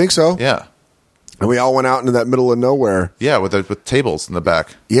 Yeah, I think so. yeah, And we all went out into that middle of nowhere. yeah. With tables in the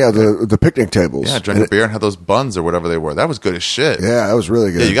back. Yeah, the picnic tables. Yeah, drank a beer and had those buns or whatever they were. That was good as shit. Yeah, that was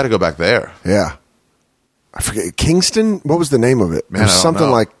really good. Yeah, you got to go back there. Yeah. I forget. Kingston? What was the name of it? Man, it was I don't something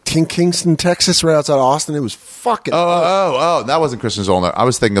know. like Kingston, Texas, right outside Austin. It was fucking... Oh, that wasn't Kristen Zollner. I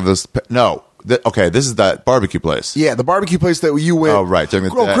was thinking of this. No. Okay, this is that barbecue place. Yeah, the barbecue place that you went... Oh, right. During the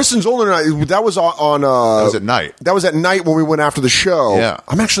day. Kristen Zollner and I, that was on... That was at night. That was at night when we went after the show. Yeah.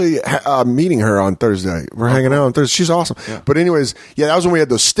 I'm actually meeting her on Thursday. We're hanging out on Thursday. She's awesome. Yeah. But anyways, yeah, that was when we had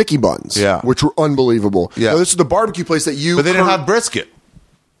those sticky buns. Yeah. Which were unbelievable. Yeah. No, this is the barbecue place that you... But they didn't have brisket.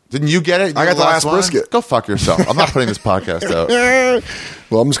 Didn't you get it? I got the last one? brisket. Go fuck yourself. I'm not putting this podcast out.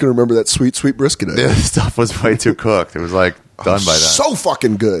 Well, I'm just going to remember that sweet, sweet brisket. I The ate. other stuff was way too cooked. It was like done by then. So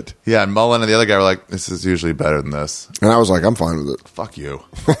fucking good. Yeah, and Mullen and the other guy were like, this is usually better than this. And I was like, I'm fine with it. Fuck you.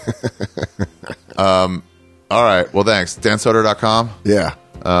 All right. Well, thanks. DanSoder.com. Yeah.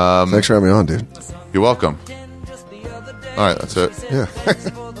 Thanks for having me on, dude. You're welcome. All right. That's it. Yeah.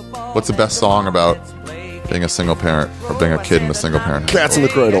 What's the best song about being a single parent or being a kid in a single parent? Cats in the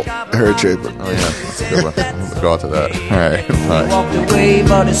Cradle. Harry Chapin. Oh, yeah. That's a good one. We'll go out to that. All right. Bye. Walked away,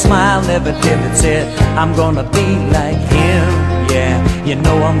 but his smile never dimmed. Said, I'm gonna be like him. Yeah, you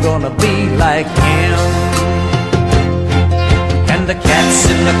know I'm gonna be like him. And the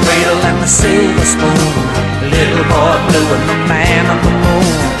cat's in the cradle and the silver spoon, the little boy blue and the man on the moon.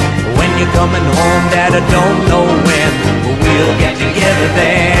 When you're coming home, Dad, I don't know when, but we'll get together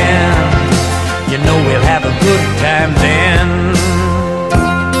then. You know we'll have a good time then.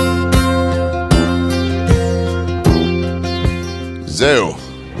 Zoo.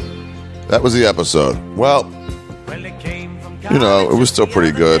 That was the episode. Well, you know, it was still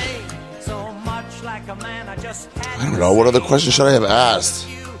pretty good. I don't know. What other questions should I have asked?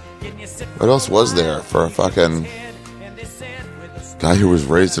 What else was there for a fucking guy who was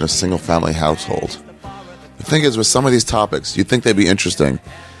raised in a single family household? The thing is, with some of these topics, you'd think they'd be interesting.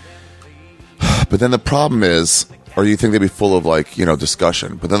 But then the problem is, or you think they'd be full of, like, you know,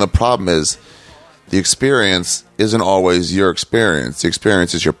 discussion. But then the problem is, the experience isn't always your experience. The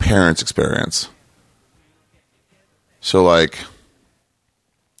experience is your parents' experience. So, like,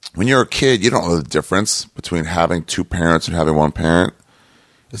 when you're a kid, you don't know the difference between having two parents and having one parent.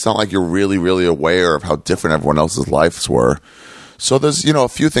 It's not like you're really, really aware of how different everyone else's lives were. So there's, you know, a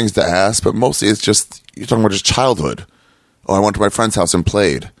few things to ask, but mostly it's just, you're talking about just childhood. Oh, I went to my friend's house and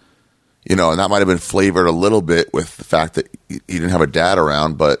played. You know, and that might have been flavored a little bit with the fact that you didn't have a dad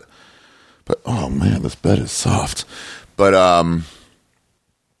around, but oh man, this bed is soft. But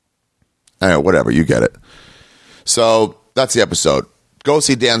anyway, whatever, you get it. So that's the episode. Go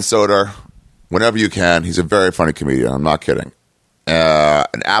see Dan Soder whenever you can. He's a very funny comedian. I'm not kidding.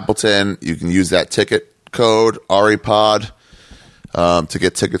 In Appleton, you can use that ticket code REPOD to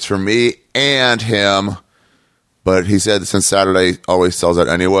get tickets for me and him. But he said since Saturday always sells out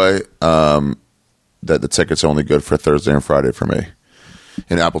anyway, that the tickets are only good for Thursday and Friday for me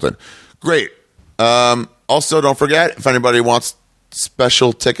in Appleton. Great. Also, don't forget, if anybody wants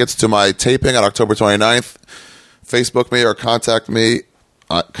special tickets to my taping on October 29th, Facebook me or contact me,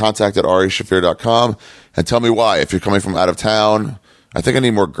 contact at arishafir.com, and tell me why. If you're coming from out of town, I think I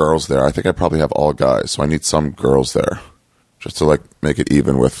need more girls there. I think I probably have all guys, so I need some girls there just to, like, make it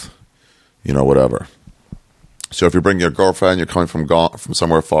even with, you know, whatever. So if you bring your girlfriend, you're coming from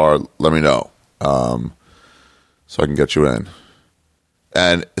somewhere far, let me know, so I can get you in.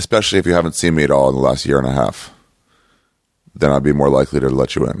 And especially if you haven't seen me at all in the last year and a half, then I'd be more likely to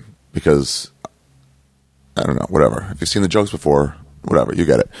let you in because, I don't know, whatever. If you've seen the jokes before, whatever, you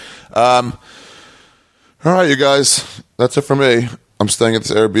get it. All right, you guys, that's it for me. I'm staying at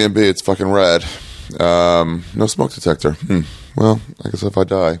this Airbnb. It's fucking rad. No smoke detector. Well, I guess if I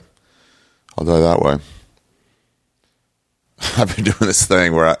die, I'll die that way. I've been doing this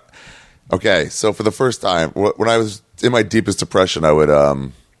thing where okay, so for the first time, when I was in my deepest depression, I would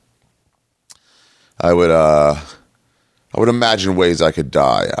imagine ways I could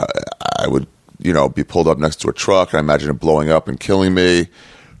die. I would, you know, be pulled up next to a truck, and I imagine it blowing up and killing me,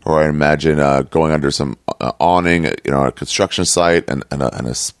 or I imagine going under some awning, you know, a construction site, and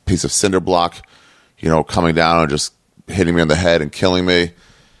a piece of cinder block, you know, coming down and just hitting me on the head and killing me.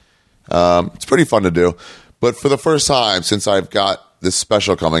 It's pretty fun to do. But for the first time since I've got this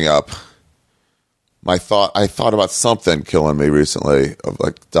special coming up, I thought about something killing me recently, of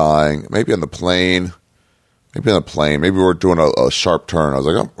like dying, maybe on the plane. Maybe we were doing a sharp turn. I was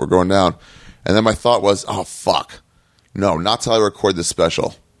like, oh, we're going down. And then my thought was, oh, fuck. No, not till I record this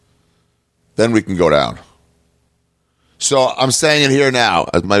special. Then we can go down. So I'm saying it here now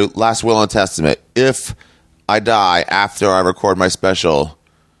as my last will and testament. If I die after I record my special,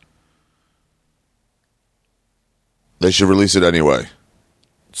 they should release it anyway.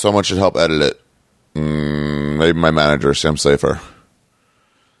 Someone should help edit it. Maybe my manager, Sam Safer.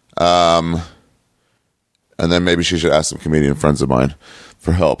 And then maybe she should ask some comedian friends of mine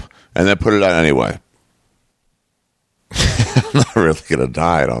for help. And then put it out anyway. I'm not really going to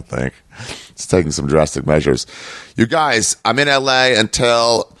die, I don't think. It's taking some drastic measures. You guys, I'm in LA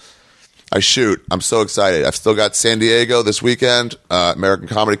until I shoot. I'm so excited. I've still got San Diego this weekend, American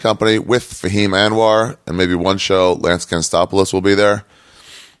Comedy Company with Fahim Anwar, and maybe one show, Lance Kanstopoulos will be there.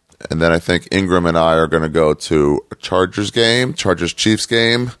 And then I think Ingram and I are going to go to a Chargers game, Chargers-Chiefs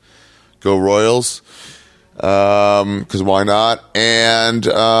game, go Royals, because why not? And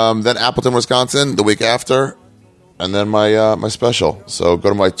then Appleton, Wisconsin the week after, and then my special. So go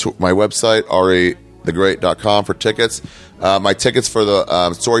to my website, arithegreat.com for tickets. My tickets for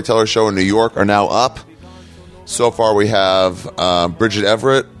the Storyteller show in New York are now up. So far we have Bridget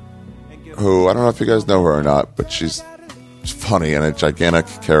Everett, who, I don't know if you guys know her or not, but she's funny and a gigantic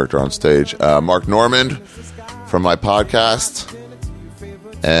character on stage. Mark Normand from my podcast,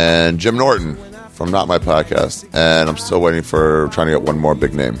 and Jim Norton from Not My Podcast. And I'm still waiting for trying to get one more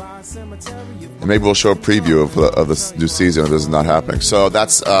big name. And maybe we'll show a preview of this new season if this is not happening. So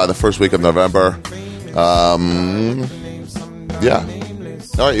that's the first week of November. Yeah.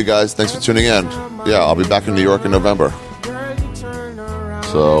 All right, you guys. Thanks for tuning in. Yeah, I'll be back in New York in November.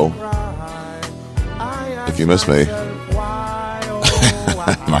 So if you miss me,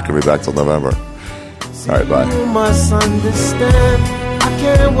 I'm not going to be back till November. All right, bye. You must understand, I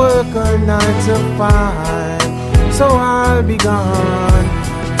can't work a 9 to 5, so I'll be gone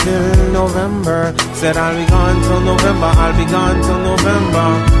till November. Said I'll be gone till November, I'll be gone till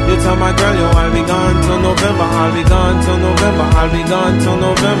November. You tell my girl, yo, I'll be gone till November, I'll be gone till November, I'll be gone till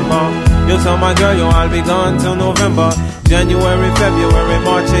November. You tell my girl, yo, I'll be gone till November. January, February,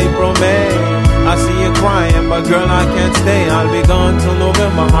 March, April, May. I see you crying, but girl, I can't stay. I'll be gone till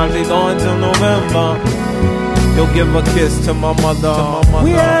November, I'll be gone till November. You'll give a kiss to my mother.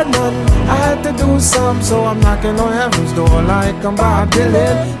 We had none, I had to do something, so I'm knocking on heaven's door like I'm Bob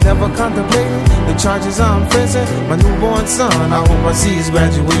Dylan. Never contemplating the charges I'm facing. My newborn son, I hope I see his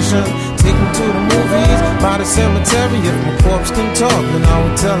graduation. Take him to the movies, by the cemetery. If my corpse can talk, then I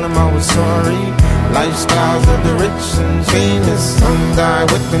would tell him I was sorry. Lifestyles of the rich and famous. Some die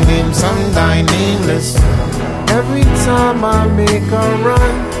with the name, some die nameless. Every time I make a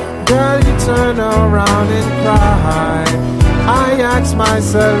run, girl, you turn around and cry. I ask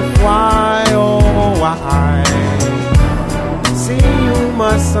myself why, oh why. See, you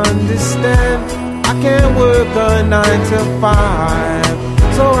must understand, I can't work a 9 to 5,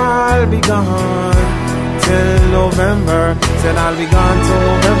 so I'll be gone till November. Said I'll be gone till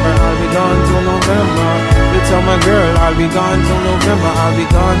November, I'll be gone till November. You tell my girl I'll be gone till November, I'll be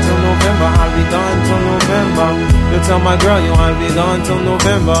gone till November, I'll be gone till November. You tell my girl, yo, I'll be gone till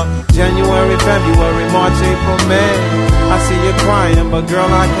November. January, February, March, April, May. I see you crying, but girl,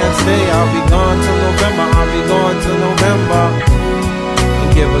 I can't stay. I'll be gone till November, I'll be gone till November.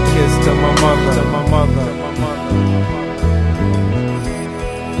 And give a kiss to my mother, to my mother.